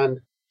 And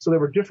so there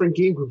were different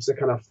game groups that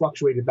kind of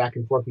fluctuated back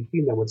and forth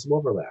between them with some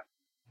overlap.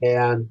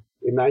 And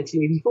in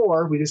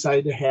 1984, we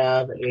decided to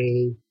have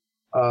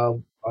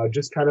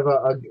just kind of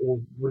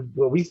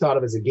what we thought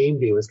of as a game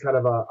day. It was kind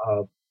of a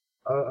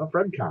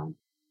FredCon.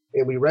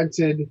 And we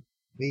rented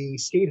the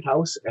skate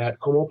house at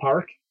Como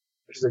Park,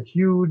 which is a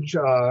huge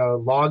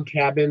log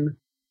cabin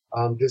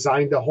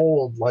designed to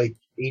hold like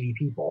 80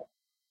 people.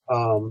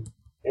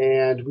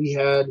 And we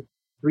had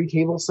 3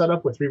 tables set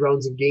up with 3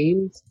 rounds of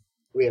games.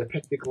 We had a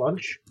picnic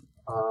lunch.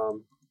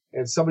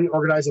 And somebody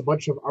organized a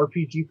bunch of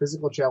RPG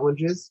physical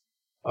challenges.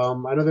 I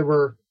know there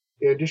were,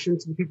 in addition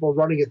to the people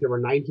running it, there were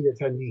 19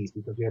 attendees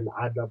because we had an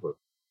odd number.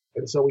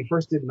 And so we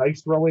first did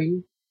knife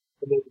throwing,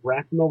 and then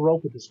grapnel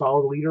rope, which is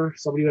follow the leader.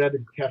 Somebody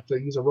would have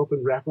to use a rope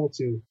and grapple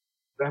to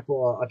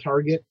grapple a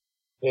target,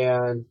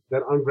 and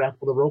then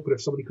ungrapple the rope. But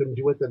if somebody couldn't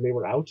do it, then they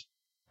were out.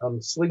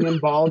 Sling and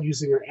ball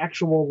using an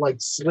actual like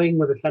sling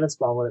with a tennis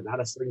ball in it, not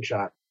a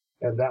slingshot.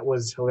 And that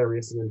was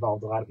hilarious and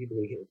involved a lot of people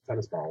getting hit with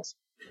tennis balls.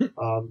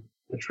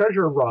 The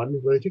treasure run,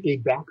 where they took a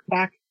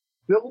backpack,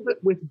 filled it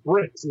with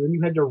bricks, and then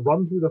you had to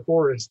run through the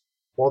forest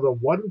while the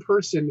one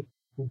person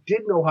who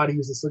did know how to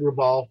use the slinger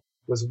ball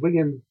was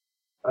winging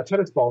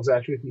tennis balls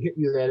at you. If you hit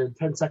you, they added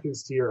 5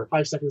 seconds to your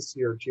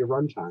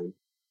run time.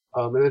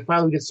 And then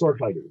finally we did sword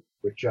fighting,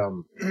 which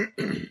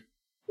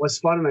was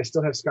fun, and I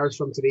still have scars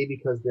from today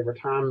because the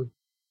baton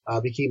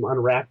became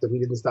unwrapped and we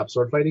didn't stop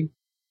sword fighting.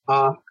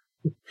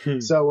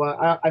 So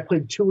I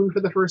played Toon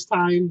for the first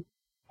time.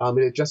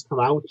 It had just come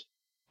out.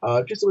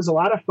 It was a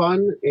lot of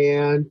fun,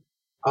 and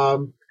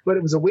but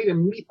it was a way to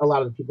meet a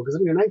lot of the people, because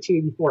in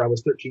 1984 I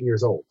was 13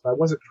 years old. So I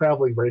wasn't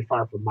traveling very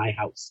far from my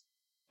house.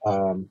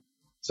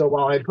 So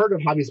while I'd heard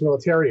of Hobbies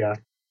Militaria,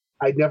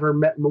 I'd never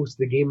met most of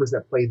the gamers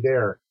that played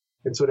there.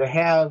 And so to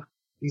have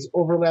these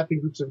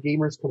overlapping groups of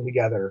gamers come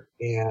together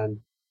and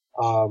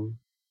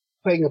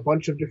playing a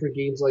bunch of different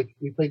games, like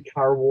we played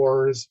Car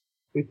Wars,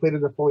 we played a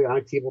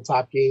Napoleonic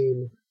tabletop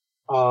game.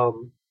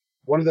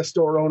 One of the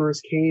store owners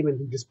came and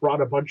he just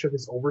brought a bunch of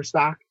his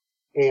overstock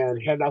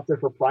and had it out there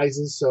for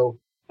prizes. So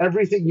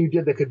everything you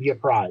did that could be a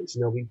prize.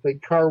 We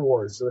played Car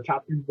Wars, so the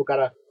top 3 people got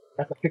to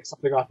pick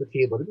something off the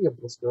table. It'd be a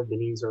blister of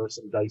minis or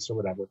some dice or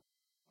whatever.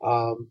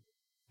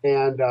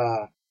 And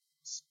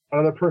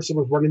another person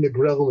was running the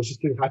grill and was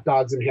just doing hot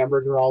dogs and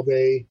hamburger all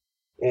day,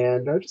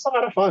 and just a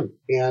lot of fun.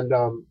 And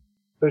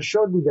it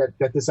showed me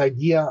that this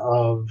idea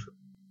of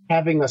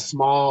having a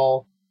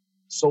small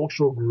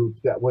social group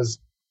that was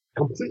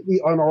completely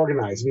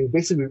unorganized. I mean,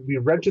 basically, we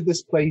rented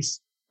this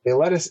place. They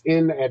let us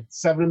in at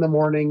 7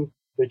 a.m.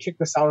 They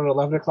kicked us out at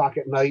 11 o'clock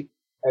at night.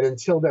 And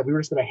until then, we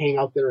were just going to hang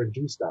out there and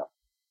do stuff.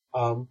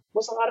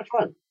 Was a lot of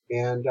fun.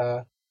 And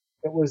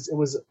it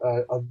was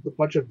a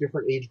bunch of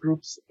different age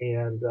groups.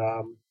 And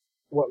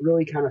what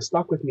really kind of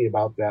stuck with me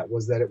about that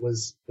was that it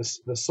was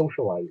the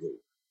socializing.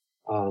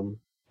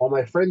 While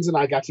my friends and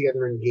I got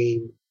together and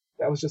gamed,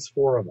 that was just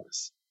 4 of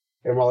us.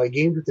 And while I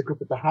gamed with the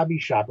group at the hobby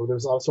shop, where there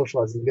was a lot of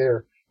socializing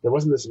there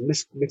wasn't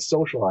this mixed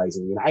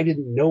socializing. And I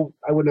didn't know,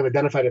 I wouldn't have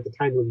identified at the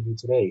time what we do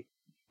today.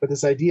 But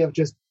this idea of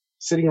just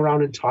sitting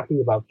around and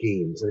talking about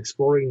games and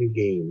exploring new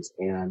games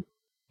and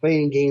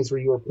playing games where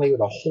you were playing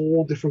with a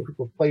whole different group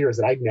of players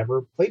that I'd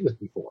never played with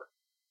before.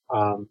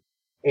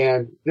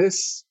 And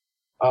this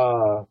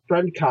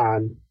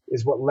FriendCon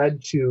is what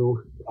led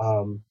to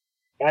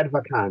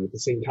AdvaCon at the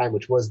same time,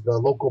 which was the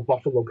local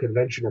Buffalo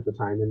convention at the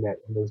time in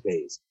those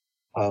days,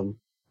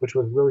 which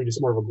was really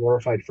just more of a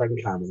glorified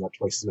FriendCon and not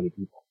twice as many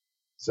people.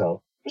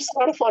 So just a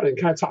lot of fun, and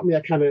kind of taught me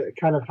that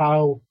kind of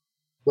how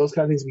those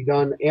kind of things be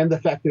done, and the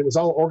fact that it was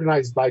all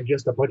organized by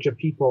just a bunch of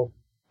people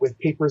with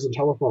papers and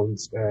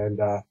telephones, and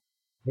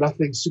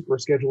nothing super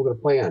scheduled or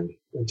planned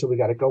until we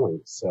got it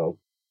going. So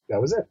that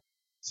was it.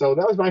 So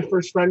that was my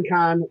first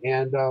FriendCon,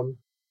 and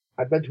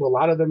I've been to a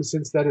lot of them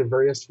since then in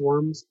various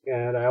forms,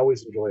 and I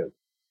always enjoy them.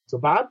 So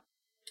Bob?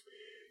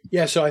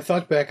 Yeah, so I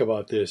thought back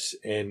about this,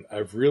 and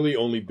I've really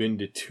only been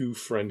to 2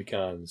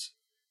 FriendCons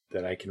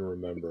that I can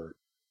remember.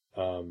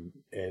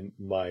 And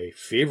my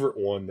favorite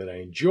one that I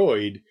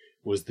enjoyed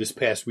was this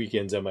past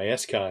weekend's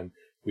MISCon,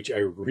 which I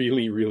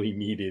really, really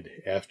needed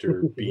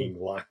after being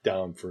locked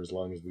down for as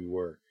long as we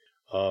were.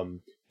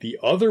 The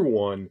other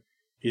one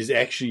is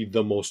actually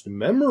the most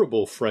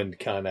memorable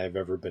FriendCon I've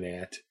ever been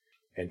at.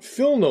 And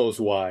Phil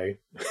knows why.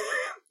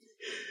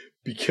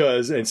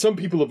 Because, and some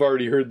people have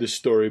already heard this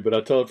story, but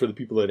I'll tell it for the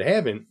people that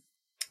haven't.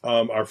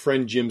 Our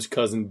friend Jim's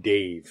cousin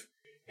Dave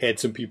had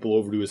some people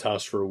over to his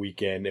house for a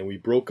weekend, and we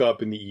broke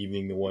up in the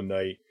evening the one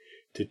night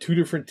to 2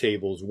 different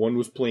tables. One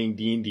was playing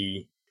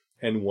D&D,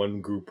 and one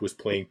group was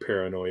playing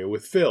Paranoia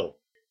with Phil.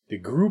 The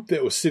group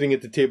that was sitting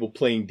at the table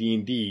playing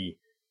D&D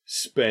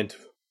spent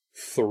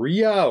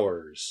 3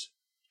 hours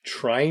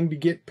trying to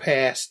get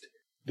past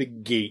the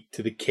gate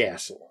to the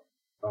castle.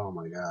 Oh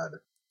my God.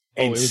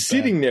 And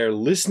sitting there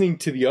listening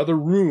to the other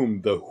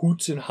room, the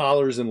hoots and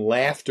hollers and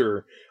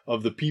laughter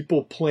of the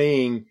people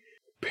playing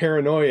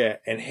Paranoia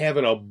and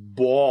having a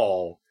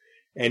ball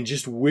and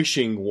just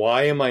wishing,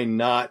 why am I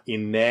not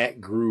in that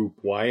group?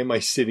 Why am I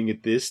sitting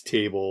at this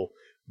table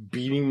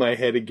beating my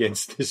head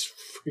against this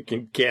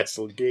freaking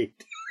castle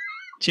gate?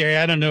 Jerry,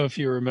 I don't know if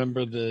you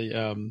remember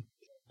the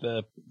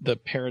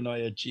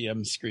Paranoia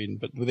GM screen,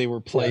 but they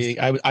were playing.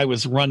 Yes. I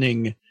was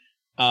running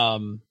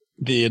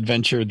the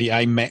adventure, the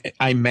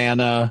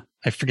Imana.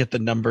 I forget the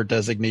number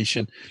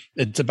designation.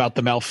 It's about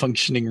the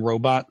malfunctioning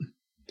robot.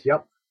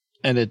 Yep.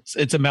 And it's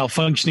a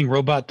malfunctioning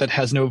robot that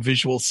has no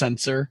visual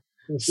sensor,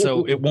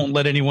 so it won't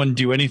let anyone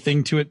do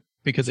anything to it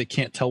because it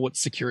can't tell what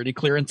security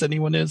clearance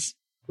anyone is.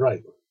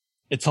 Right.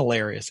 It's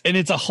hilarious, and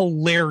it's a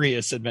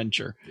hilarious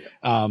adventure.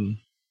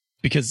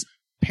 Because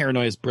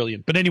Paranoia is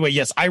brilliant. But anyway,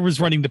 yes, I was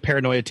running the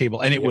Paranoia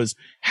table, and it was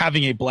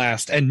having a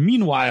blast. And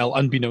meanwhile,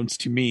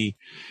 unbeknownst to me,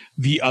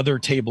 the other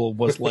table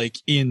was like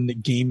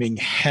in gaming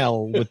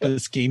hell with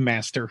this game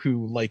master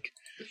who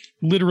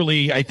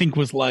literally, I think,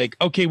 was like,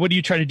 okay, what are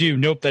you trying to do?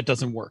 Nope, that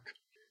doesn't work.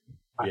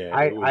 Yeah,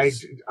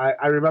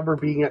 I remember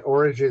being at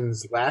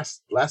Origins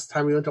last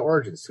time we went to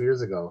Origins 2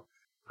 years ago,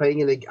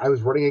 I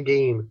was running a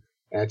game,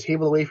 and a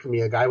table away from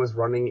me, a guy was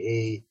running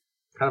a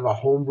kind of a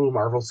homebrew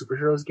Marvel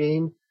Superheroes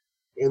game,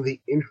 and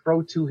the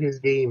intro to his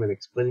game and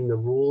explaining the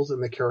rules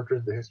and the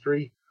characters, the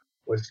history,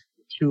 was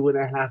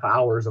 2.5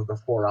 hours of the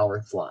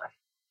 4-hour slot.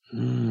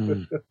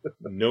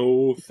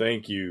 No,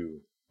 thank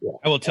you. Yeah.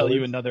 I will tell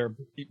you another,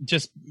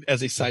 just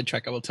as a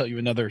sidetrack, I will tell you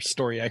another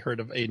story I heard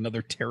of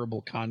another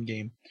terrible con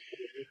game.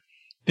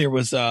 There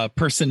was a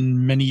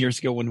person many years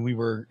ago when we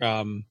were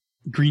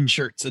green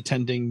shirts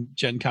attending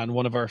Gen Con.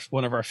 One of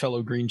our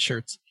fellow green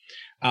shirts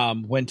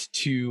went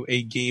to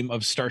a game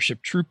of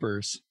Starship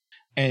Troopers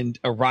and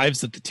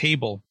arrives at the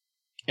table,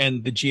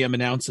 and the GM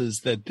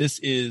announces that this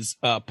is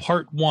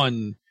part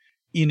 1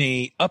 in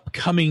a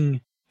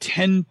upcoming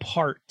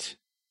 10-part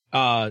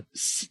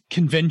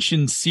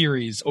convention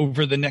series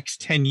over the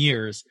next 10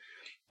 years,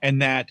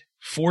 and that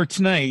for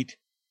tonight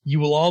you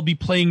will all be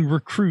playing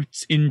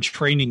recruits in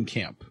training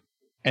camp.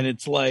 And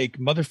it's like,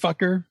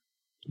 motherfucker,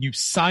 you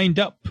signed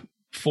up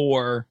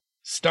for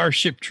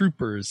Starship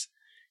Troopers.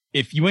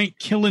 If you ain't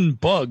killing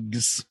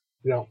bugs,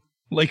 yeah.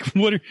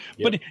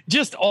 But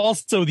just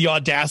also the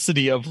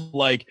audacity of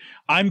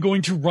I'm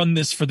going to run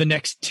this for the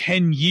next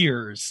 10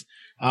 years.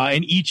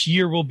 And each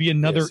year will be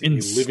another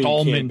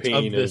installment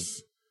of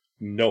this.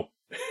 No.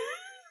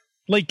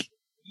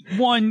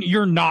 One,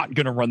 you're not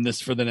going to run this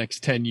for the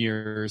next 10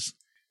 years.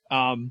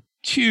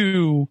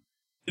 2,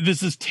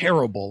 this is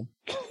terrible.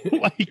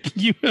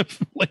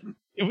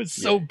 It was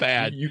so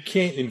bad. You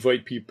can't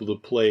invite people to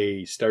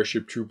play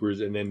Starship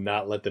Troopers and then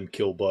not let them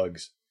kill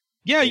bugs.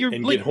 Yeah,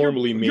 and get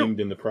horribly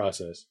maimed in the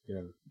process.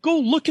 Yeah. Go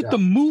look at the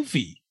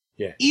movie.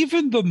 Yeah.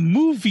 Even the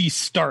movie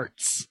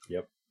starts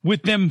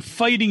with them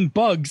fighting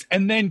bugs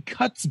and then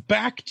cuts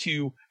back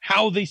to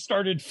how they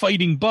started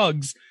fighting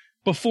bugs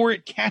before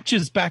it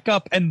catches back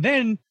up and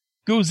then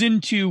goes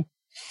into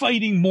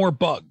fighting more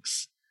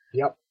bugs.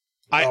 Yep.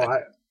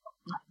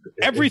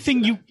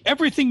 Everything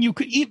you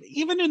could,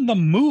 even in the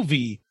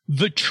movie,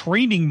 the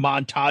training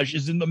montage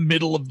is in the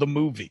middle of the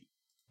movie.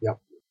 Yep.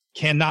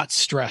 Cannot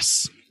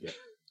stress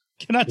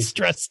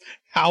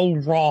how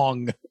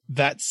wrong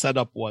that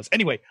setup was.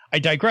 Anyway, I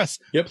digress.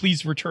 Yep.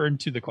 Please return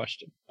to the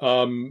question.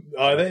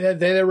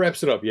 That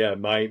wraps it up. Yeah.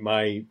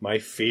 My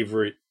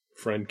favorite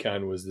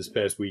FriendCon was this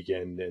past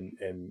weekend,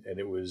 and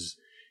it was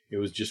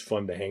just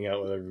fun to hang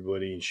out with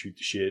everybody and shoot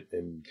the shit.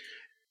 And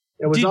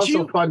it was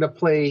also fun to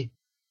play.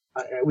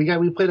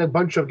 We played a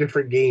bunch of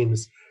different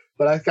games,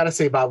 but I've got to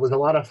say, Bob, it was a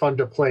lot of fun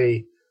to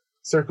play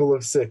Circle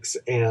of Six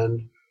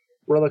and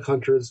Relic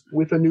Hunters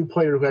with a new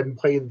player who hadn't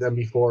played them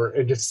before,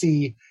 and to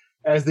see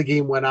as the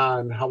game went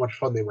on how much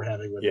fun they were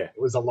having with it.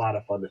 It was a lot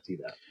of fun to see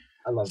that.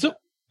 I love that.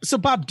 So,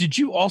 Bob, did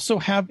you also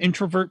have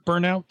introvert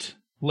burnout?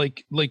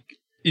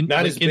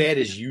 Not as bad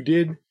as you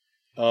did,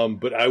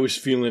 but I was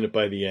feeling it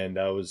by the end.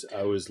 I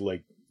was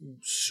like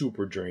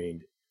super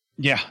drained.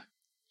 Yeah,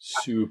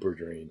 super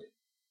drained.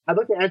 I'd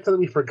like to add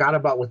something we forgot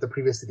about with the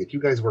previous thing that you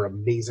guys were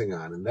amazing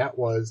on, and that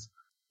was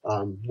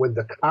when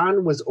the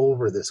con was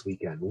over this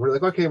weekend. We're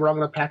like, okay, we're all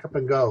going to pack up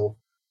and go.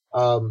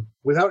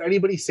 Without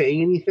anybody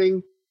saying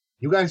anything,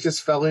 you guys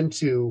just fell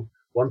into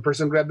one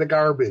person grabbed the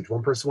garbage,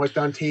 one person wiped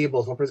down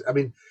tables, one person. I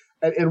mean,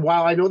 and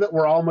while I know that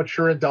we're all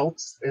mature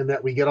adults and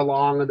that we get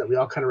along and that we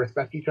all kind of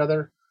respect each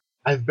other,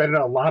 I've been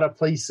in a lot of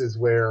places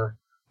where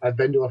I've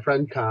been to a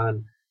friend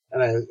con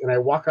and I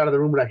walk out of the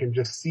room and I can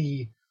just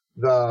see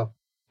the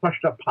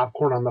crushed up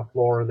popcorn on the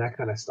floor and that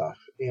kind of stuff.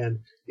 And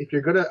if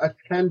you're going to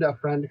attend a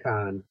friend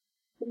con,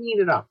 clean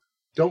it up.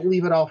 Don't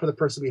leave it all for the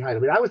person behind. I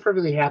mean, I was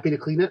perfectly happy to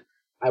clean it.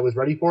 I was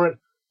ready for it.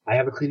 I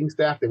have a cleaning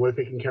staff. They would have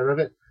taken care of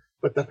it.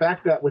 But the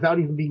fact that without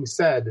even being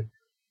said,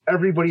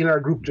 everybody in our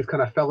group just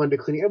kind of fell into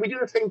cleaning. And we do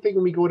the same thing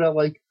when we go to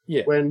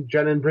when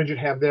Jen and Bridget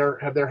have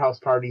their house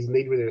parties and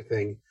they do their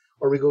thing,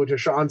 or we go to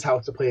Sean's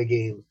house to play a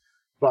game.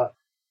 But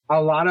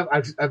a lot of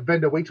I've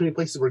been to way too many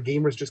places where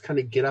gamers just kind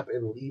of get up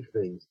and leave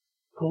things.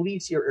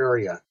 Police your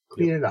area,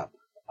 clean it up.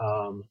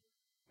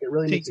 It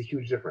really makes a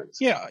huge difference.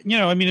 Yeah,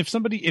 I mean, if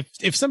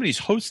somebody's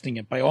hosting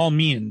it, by all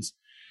means,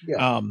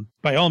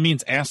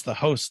 ask the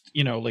host.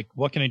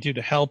 What can I do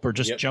to help, or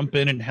just jump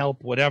in and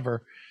help,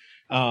 whatever.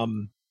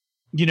 If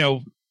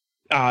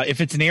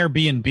it's an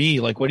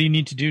Airbnb, what do you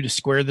need to do to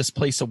square this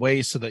place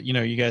away so that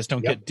you guys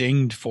don't get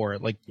dinged for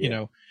it?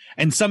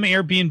 And some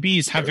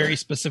Airbnbs have very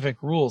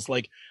specific rules,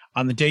 like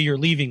on the day you're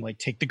leaving,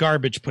 take the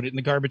garbage, put it in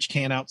the garbage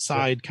can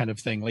outside, kind of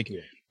thing.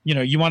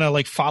 You want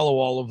to follow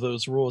all of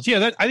those rules.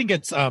 Yeah, I think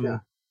it's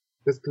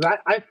because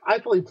I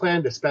fully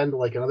planned to spend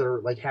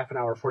another half an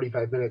hour,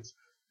 45 minutes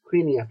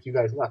cleaning after you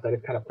guys left. I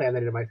just kind of planned that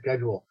into my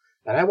schedule,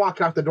 and I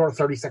walked out the door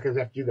 30 seconds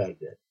after you guys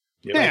did.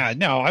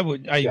 No,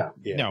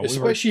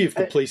 especially if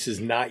the place is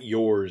not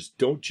yours.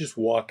 Don't just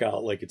walk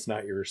out like it's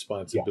not your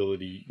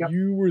responsibility. Yep.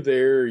 You were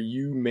there.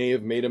 You may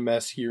have made a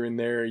mess here and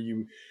there.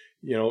 You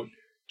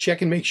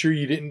check and make sure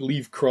you didn't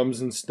leave crumbs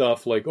and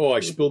stuff. I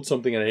spilled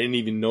something and I didn't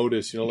even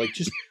notice.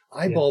 Just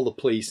eyeball the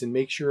place and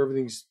make sure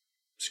everything's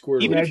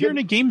squared. Even if you're in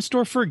a game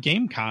store for a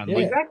game con,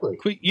 exactly.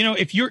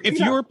 If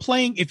you're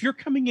playing, if you're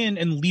coming in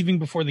and leaving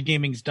before the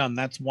gaming's done,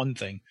 that's one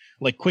thing.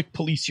 Quick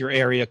police your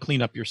area,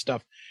 clean up your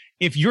stuff.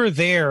 If you're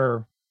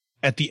there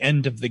at the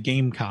end of the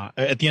game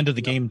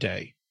game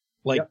day,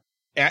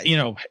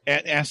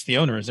 ask the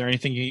owner, is there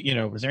anything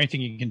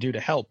you can do to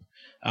help?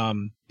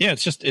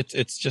 It's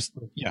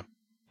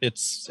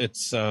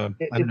I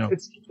don't know.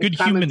 It's good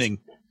humaning.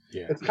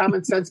 Yeah. It's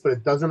common sense, but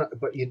it doesn't.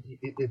 But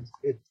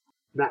it's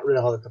not really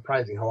all that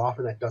surprising how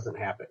often that doesn't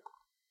happen.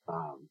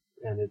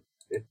 And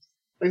it's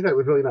like I said, it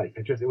was really nice.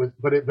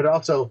 But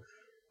also,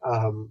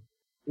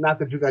 not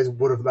that you guys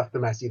would have left the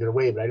mess either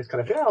way. But I just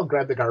kind of I'll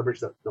grab the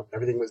garbage. No,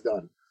 everything was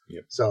done.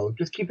 Yep. So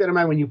just keep that in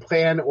mind when you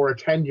plan or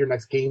attend your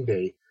next game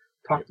day.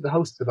 Talk to the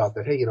hosts about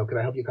that. Hey, can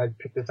I help you guys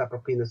pick this up or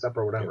clean this up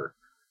or whatever?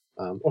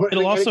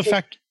 It'll also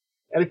affect.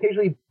 And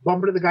occasionally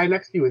bump into the guy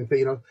next to you and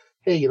say,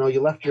 hey,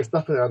 you left your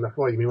stuff there on the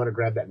floor. You may want to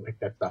grab that and pick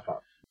that stuff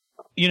up.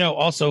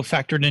 Also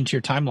factored into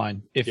your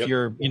timeline. If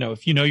you're,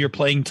 if you're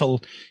playing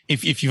till,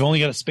 if you've only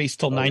got a space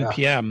till 9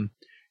 p.m.,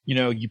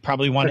 you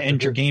probably want to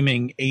end your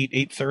gaming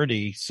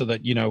 8:30 so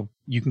that,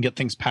 you can get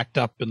things packed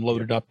up and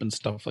loaded up and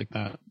stuff like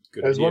that.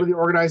 Good As idea. One of the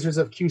organizers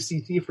of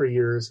QCT for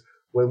years,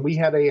 when we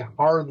had a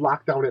hard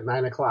lockdown at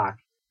 9:00,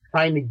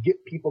 trying to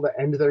get people to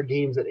end their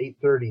games at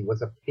 8:30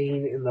 was a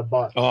pain in the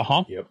butt.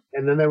 Yep.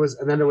 And then there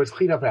was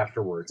cleanup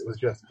afterwards. It was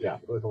just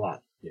it was a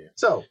lot. Yeah.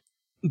 So,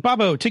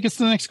 Bobo, take us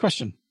to the next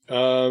question. That's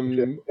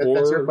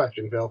your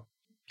question, Phil.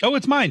 Oh,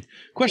 it's mine.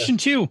 Question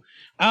 2.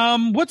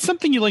 What's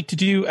something you like to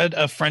do at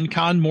a friend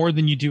con more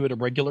than you do at a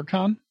regular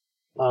con?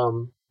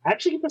 I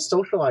actually get to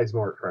socialize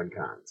more at friend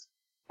cons.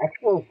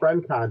 Actual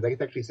friend cons, I get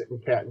to actually sit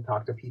and chat and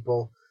talk to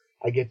people.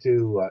 I get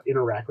to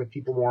interact with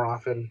people more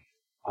often.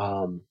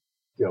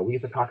 We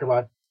get to talk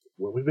about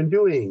what we've been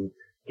doing,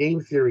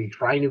 game theory,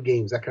 try new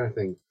games, that kind of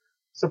thing.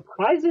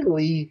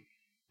 Surprisingly,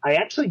 I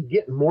actually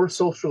get more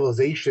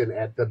socialization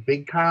at the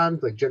big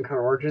cons, like Gen Con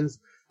Origins,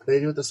 than I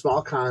do at the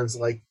small cons,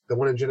 like the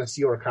one in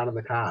Geneseo or Con on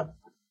the Cob.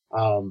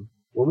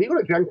 When we go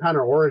to Gen Con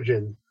or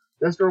Origin,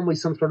 there's normally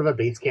some sort of a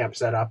base camp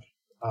set up.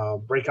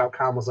 Breakout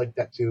Con was like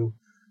that too,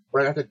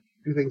 where I have to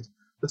do things.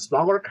 The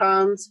smaller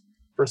cons,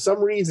 for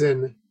some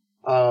reason,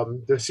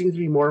 there seems to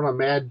be more of a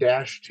mad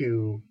dash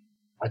to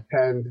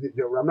attend.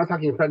 I'm not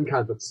talking friend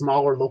cons, but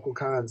smaller local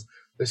cons.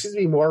 There seems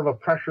to be more of a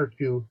pressure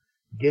to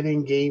get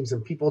in games,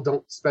 and people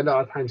don't spend a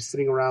lot of time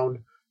sitting around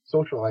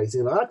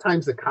socializing. A lot of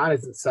times the con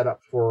isn't set up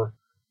for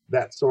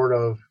that sort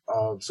of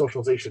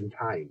socialization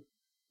time.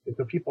 And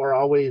so people are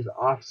always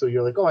off, so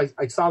you're like, oh,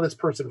 I saw this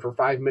person for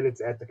 5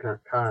 minutes at the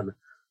con.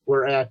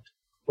 Where at,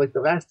 like,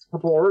 the last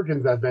couple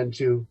Origins I've been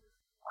to,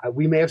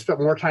 we may have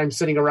spent more time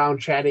sitting around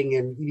chatting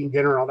and eating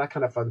dinner and all that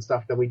kind of fun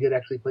stuff than we did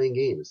actually playing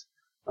games.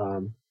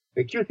 And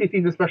QCC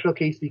is a special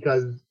case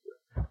because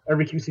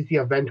every QCC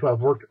I've been to,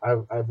 I've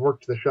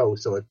worked the show,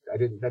 so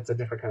that's a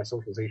different kind of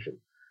socialization.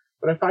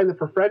 But I find that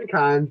for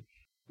FriendCon,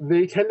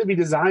 they tend to be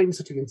designed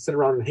so you can sit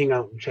around and hang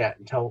out and chat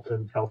and tell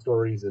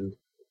stories, and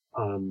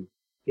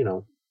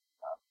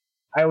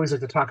I always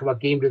like to talk about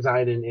game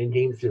design and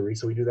game theory,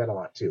 so we do that a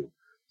lot too.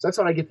 So that's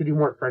what I get to do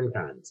more at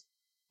FriendCons.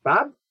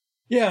 Bob?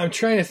 Yeah, I'm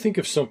trying to think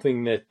of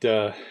something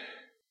that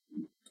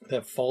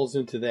falls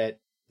into that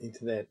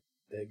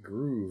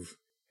groove.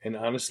 And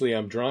honestly,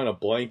 I'm drawing a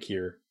blank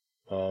here.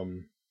 So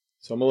I'm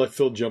gonna let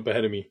Phil jump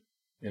ahead of me.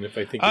 And if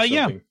I think of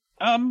something,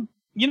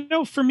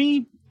 for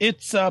me,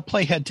 it's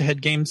play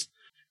head-to-head games.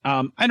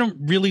 I don't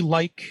really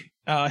like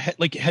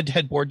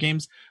head-to-head board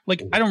games.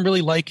 Like, I don't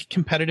really like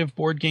competitive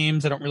board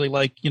games. I don't really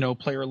like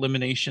player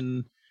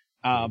elimination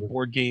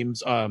board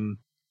games.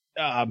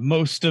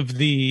 Most of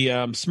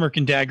the Smirk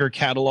and Dagger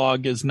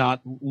catalog is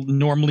not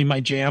normally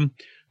my jam,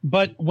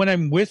 but when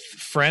I'm with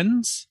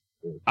friends,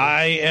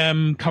 I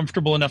am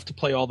comfortable enough to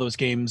play all those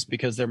games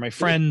because they're my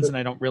friends and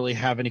I don't really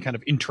have any kind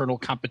of internal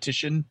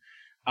competition.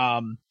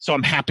 So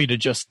I'm happy to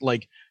just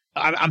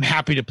I'm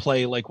happy to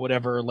play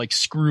whatever,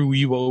 screw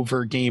you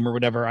over game or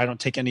whatever. I don't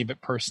take any of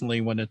it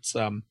personally when it's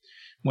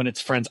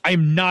friends.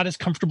 I'm not as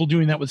comfortable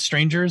doing that with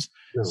strangers.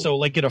 No.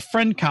 So at a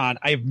friend con,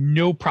 I have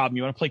no problem.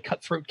 You want to play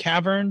Cutthroat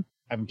Cavern?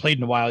 I haven't played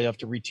in a while. You have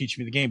to reteach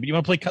me the game, but you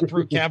want to play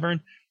Cutthroat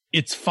Cavern?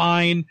 It's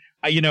fine.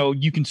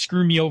 You can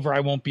screw me over. I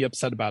won't be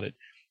upset about it.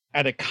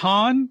 At a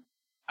con,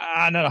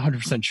 I'm not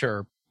 100%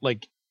 sure.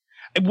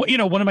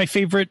 One of my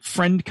favorite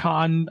friend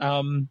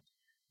con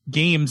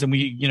games, and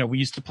we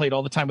used to play it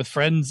all the time with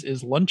friends,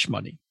 is Lunch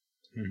Money,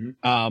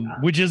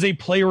 which is a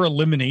player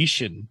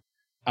elimination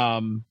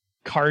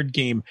card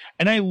game.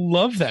 And I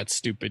love that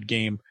stupid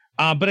game,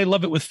 but I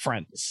love it with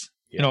friends.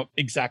 Yeah.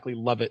 Exactly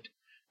love it.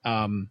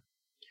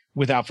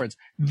 Without friends.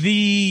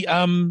 The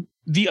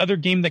other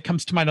game that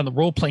comes to mind on the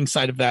role-playing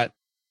side of that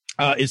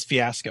is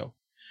Fiasco.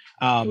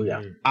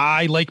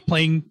 I like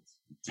playing.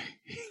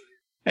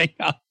 Hang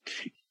on.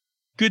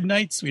 Good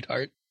night,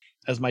 sweetheart.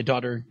 As my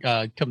daughter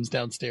comes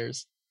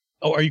downstairs.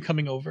 Oh, are you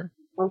coming over?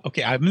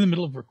 Okay, I'm in the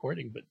middle of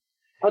recording, but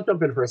I'll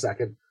jump in for a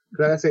second.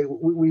 I say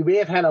we may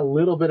have had a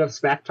little bit of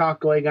smack talk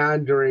going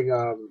on during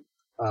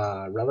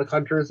Relic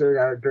Hunters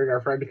during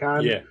our friend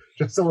con. Yeah,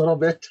 just a little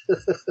bit.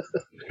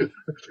 Yeah,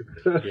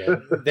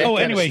 that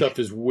kind of stuff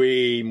is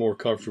way more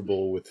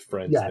comfortable with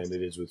friends than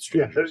it is with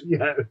strangers.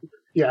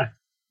 Yeah.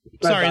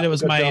 Sorry,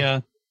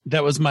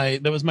 that was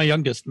my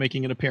youngest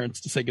making an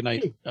appearance to say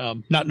goodnight.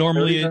 Not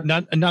normally,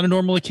 not a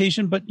normal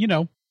occasion, but we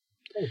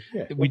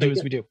do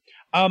as we do.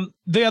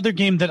 The other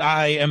game that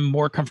I am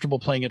more comfortable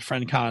playing at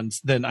friend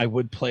cons than I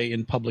would play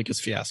in public is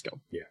Fiasco.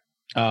 Yeah.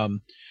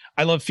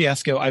 I love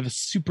Fiasco. I have a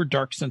super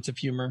dark sense of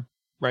humor,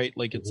 right?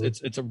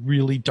 It's a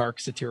really dark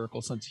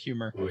satirical sense of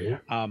humor. Oh,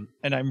 yeah.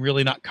 And I'm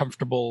really not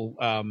comfortable.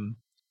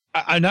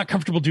 I'm not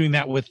comfortable doing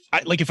that with,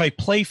 if I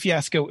play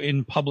Fiasco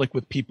in public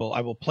with people,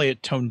 I will play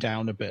it toned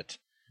down a bit.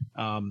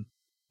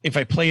 If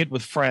I play it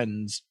with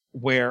friends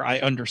where I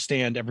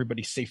understand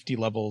everybody's safety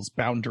levels,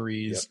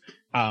 boundaries,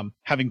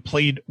 having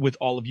played with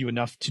all of you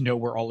enough to know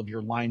where all of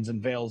your lines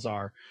and veils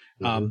are,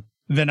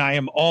 then I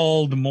am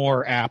all the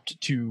more apt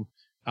to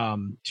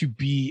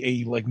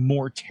be a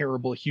more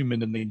terrible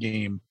human in the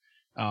game.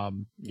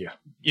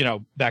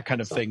 That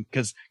kind of thing.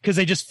 Cause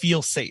I just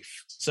feel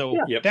safe. So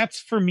that's,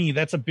 for me,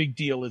 that's a big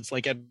deal. It's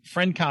at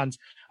friend cons,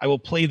 I will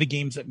play the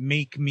games that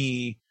make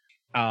me,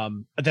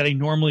 that I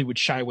normally would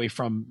shy away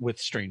from with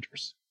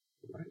strangers.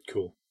 Right.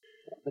 Cool.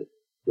 You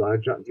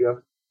want to jump? Do you have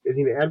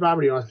anything to add, Bob,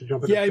 or do you want us to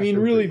jump in? Yeah, I mean,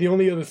 really, the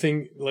only other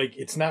thing,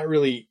 it's not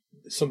really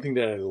something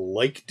that I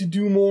like to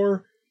do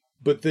more,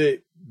 but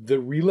the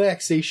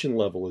relaxation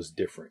level is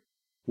different.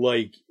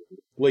 Like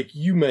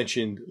you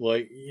mentioned,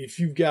 if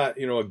you've got,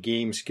 a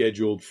game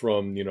scheduled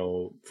from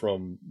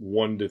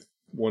 1 to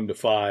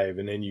 5,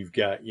 and then you've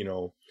got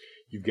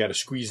to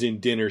squeeze in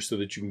dinner so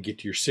that you can get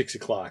to your 6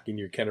 o'clock, and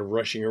you're kind of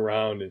rushing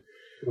around, and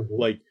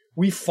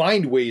we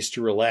find ways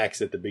to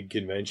relax at the big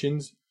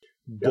conventions,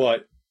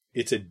 but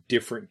it's a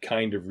different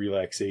kind of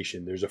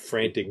relaxation. There's a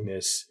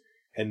franticness,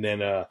 and then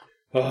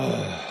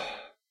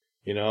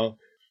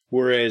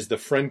Whereas the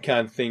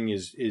FriendCon thing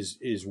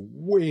is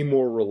way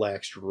more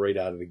relaxed right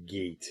out of the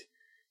gate.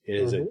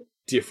 It has a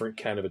different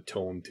kind of a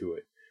tone to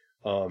it.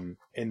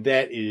 And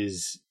that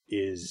is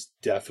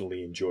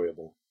definitely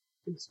enjoyable.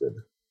 It's good.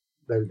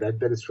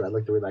 That is true. I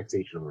like the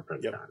relaxation of a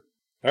FriendCon. Yep.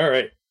 All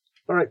right.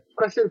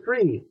 Question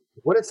 3.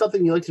 What is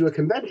something you like to do at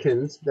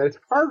conventions that it's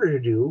harder to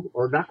do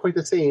or not quite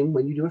the same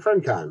when you do a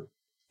FriendCon?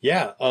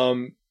 Yeah.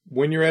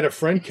 When you're at a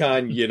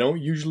FriendCon, you don't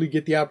usually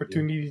get the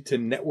opportunity to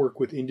network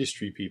with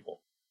industry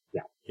people.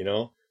 Yeah. You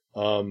know,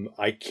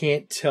 I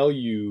can't tell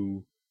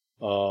you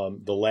the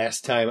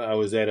last time I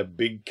was at a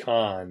big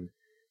con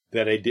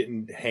that I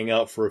didn't hang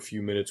out for a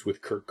few minutes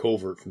with Kurt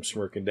Covert from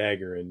Smirk and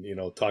Dagger and, you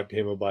know, talk to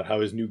him about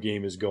how his new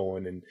game is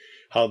going and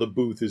how the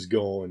booth is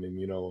going and,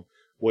 you know,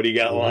 what he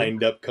got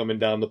lined up coming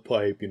down the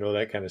pipe, you know,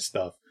 that kind of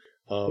stuff.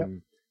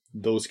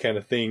 Those kind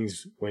of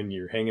things when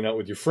you're hanging out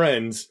with your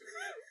friends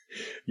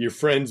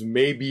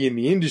may be in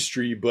the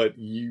industry, but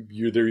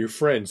they're your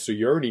friends. So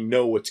you already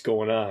know what's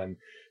going on.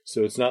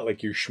 So it's not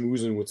like you're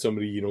schmoozing with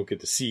somebody you don't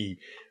get to see,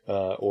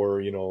 or,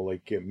 you know,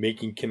 like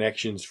making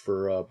connections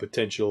for a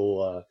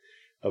potential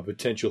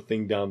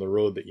thing down the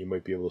road that you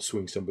might be able to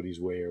swing somebody's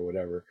way or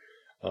whatever.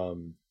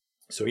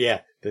 So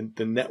yeah, the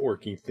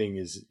networking thing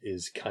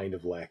is kind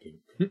of lacking.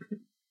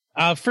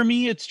 For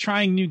me, it's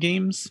trying new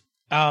games.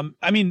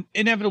 I mean,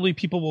 inevitably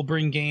people will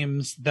bring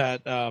games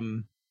that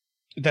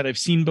I've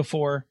seen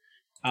before,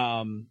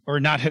 or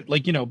not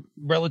like, you know,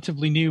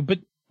 relatively new, but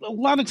a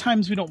lot of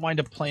times we don't wind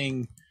up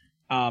playing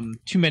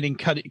too many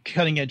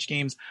cutting edge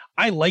games.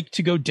 I like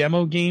to go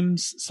demo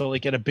games. So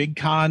like at a big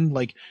con,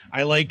 like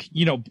I like,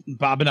 you know,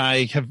 Bob and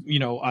I have, you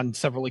know, on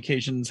several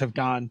occasions have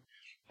gone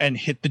and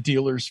hit the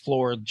dealer's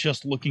floor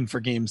just looking for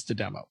games to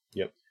demo.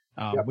 Yep.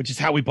 Which is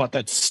how we bought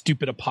that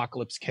stupid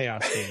Apocalypse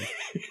Chaos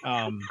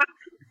game.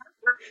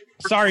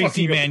 Sorry,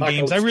 Z-Man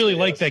Games. I really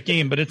like that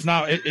game, but it's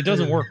not. It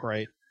doesn't work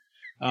right.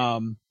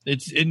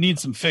 It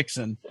needs some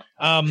fixing.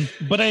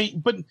 But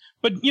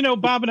you know,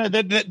 Bob and I,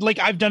 that like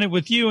I've done it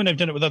with you, and I've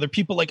done it with other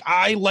people. Like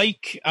I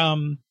like,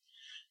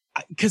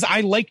 because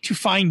I like to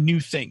find new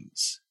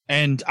things,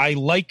 and I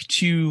like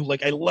to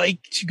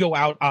go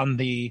out on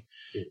the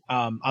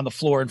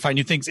floor and find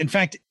new things. In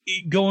fact,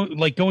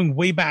 going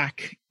way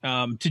back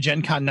to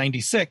Gen Con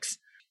 96,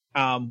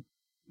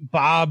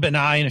 Bob and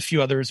I and a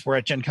few others were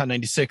at Gen Con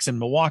 96 in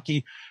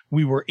Milwaukee.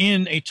 We were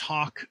in a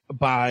talk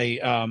by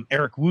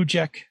Eric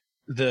Wujek,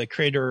 the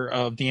creator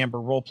of the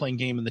Amber role-playing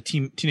game and the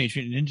Teenage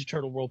Mutant Ninja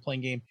Turtle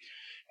role-playing game.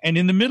 And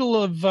in the middle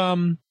of,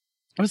 it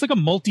was like a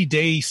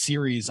multi-day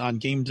series on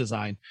game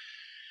design.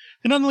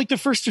 And on like the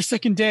first or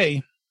second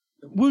day,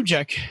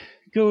 Wujek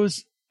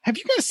goes, "Have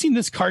you guys seen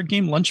this card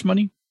game, Lunch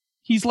Money?"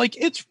 He's like,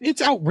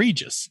 it's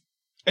outrageous.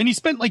 And he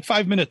spent like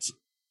 5 minutes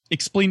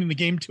explaining the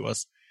game to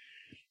us.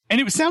 And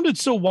it sounded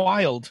so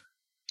wild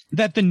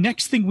that the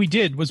next thing we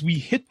did was we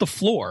hit the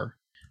floor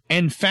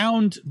and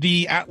found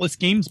the Atlas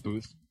Games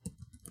booth.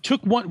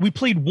 We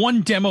played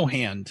one demo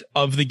hand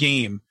of the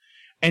game,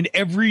 and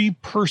every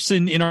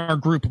person in our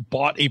group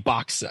bought a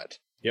box set.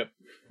 Yep.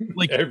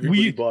 Like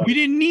we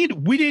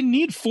didn't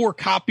need 4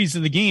 copies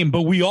of the game,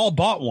 but we all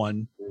bought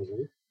one.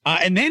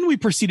 And then we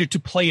proceeded to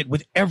play it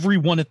with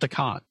everyone at the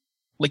con.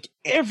 Like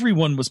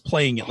everyone was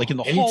playing it, like in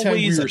the hallways.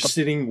 Anytime we were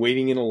sitting,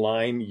 waiting in a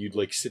line, you'd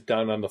like sit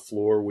down on the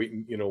floor,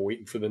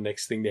 waiting for the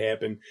next thing to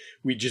happen.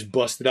 We'd just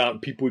bust it out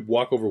and people would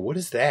walk over. "What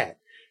is that?"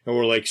 And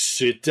we're like,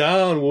 "Sit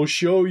down, we'll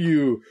show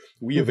you."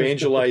 We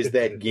evangelized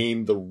that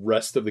game the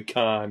rest of the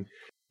con.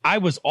 I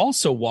was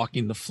also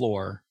walking the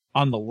floor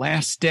on the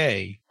last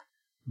day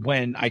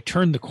when I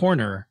turned the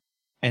corner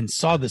and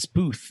saw this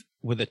booth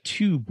with a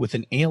tube with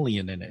an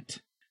alien in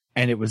it.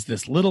 And it was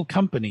this little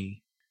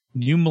company,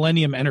 New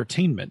Millennium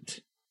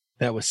Entertainment,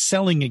 that was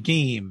selling a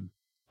game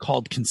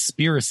called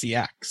Conspiracy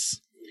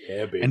X.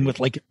 Yeah, baby. And with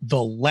like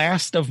the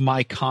last of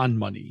my con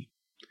money,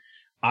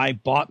 I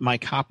bought my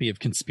copy of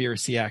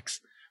Conspiracy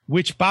X,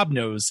 which Bob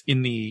knows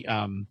in the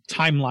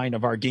timeline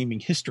of our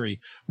gaming history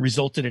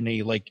resulted in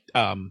a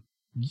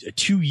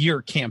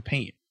 2-year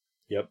campaign.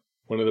 Yep.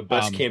 One of the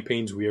best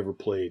campaigns we ever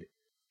played.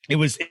 It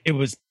was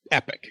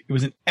epic. It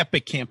was an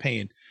epic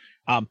campaign.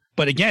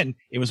 But again,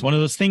 it was one of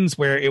those things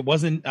where it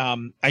wasn't,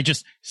 I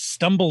just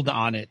stumbled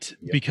on it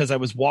because I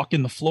was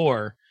walking the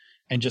floor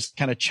and just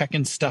kind of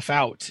checking stuff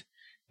out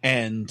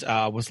and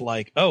was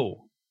like,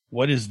 "Oh,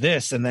 what is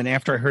this?" And then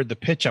after I heard the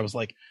pitch, I was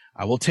like,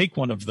 "I will take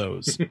one of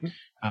those."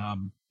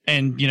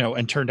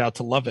 And turned out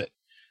to love it.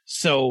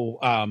 So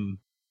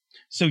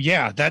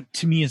yeah, that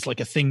to me is like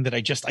a thing that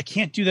I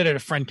can't do that at a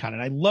friend con.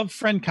 And I love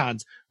friend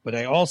cons, but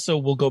I also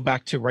will go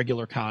back to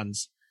regular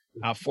cons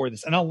for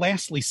this. And I'll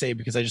lastly say,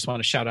 because I just want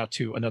to shout out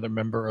to another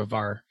member of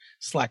our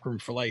Slack Room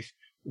for Life,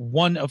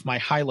 one of my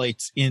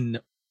highlights in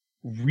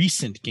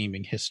recent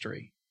gaming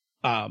history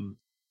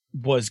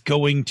was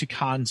going to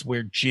cons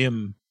where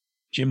Jim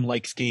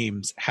Likes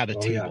Games had a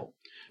table.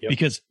 Yep.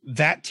 Because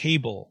that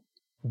table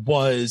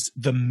was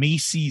the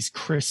Macy's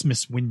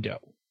Christmas window.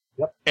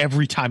 Yep.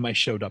 Every time I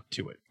showed up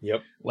to it.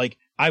 Yep. Like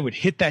I would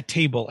hit that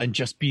table and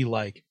just be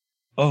like,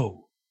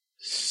 "Oh,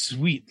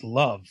 sweet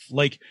love."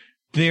 Like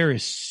there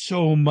is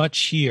so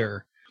much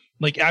here.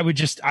 Like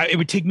it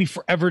would take me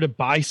forever to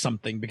buy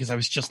something because I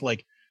was just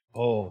like,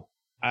 oh,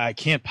 I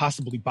can't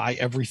possibly buy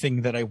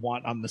everything that I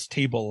want on this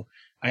table.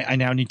 I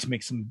now need to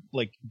make some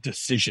like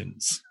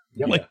decisions.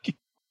 Yep. Like,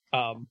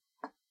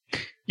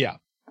 yeah.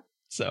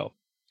 So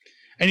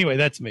anyway,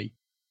 that's me.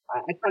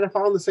 I kind of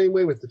follow the same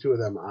way with the two of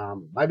them.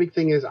 My big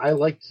thing is I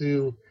like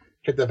to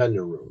hit the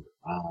vendor room.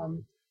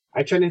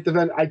 I tend to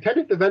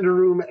hit the vendor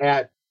room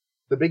at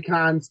the big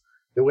cons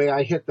the way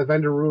I hit the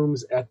vendor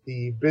rooms at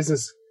the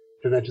business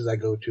conventions I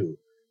go to.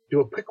 Do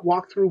a quick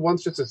walkthrough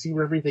once just to see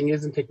where everything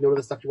is and take note of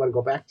the stuff you want to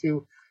go back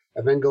to,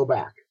 and then go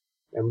back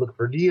and look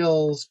for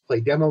deals, play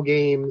demo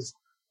games,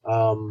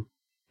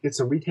 get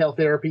some retail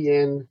therapy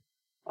in.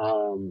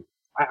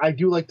 I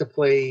do like to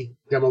play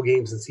demo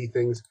games and see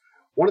things.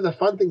 One of the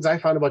fun things I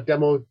found about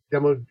demo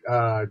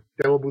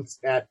booths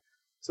at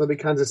some of the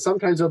cons is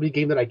sometimes there'll be a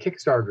game that I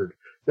kickstarted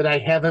that I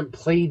haven't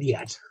played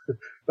yet.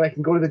 But I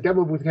can go to the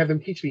demo booth and have them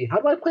teach me, how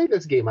do I play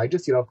this game? I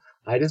just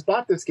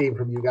bought this game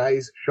from you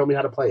guys. Show me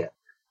how to play it.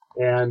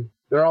 And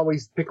they're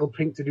always tickled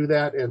pink to do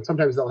that. And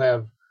sometimes they'll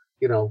have,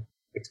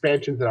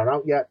 expansions that aren't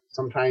out yet.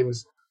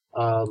 Sometimes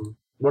one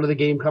of the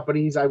game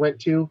companies I went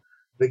to,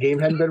 the game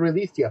hadn't been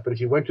released yet. But if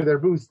you went to their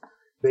booth,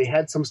 they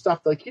had some stuff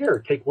like,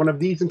 here, take one of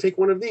these and take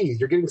one of these.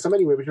 You're getting some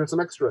anyway, but here's some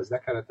extras,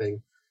 that kind of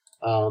thing.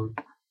 And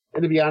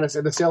to be honest,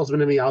 and the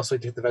salesman in me also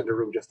like to hit the vendor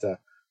room just to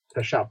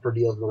shop for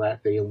deals on the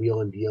last day and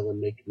wheel and deal and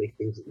make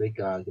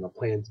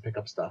plans to pick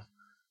up stuff.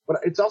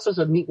 But it's also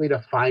a neat way to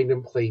find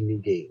and play new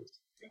games.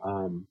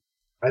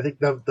 I think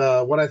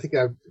the one I think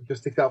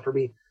just sticks out for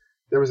me,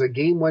 there was a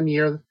game one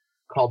year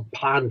called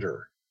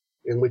Ponder,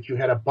 in which you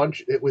had a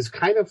bunch. It was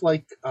kind of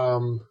like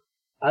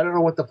I don't know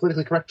what the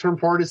politically correct term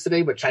for it is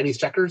today, but Chinese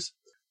checkers,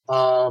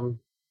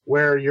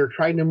 where you're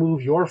trying to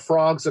move your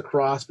frogs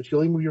across, but you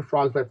only move your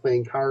frogs by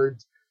playing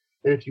cards.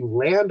 And if you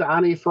land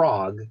on a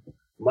frog,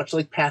 much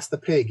like Pass the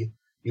Pig,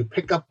 you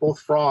pick up both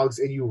frogs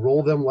and you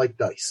roll them like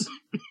dice.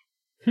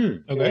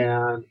 Okay.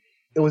 And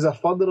it was a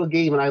fun little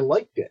game, and I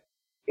liked it.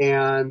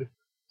 And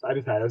so I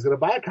decided I was going to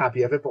buy a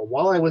copy of it, but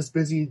while I was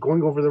busy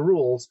going over the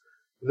rules,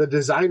 the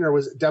designer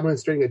was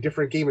demonstrating a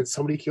different game, and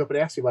somebody came up and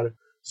asked me about it.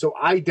 So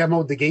I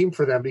demoed the game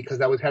for them because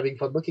I was having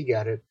fun looking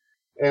at it.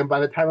 And by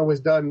the time I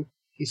was done,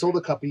 he sold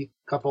a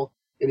couple,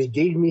 and he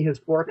gave me his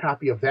floor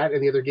copy of that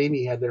and the other game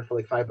he had there for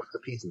like $5 a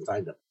piece and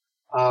signed them.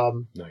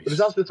 Nice. But it's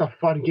also a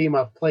fun game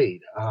I've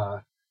played,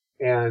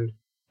 and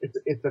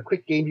it's a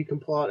quick game you can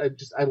pull out.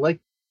 I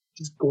like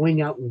just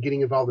going out and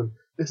getting involved in.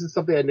 This is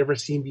something I'd never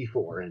seen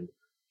before, and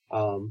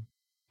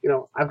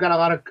I've got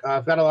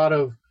a lot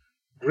of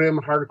grim,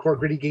 hardcore,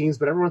 gritty games,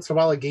 but every once in a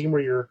while, a game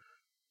where you're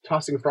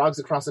tossing frogs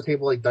across the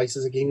table like dice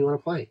is a game you want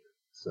to play.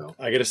 So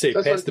I gotta say,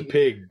 Pass the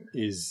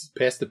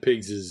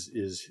Pigs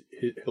is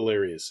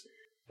hilarious.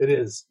 It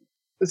is.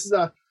 This is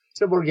a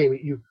similar game.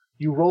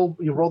 You roll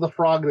the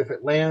frog, and if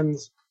it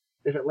lands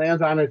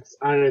on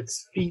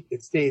its feet,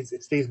 it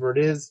stays where it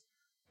is.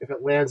 If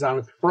it lands on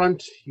its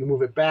front, you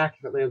move it back.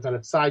 If it lands on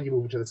its side, you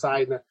move it to the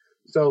side.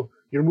 So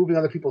you're moving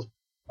other people's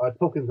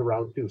tokens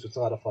around too. So it's a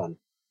lot of fun.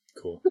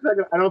 Cool.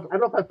 I don't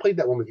know if I've played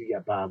that one with you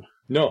yet, Bob.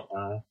 No.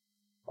 I'll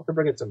have to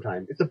bring it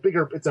sometime. It's a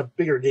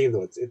bigger game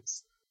though.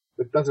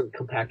 It doesn't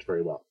compact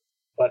very well.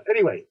 But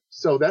anyway,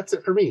 so that's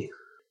it for me.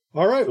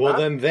 All right. Well,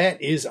 then that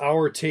is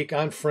our take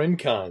on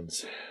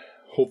FriendCons.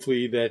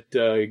 Hopefully that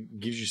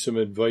gives you some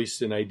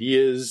advice and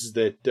ideas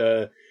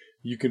that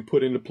you can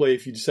put into play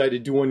if you decide to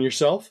do one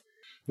yourself.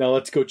 Now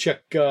let's go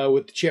check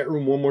with the chat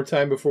room one more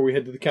time before we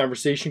head to the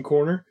conversation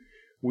corner.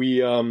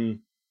 We,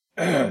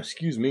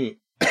 excuse me,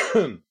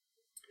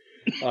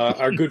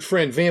 our good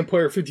friend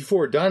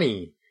Vampire54,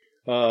 Donnie,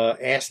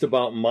 asked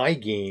about my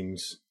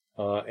games,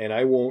 and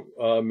I won't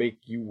make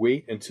you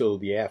wait until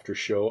the after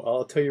show.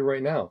 I'll tell you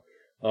right now.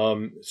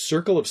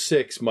 Circle of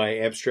Six, my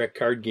abstract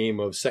card game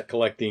of set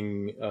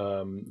collecting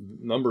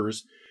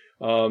numbers,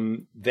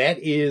 that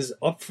is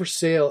up for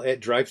sale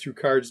at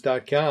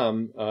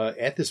drivethroughcards.com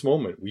at this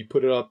moment. We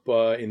put it up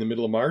in the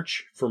middle of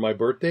March for my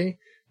birthday.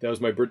 That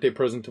was my birthday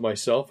present to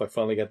myself. I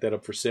finally got that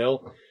up for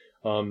sale.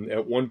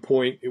 At one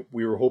point,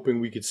 we were hoping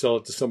we could sell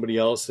it to somebody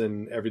else,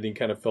 and everything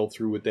kind of fell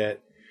through with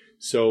that.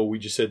 So we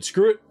just said,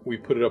 screw it. We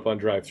put it up on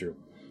Drive-Thru.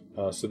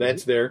 So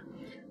that's there.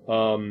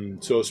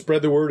 So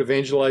spread the word,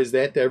 evangelize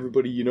that to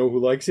everybody you know who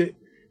likes it.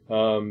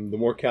 The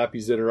more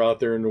copies that are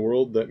out there in the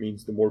world, that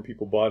means the more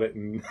people bought it,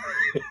 and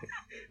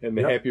and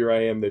the happier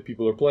I am that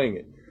people are playing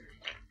it.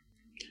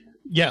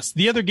 Yes,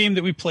 the other game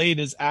that we played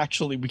is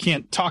actually, we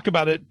can't talk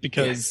about it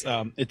because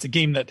it's a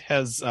game that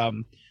has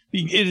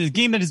it is a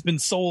game that has been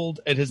sold.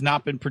 It has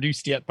not been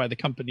produced yet by the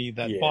company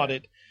that bought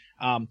it.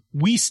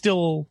 We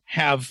still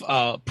have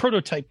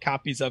prototype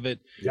copies of it.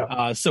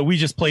 Yep. So we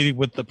just played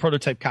with the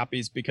prototype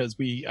copies because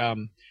we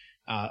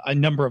a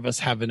number of us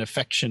have an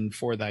affection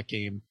for that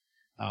game.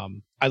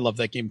 I love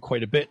that game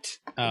quite a bit.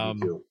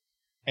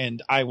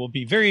 And I will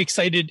be very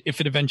excited if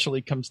it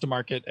eventually comes to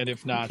market. And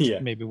if not,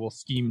 maybe we'll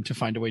scheme to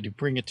find a way to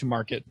bring it to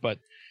market. But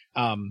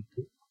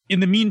in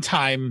the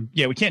meantime,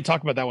 we can't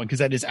talk about that one because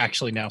that is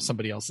actually now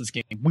somebody else's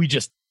game. We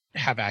just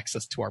have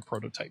access to our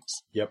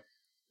prototypes. Yep.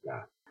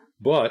 Yeah.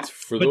 But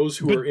for those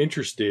who are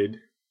interested,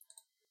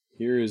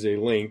 here is a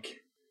link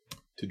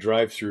to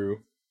drive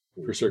through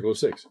for Circle of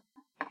Six.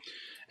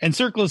 And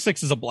Circle of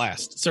Six is a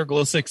blast. Circle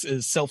of Six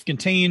is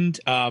self-contained.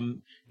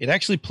 It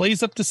actually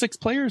plays up to 6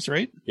 players,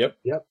 right? Yep.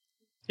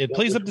 It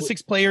plays up to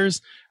 6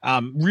 players.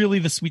 Really,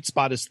 the sweet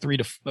spot is 3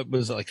 to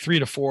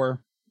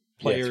 4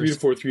 players. Yeah, 3 to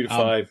 4, 3 to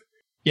 5.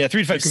 Yeah,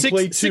 3 to 5. You can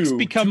play 6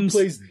 becomes 2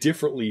 plays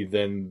differently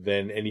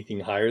than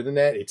anything higher than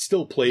that. It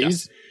still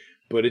plays,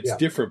 but it's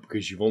different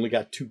because you've only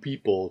got 2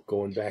 people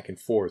going back and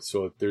forth.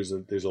 So there's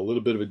a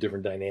little bit of a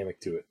different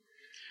dynamic to it.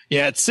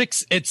 Yeah, at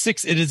 6, it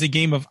is a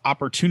game of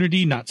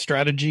opportunity, not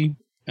strategy.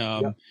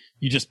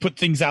 You just put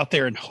things out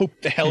there and hope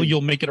the hell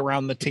you'll make it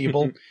around the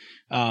table,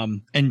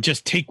 and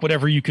just take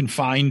whatever you can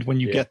find when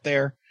you get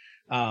there.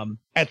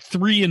 At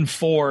 3 and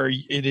 4,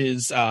 it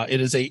is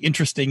a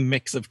interesting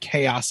mix of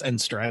chaos and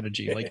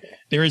strategy. Like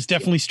there is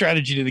definitely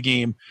strategy to the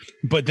game,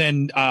 but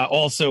then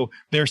also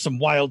there's some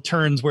wild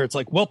turns where it's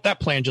like, well, that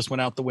plan just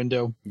went out the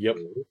window. Yep.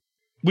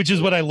 Which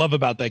is what I love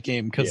about that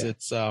game, because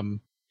it's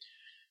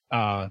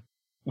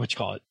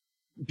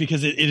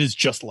because it is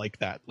just like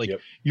that. Like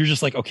you're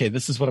just like, okay,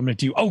 this is what I'm going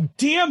to do. Oh,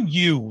 damn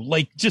you.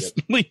 Like just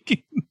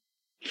like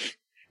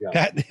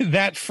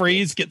that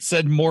phrase gets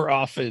said more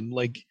often.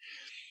 Like,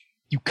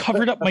 you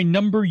covered up my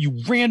number.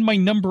 You ran my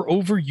number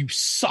over. You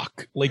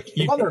suck. Like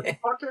you,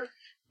 motherfucker.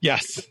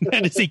 Yes,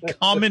 that is a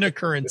common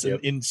occurrence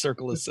in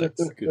Circle of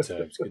Six. Good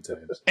times.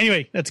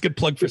 Anyway, that's a good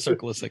plug for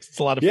Circle of Six. It's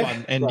a lot of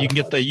fun, and you can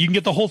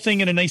get the whole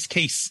thing in a nice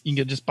case. You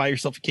can just buy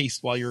yourself a case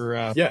while you're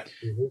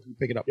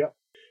pick it up. Yep.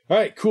 All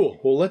right, cool.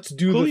 Well, let's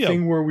do the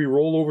thing where we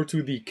roll over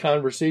to the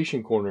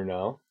conversation corner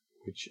now,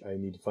 which I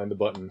need to find the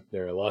button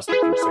there. I lost it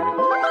for a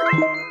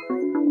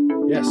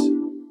second. Yes.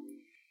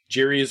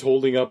 Jerry is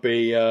holding up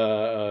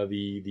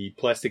the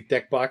plastic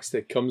deck box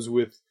that comes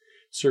with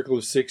Circle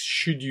of Six,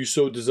 should you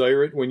so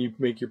desire it when you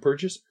make your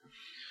purchase.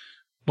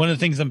 One of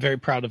the things I'm very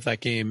proud of that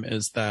game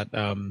is that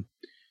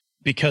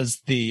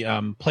because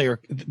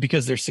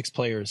there's 6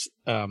 players,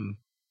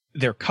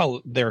 there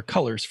are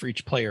colors for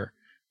each player.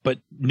 But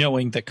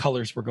knowing that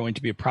colors were going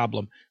to be a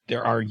problem,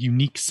 there are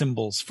unique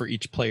symbols for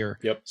each player,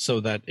 so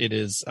that it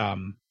is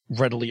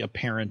readily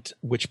apparent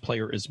which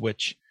player is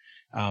which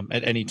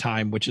at any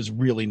time, which is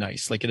really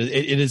nice. Like it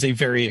is a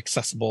very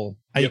accessible.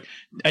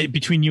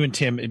 Between you and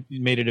Tim, it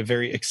made it a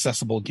very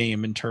accessible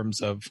game in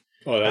terms of.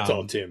 Oh, that's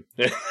all Tim.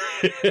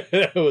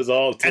 That was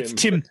all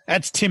Tim.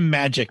 That's Tim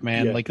magic,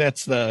 man. Yeah. Like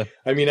that's the.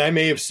 I mean, I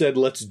may have said,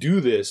 "Let's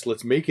do this.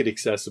 Let's make it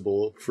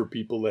accessible for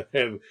people that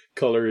have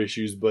color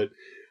issues," but.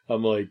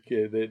 I'm like,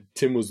 that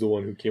Tim was the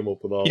one who came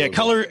up with all. Yeah,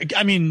 color.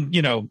 I mean,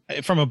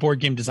 from a board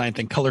game design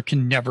thing, color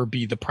can never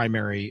be the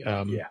primary.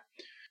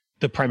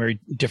 The primary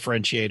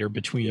differentiator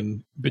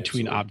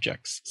between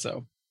objects.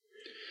 So,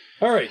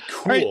 all right,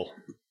 cool. All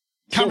right.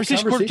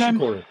 Conversation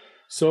corner.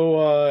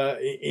 So,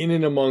 in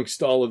and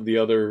amongst all of the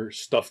other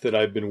stuff that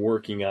I've been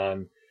working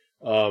on,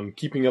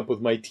 keeping up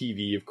with my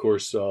TV, of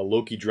course,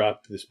 Loki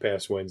dropped this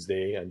past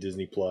Wednesday on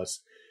Disney Plus.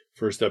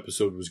 First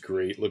episode was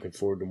great. Looking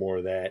forward to more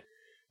of that.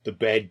 The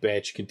Bad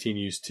Batch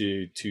continues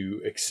to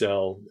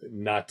excel.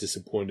 Not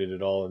disappointed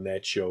at all in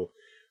that show.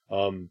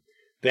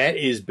 Bad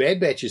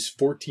Batch is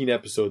 14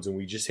 episodes, and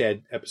we just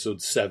had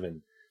episode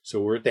 7.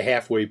 So we're at the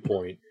halfway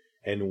point,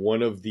 and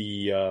one of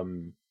the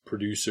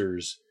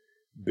producers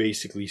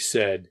basically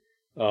said,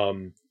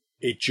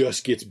 it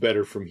just gets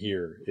better from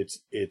here.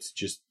 It's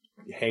just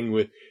hang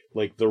with,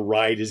 like, the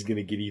ride is going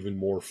to get even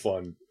more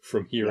fun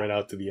from here on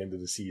out to the end of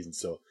the season.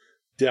 So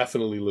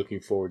definitely looking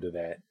forward to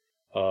that.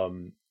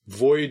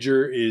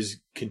 Voyager is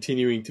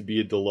continuing to be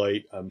a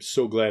delight. I'm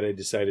so glad I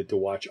decided to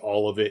watch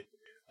all of it.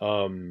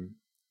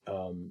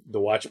 The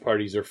watch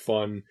parties are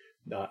fun.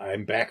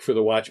 I'm back for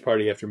the watch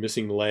party after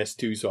missing the last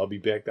 2, so I'll be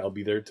back. I'll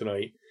be there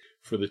tonight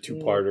for the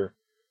 2-parter.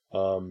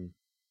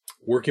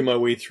 Working my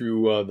way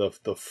through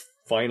the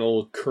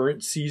final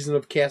current season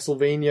of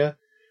Castlevania.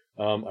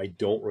 I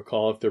don't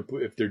recall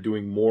if they're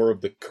doing more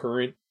of the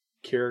current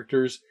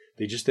characters.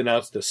 They just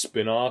announced a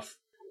spin-off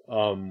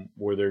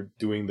where they're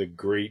doing the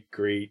great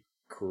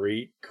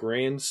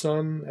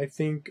grandson, I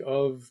think,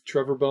 of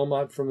Trevor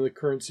Belmont from the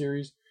current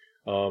series.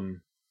 I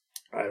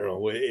don't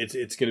know.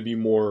 It's going to be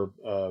more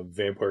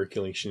vampire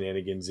killing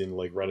shenanigans in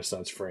like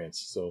Renaissance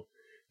France, so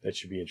that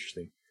should be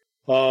interesting.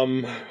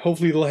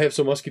 Hopefully they'll have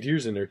some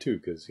musketeers in there too,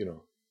 because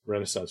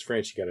Renaissance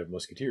France, you got to have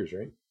musketeers,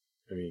 right?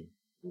 I mean,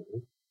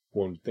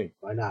 one would think.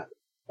 Why not?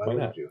 Why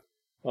not you?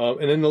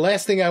 And then the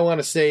last thing I want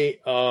to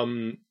say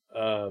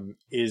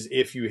is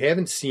if you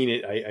haven't seen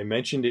it, I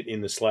mentioned it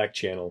in the Slack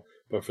channel.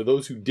 But for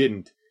those who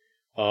didn't,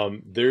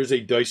 there's a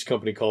dice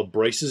company called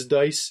Bryce's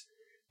Dice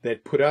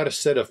that put out a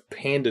set of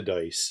panda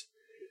dice.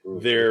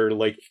 They're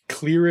like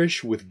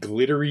clearish with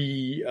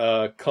glittery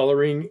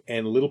coloring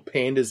and little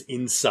pandas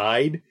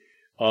inside.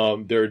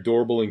 They're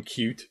adorable and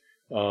cute.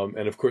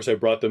 And of course, I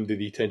brought them to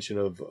the attention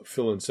of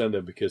Phil and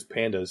Senda because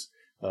pandas,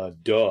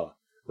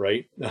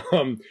 right?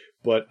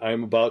 But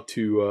I'm about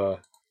to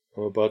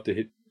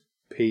hit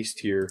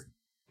paste here.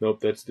 Nope,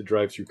 that's the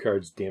drive-through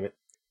cards. Damn it.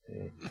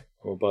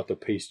 I'm about to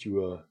paste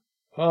you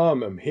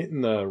I'm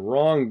hitting the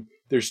wrong.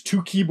 There's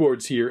 2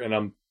 keyboards here, and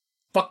I'm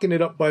fucking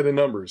it up by the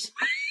numbers.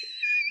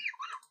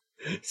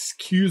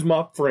 Excuse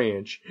my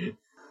French.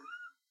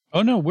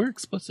 Oh no, we're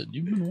explicit.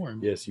 You've been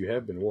warned. Yes, you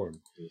have been warned.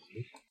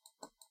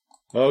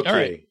 Okay. All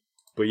right.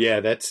 But yeah,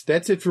 that's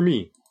it for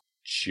me.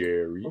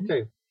 Jerry.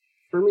 Okay.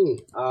 For me,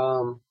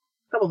 a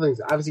couple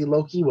things. Obviously,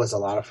 Loki was a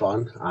lot of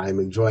fun. I'm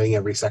enjoying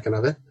every second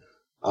of it.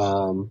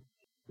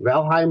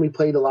 Valheim, we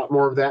played a lot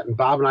more of that, and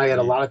Bob and I had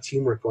a lot of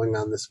teamwork going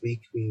on this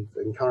week. We've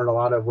encountered a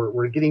lot of.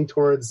 We're getting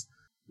towards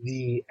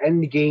the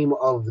end game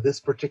of this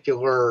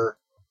particular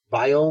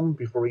biome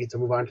before we get to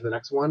move on to the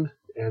next one,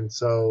 and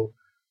so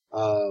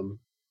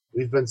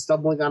we've been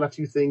stumbling on a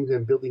few things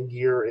and building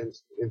gear, and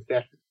in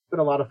fact, it's been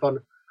a lot of fun.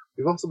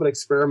 We've also been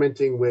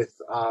experimenting with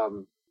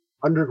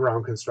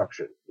underground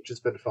construction, which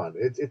has been fun.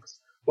 It's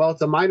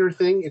a minor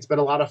thing. It's been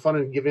a lot of fun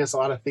and giving us a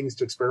lot of things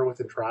to experiment with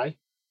and try.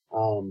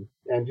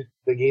 And just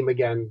the game,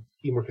 again,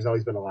 teamwork has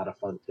always been a lot of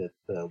fun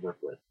to work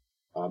with.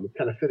 It's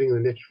kind of fitting the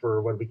niche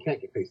for when we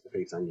can't get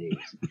face-to-face on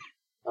games.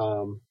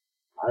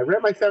 I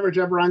ran my Favorite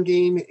Eberron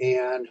game,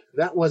 and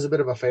that was a bit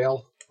of a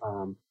fail.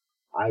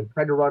 I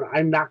tried to run.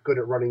 I'm not good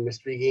at running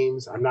mystery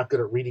games. I'm not good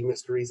at reading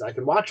mysteries. I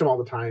can watch them all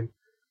the time.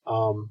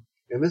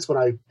 And this one,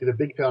 I did a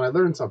big fail, and I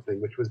learned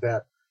something, which was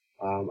that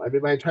I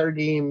made my entire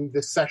game.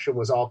 This session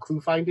was all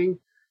clue finding,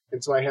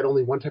 and so I had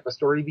only one type of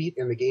story beat,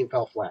 and the game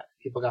fell flat.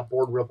 People got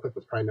bored real quick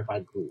with trying to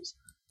find clues.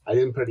 I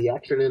didn't put any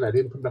action in. I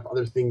didn't put enough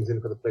other things in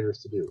for the players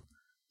to do.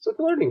 So it's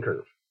a learning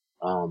curve.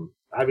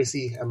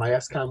 Obviously,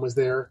 MISCOM was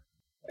there.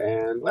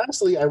 And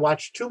lastly, I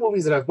watched 2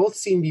 movies that I've both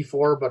seen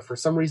before, but for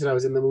some reason I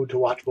was in the mood to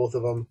watch both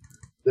of them.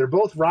 They're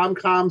both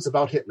rom-coms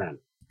about hitmen.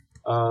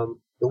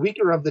 The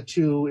weaker of the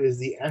 2 is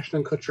the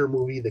Ashton Kutcher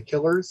movie, The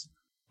Killers,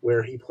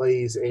 where he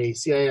plays a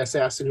CIA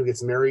assassin who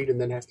gets married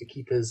and then has to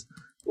keep his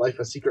life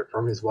a secret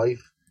from his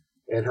wife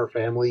and her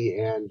family,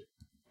 and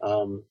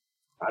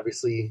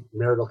obviously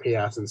marital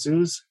chaos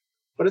ensues.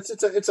 But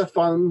it's a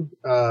fun.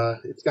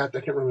 It's got, I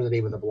can't remember the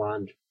name of the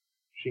blonde.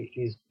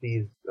 She's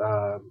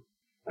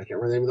I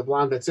can't remember the name of the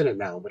blonde that's in it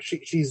now, but she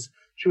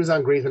was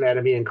on Grey's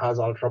Anatomy and caused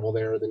a lot of trouble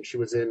there. Then she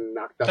was in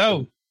Knocked Up.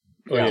 Oh,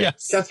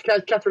 yes,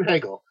 Katherine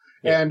Heigl.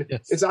 Yeah. And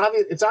yes. it's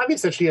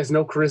obvious that she has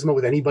no charisma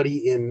with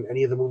anybody in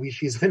any of the movies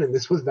she's in, and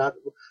this was not.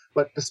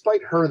 But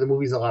despite her, the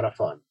movie's a lot of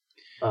fun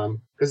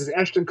because it's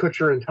Ashton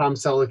Kutcher and Tom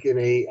Selleck in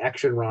a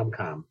action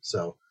rom-com.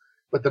 So,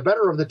 but the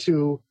better of the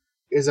 2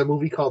 is a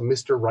movie called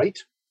Mr. Right.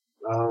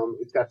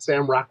 It's got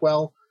Sam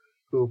Rockwell,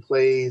 who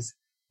plays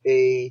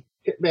a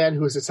hitman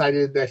who has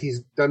decided that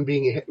he's done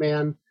being a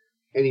hitman,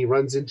 and he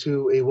runs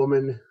into a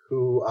woman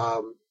who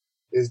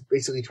is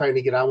basically trying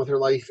to get on with her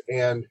life.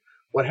 And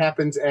what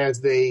happens as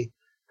they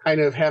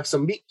kind of have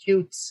some meet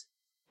cutes,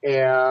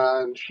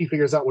 and she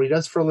figures out what he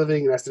does for a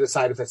living and has to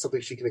decide if that's something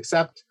she can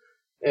accept.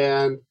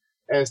 And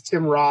as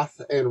Tim Roth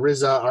and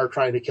RZA are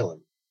trying to kill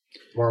him,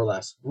 more or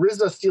less.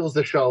 RZA steals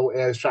the show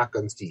as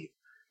Shotgun Steve.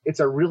 It's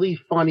a really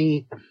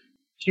funny,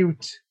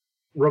 cute,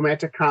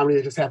 romantic comedy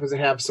that just happens to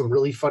have some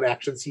really fun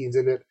action scenes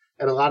in it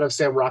and a lot of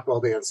Sam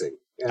Rockwell dancing.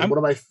 And one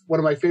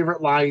of my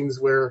favorite lines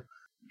where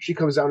she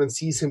comes down and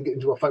sees him get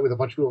into a fight with a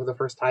bunch of people for the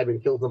first time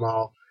and kills them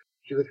all.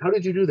 She's like, "How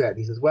did you do that?" And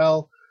he says,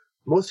 "Well,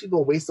 most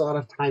people waste a lot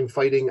of time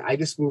fighting. I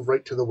just move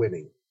right to the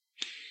winning."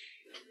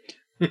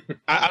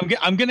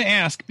 I'm going to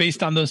ask,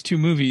 based on those 2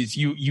 movies,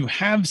 you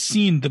have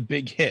seen The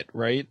Big Hit,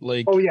 right?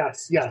 Like, oh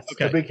yes,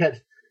 okay. The Big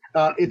Hit.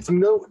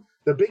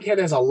 The Big Hit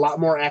has a lot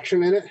more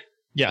action in it.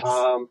 Yes.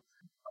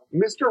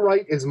 Mr.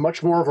 Right is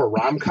much more of a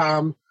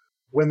rom-com.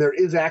 When there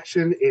is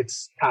action,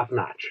 it's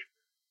top-notch.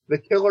 The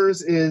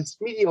Killers is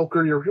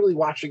mediocre. You're really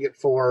watching it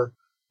for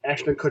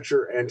Ashton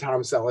Kutcher and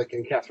Tom Selleck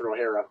and Catherine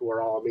O'Hara, who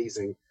are all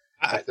amazing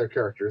at their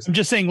characters. I'm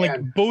just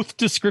saying, both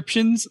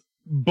descriptions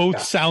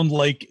sound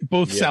like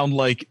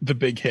The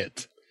Big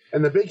Hit.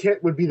 And The Big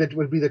Hit would be the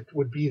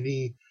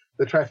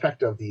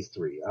trifecta of these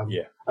 3.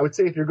 I would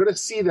say if you're going to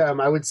see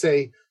them, I would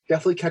say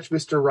definitely catch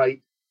Mr.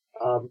 Right.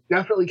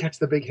 Definitely catch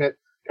The Big Hit.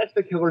 Catch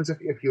The Killers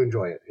if you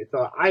enjoy it.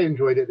 I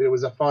enjoyed it. It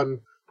was a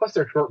fun. Plus,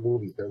 they're short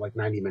movies. They're like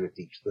 90 minutes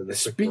each. So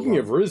speaking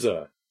of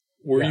RZA,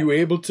 were you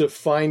able to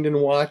find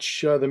and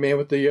watch The Man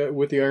with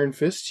the Iron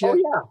Fist yet? Oh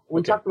yeah,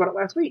 we talked about it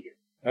last week.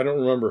 I don't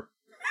remember.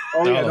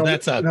 Oh no, yeah,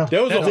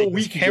 that was a whole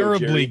week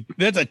terribly.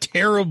 That's a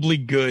terribly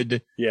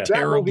good,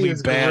 terribly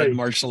bad great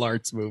martial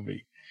arts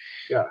movie.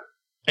 Yeah.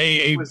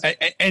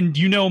 And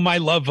you know my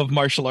love of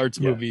martial arts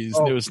movies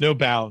knows no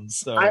bounds.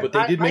 So. But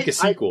they did make a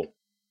sequel.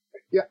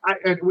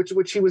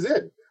 Which he was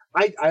in.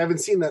 I haven't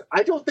seen that.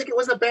 I don't think it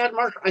was a bad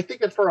mark. I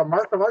think that for a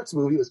martial arts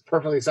movie, it was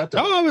perfectly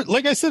acceptable. Oh,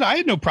 like I said, I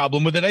had no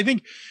problem with it. I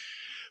think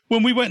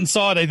when we went and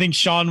saw it, I think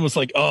Sean was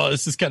like, "Oh,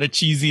 this is kind of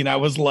cheesy," and I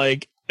was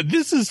like,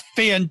 "This is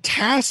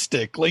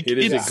fantastic!" Like it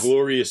is a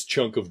glorious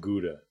chunk of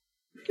Gouda.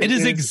 It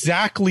is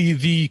exactly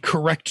the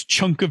correct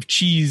chunk of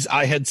cheese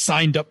I had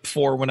signed up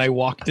for when I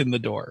walked in the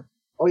door.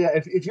 Oh yeah,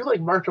 if you like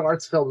martial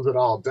arts films at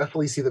all,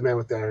 definitely see The Man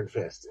with the Iron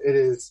Fist. It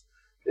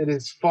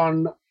is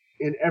fun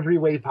in every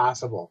way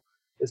possible.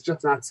 It's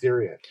just not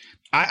serious.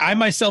 I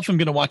myself am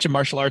going to watch a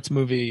martial arts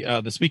movie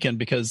this weekend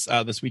because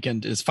this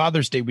weekend is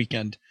Father's Day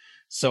weekend.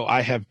 So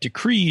I have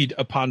decreed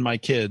upon my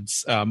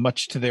kids,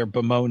 much to their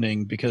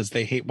bemoaning, because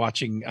they hate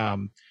watching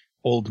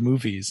old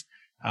movies.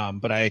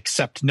 But I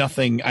accept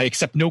nothing. I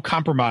accept no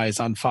compromise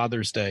on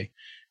Father's Day.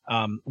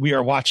 We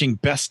are watching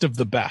Best of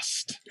the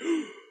Best.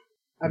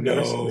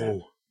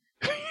 No.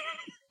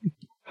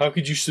 How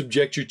could you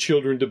subject your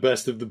children to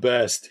Best of the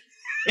Best?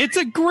 It's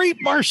a great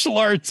martial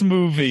arts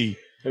movie.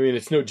 I mean,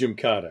 it's no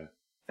Gymkata.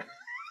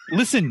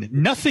 Listen,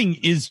 nothing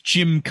is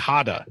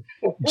Gymkata.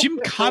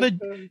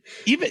 Gymkata,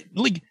 even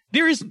like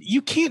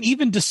you can't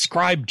even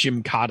describe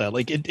Gymkata.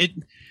 Like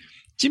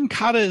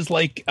Gymkata is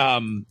like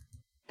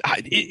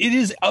it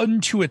is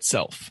unto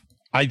itself.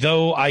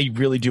 Though I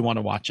really do want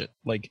to watch it.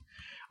 Like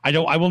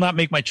I will not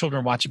make my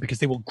children watch it because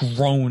they will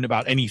groan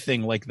about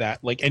anything like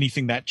that, like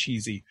anything that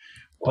cheesy.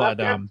 Well,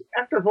 But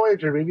after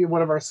Voyager, maybe in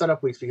one of our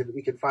setup weeks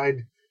we can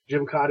find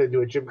Gymkata and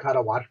do a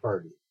Gymkata watch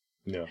party.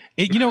 No,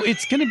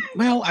 it's gonna.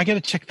 Well, I got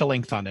to check the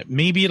length on it.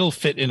 Maybe it'll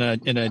fit in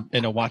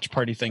a watch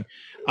party thing.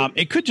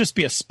 It could just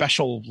be a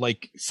special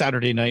like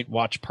Saturday night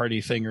watch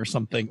party thing or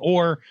something.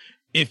 Or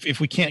if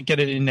we can't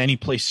get it in any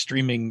place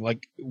streaming,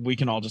 like we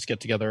can all just get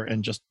together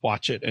and just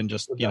watch it and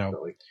just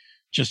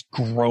just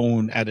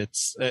groan at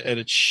its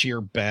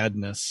sheer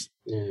badness.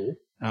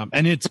 Mm-hmm.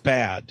 And it's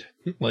bad.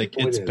 Like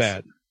it's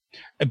bad.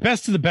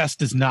 Best of the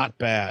Best is not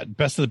bad.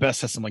 Best of the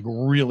Best has some like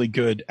really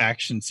good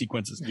action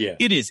sequences. Yeah.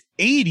 It is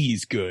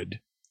 80s good,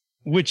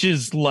 which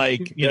is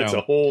like, that's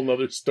a whole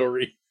nother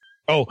story.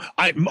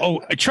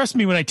 Trust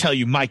me when I tell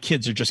you my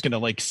kids are just going to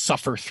like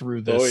suffer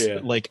through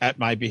this like at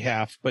my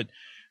behalf. But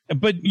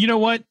you know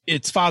what?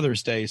 It's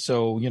Father's Day.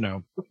 So,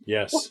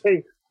 Yes.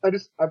 Hey,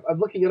 I'm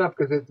looking it up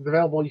because it's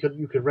available.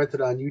 You could rent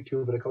it on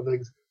YouTube and a couple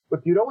things.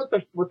 But you know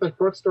what the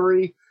first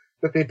story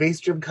that they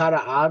based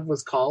Gymkata on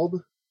was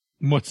called?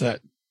 What's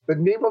that? The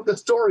name of the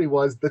story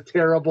was The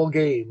Terrible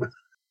Game,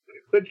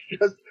 which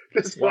just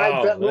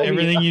describes that movie.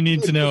 Everything you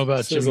need to know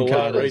about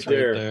Gymkata right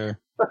there.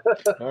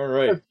 All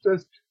right.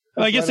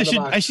 I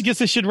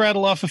guess I should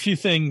rattle off a few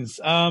things.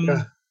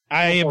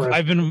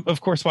 I've been,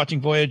 of course,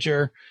 watching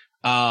Voyager.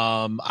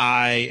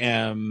 I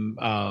am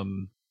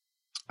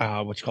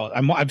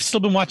I've still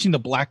been watching The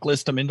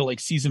Blacklist. I'm into like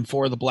season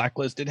 4 of The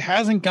Blacklist. It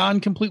hasn't gone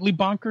completely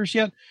bonkers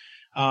yet.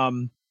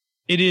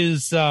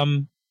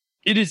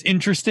 It is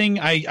interesting.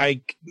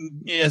 I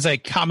as I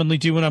commonly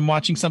do when I'm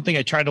watching something,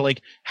 I try to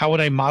like, how would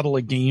I model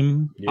a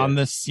game on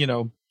this?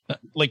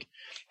 Like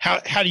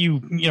how do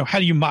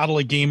you model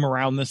a game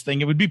around this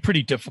thing? It would be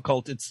pretty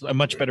difficult. It's a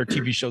much better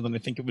TV show than I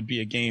think it would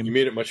be a game. You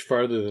made it much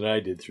farther than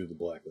I did through The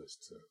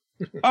Blacklist. So.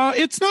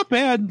 It's not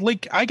bad.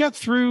 Like I got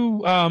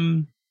through.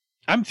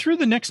 I'm through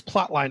the next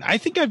plot line. I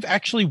think I've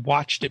actually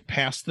watched it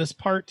past this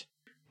part.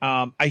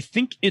 I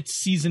think it's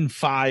season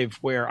 5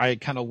 where I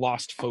kind of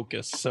lost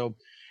focus. So.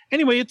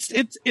 Anyway,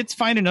 it's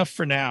fine enough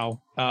for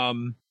now.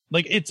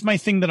 Like it's my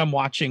thing that I'm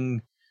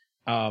watching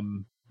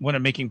when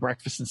I'm making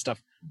breakfast and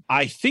stuff.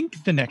 I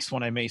think the next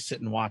one I may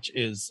sit and watch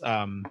is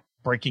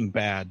Breaking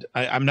Bad.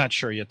 I'm not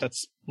sure yet.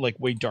 That's like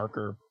way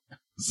darker.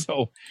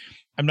 So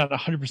I'm not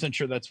 100%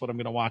 sure that's what I'm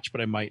going to watch,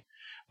 but I might.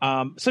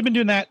 So I've been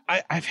doing that.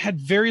 I've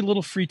had very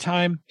little free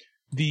time.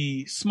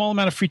 The small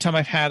amount of free time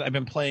I've had, I've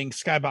been playing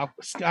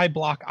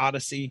Skyblock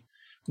Odyssey,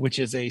 which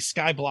is a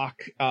Skyblock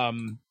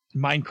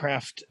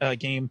Minecraft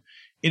game.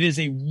 It is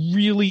a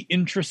really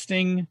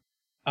interesting,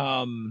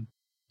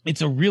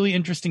 it's a really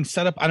interesting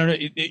setup. I don't know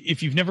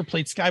if you've never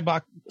played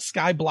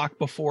Skyblock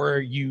before.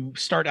 You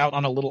start out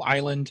on a little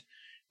island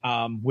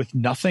with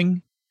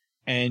nothing,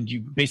 and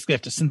you basically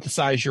have to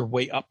synthesize your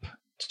way up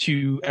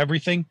to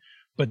everything.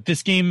 But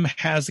this game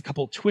has a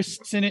couple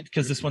twists in it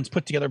because this one's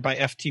put together by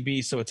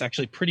FTB, so it's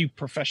actually pretty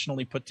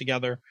professionally put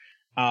together.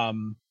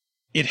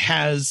 It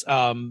has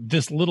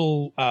this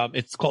little,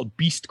 it's called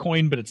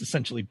Beastcoin, but it's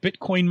essentially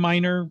Bitcoin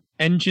miner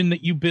engine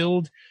that you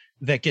build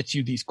that gets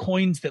you these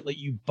coins that let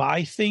you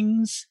buy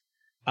things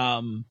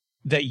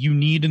that you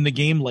need in the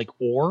game, like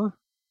ore,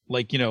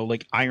 like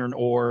iron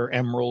ore,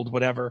 emerald,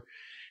 whatever.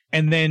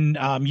 And then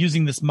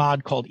using this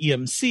mod called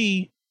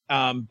EMC,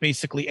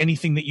 basically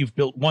anything that you've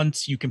built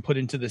once, you can put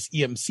into this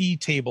EMC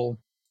table.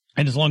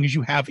 And as long as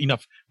you have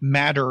enough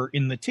matter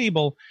in the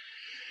table,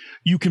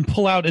 you can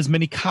pull out as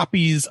many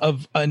copies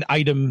of an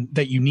item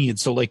that you need.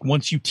 So like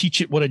once you teach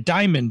it what a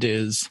diamond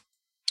is,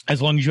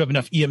 as long as you have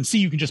enough EMC,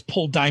 you can just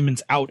pull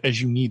diamonds out as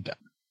you need them.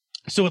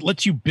 So it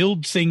lets you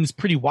build things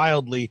pretty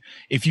wildly.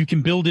 If you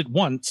can build it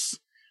once,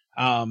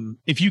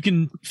 if you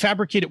can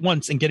fabricate it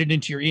once and get it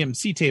into your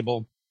EMC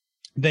table,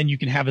 then you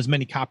can have as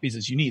many copies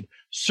as you need.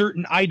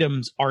 Certain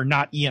items are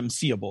not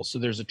EMCable. So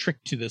there's a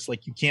trick to this.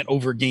 Like you can't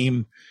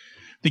overgame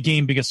the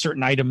game because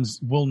certain items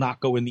will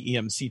not go in the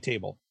EMC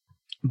table.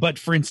 But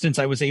for instance,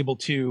 I was able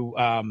to,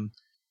 and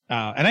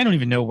I don't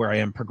even know where I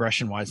am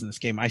progression wise in this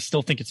game. I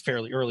still think it's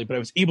fairly early, but I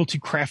was able to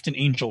craft an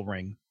angel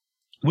ring,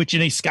 which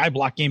in a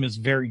Skyblock game is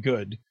very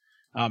good.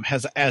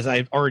 As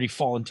I've already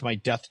fallen to my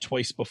death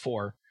twice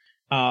before.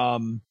 I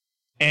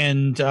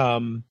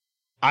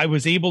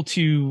was able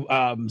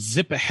to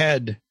zip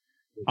ahead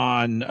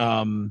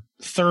on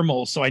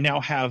thermal, so I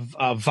now have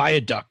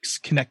viaducts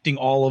connecting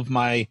all of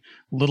my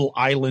little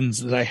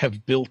islands that I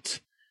have built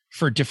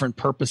for different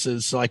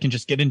purposes. So I can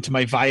just get into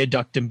my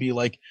viaduct and be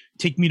like,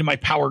 take me to my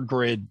power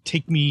grid,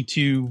 take me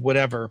to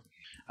whatever.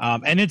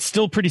 And it's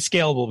still pretty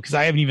scalable because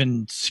I haven't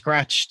even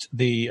scratched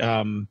the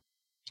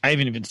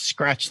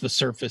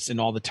surface in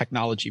all the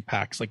technology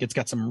packs. Like, it's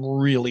got some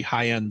really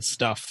high end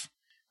stuff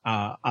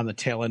on the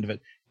tail end of it.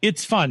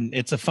 It's fun.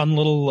 It's a fun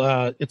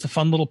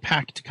little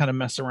pack to kind of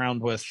mess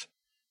around with.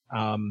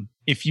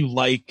 If you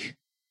like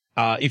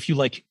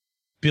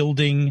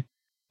building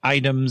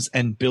items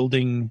and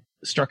building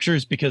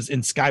structures, because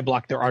in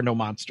Skyblock there are no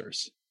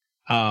monsters,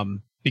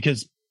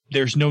 because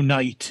there's no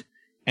night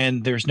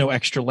and there's no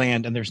extra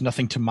land and there's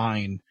nothing to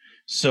mine.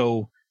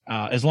 So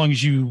as long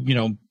as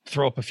you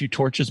throw up a few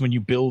torches when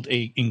you build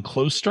a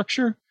enclosed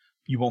structure,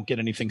 you won't get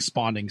anything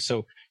spawning.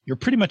 So you're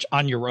pretty much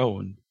on your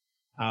own.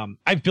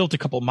 I've built a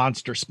couple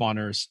monster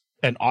spawners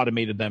and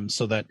automated them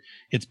so that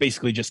it's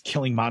basically just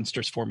killing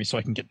monsters for me so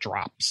I can get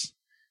drops.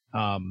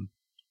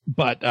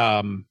 But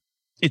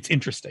it's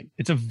interesting.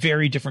 It's a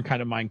very different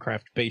kind of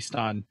Minecraft based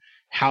on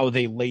how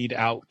they laid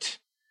out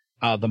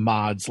the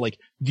mods. Like,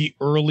 the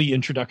early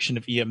introduction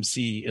of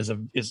EMC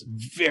is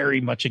very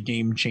much a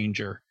game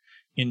changer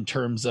in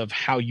terms of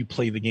how you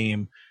play the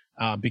game,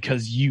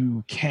 because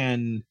you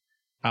can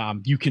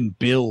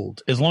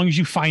build as long as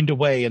you find a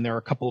way, and there are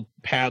a couple of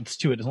paths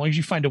to it. As long as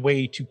you find a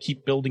way to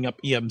keep building up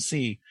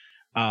EMC,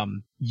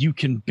 you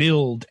can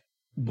build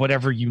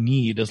whatever you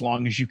need as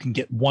long as you can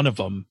get one of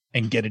them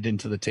and get it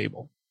into the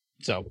table.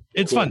 So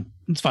it's fun.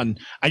 It's fun.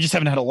 I just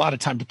haven't had a lot of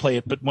time to play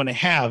it, but when I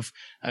have,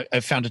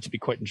 I've found it to be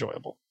quite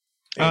enjoyable.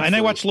 And I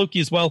watched Loki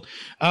as well.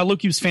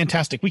 Loki was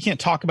fantastic. We can't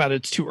talk about it.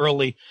 It's too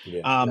early.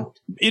 Yeah.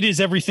 It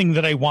is everything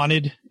that I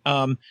wanted.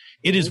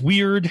 It is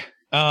weird.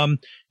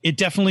 It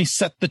definitely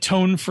set the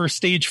tone for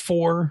stage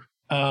 4.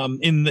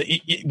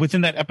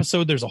 Within that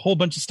episode, there's a whole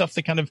bunch of stuff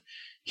that kind of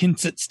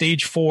hints at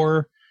stage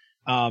 4,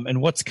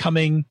 and what's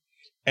coming.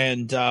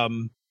 And,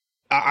 I'm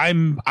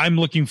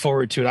looking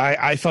forward to it.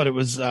 I thought it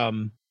was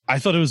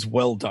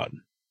well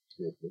done.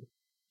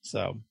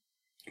 So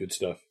good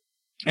stuff.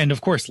 And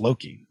of course,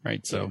 Loki,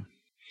 right? So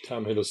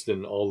Tom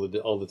Hiddleston all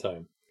the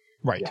time.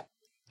 Right. Yeah.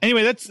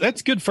 Anyway,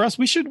 that's good for us.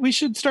 We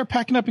should start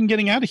packing up and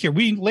getting out of here.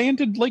 We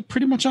landed like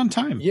pretty much on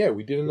time. Yeah,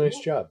 we did a nice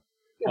job.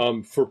 Yeah.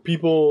 For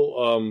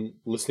people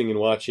listening and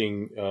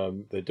watching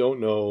that don't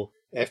know,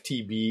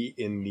 FTB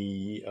in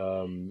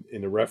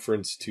the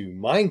reference to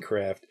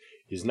Minecraft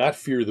is not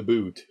Fear the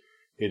Boot.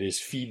 It is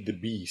Feed the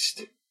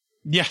Beast.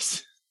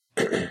 Yes.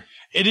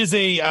 It is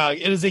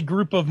a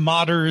group of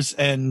modders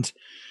and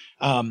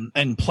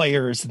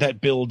players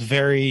that build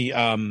very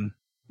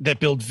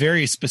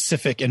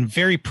specific and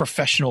very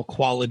professional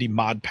quality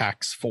mod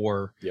packs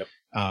for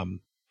Minecraft.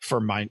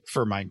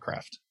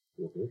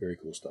 Very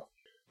cool stuff.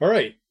 All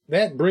right,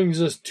 that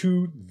brings us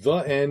to the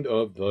end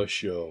of the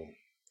show,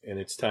 and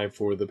it's time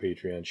for the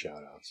Patreon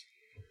shoutouts.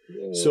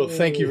 Yay. So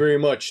thank you very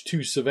much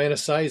to Savannah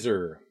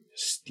Sizer,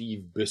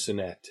 Steve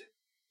Bissonette,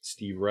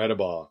 Steve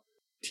Radabaugh,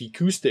 T.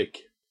 Kustik,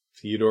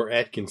 Theodore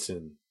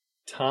Atkinson,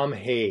 Tom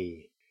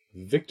Hay,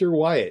 Victor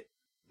Wyatt,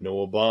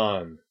 Noah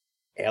Bond,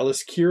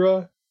 Alice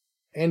Kira,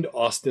 and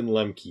Austin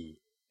Lemke.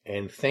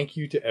 And thank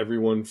you to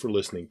everyone for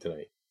listening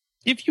tonight.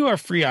 If you are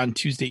free on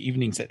Tuesday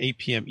evenings at 8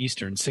 p.m.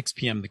 Eastern, 6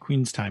 p.m. the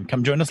Queen's Time,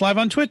 come join us live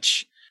on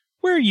Twitch,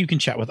 where you can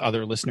chat with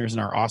other listeners in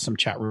our awesome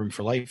chat room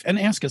for life and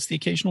ask us the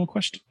occasional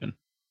question.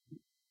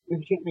 If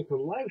you can't make a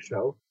live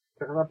show,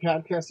 check out our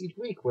podcast each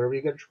week, wherever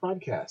you get your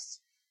podcasts.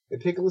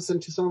 And take a listen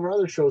to some of our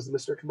other shows in the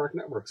Mr. Mark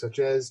Network, such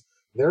as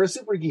They're a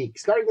Super Geek,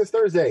 starting this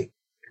Thursday,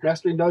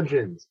 Mastering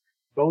Dungeons,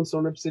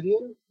 Bonestone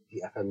Obsidian,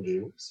 the FM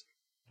Games,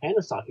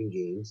 Hannah Stocking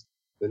Games,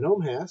 the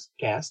Gnome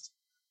Cast,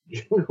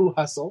 Jingle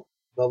Hustle,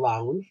 The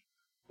Lounge,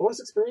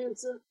 Bonus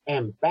Experience,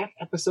 and back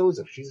episodes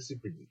of She's a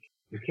Super Geek.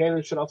 You can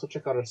and should also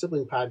check out our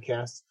sibling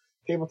podcasts,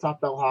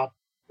 Tabletop Bellhop,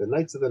 The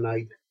Knights of the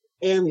Night,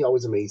 and the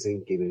always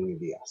amazing Gaming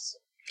BS.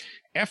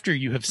 After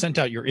you have sent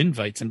out your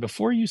invites and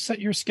before you set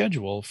your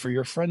schedule for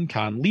your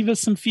FriendCon, leave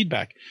us some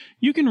feedback.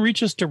 You can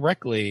reach us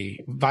directly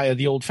via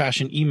the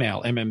old-fashioned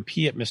email,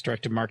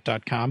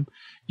 mmp@misdirectedmark.com.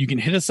 You can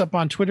hit us up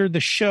on Twitter.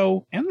 The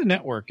show and the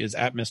network is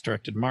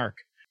 @misdirectedmark.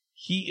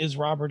 He is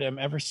Robert M.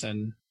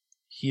 Everson.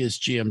 He is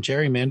GM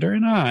Gerrymander,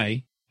 and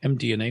I am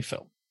DNA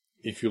Phil.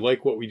 If you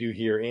like what we do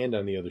here and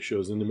on the other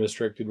shows in the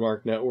Misdirected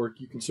Mark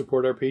Network, you can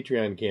support our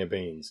Patreon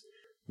campaigns.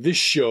 This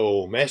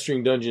show,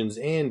 Mastering Dungeons,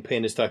 and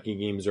Pandas Talking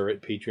Games are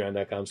at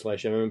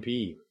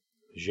patreon.com/MMP.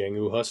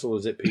 Zhangu Hustle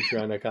is at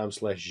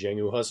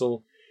patreon.com/Zhangu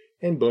Hustle,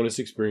 and Bonus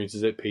Experience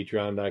is at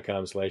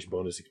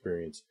patreon.com/Bonus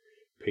Experience.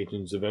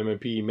 Patrons of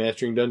MMP,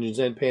 Mastering Dungeons,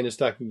 and Pandas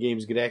Talking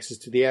Games get access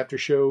to the after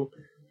show,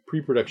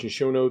 pre-production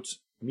show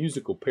notes,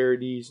 musical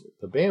parodies,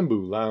 the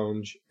Bamboo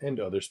Lounge, and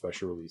other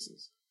special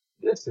releases.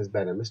 This has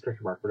been a Mr.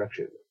 Mark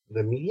production,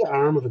 the media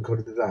arm of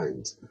Encoded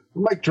Designs.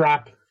 Mic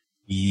drop.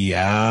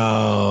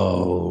 Yow.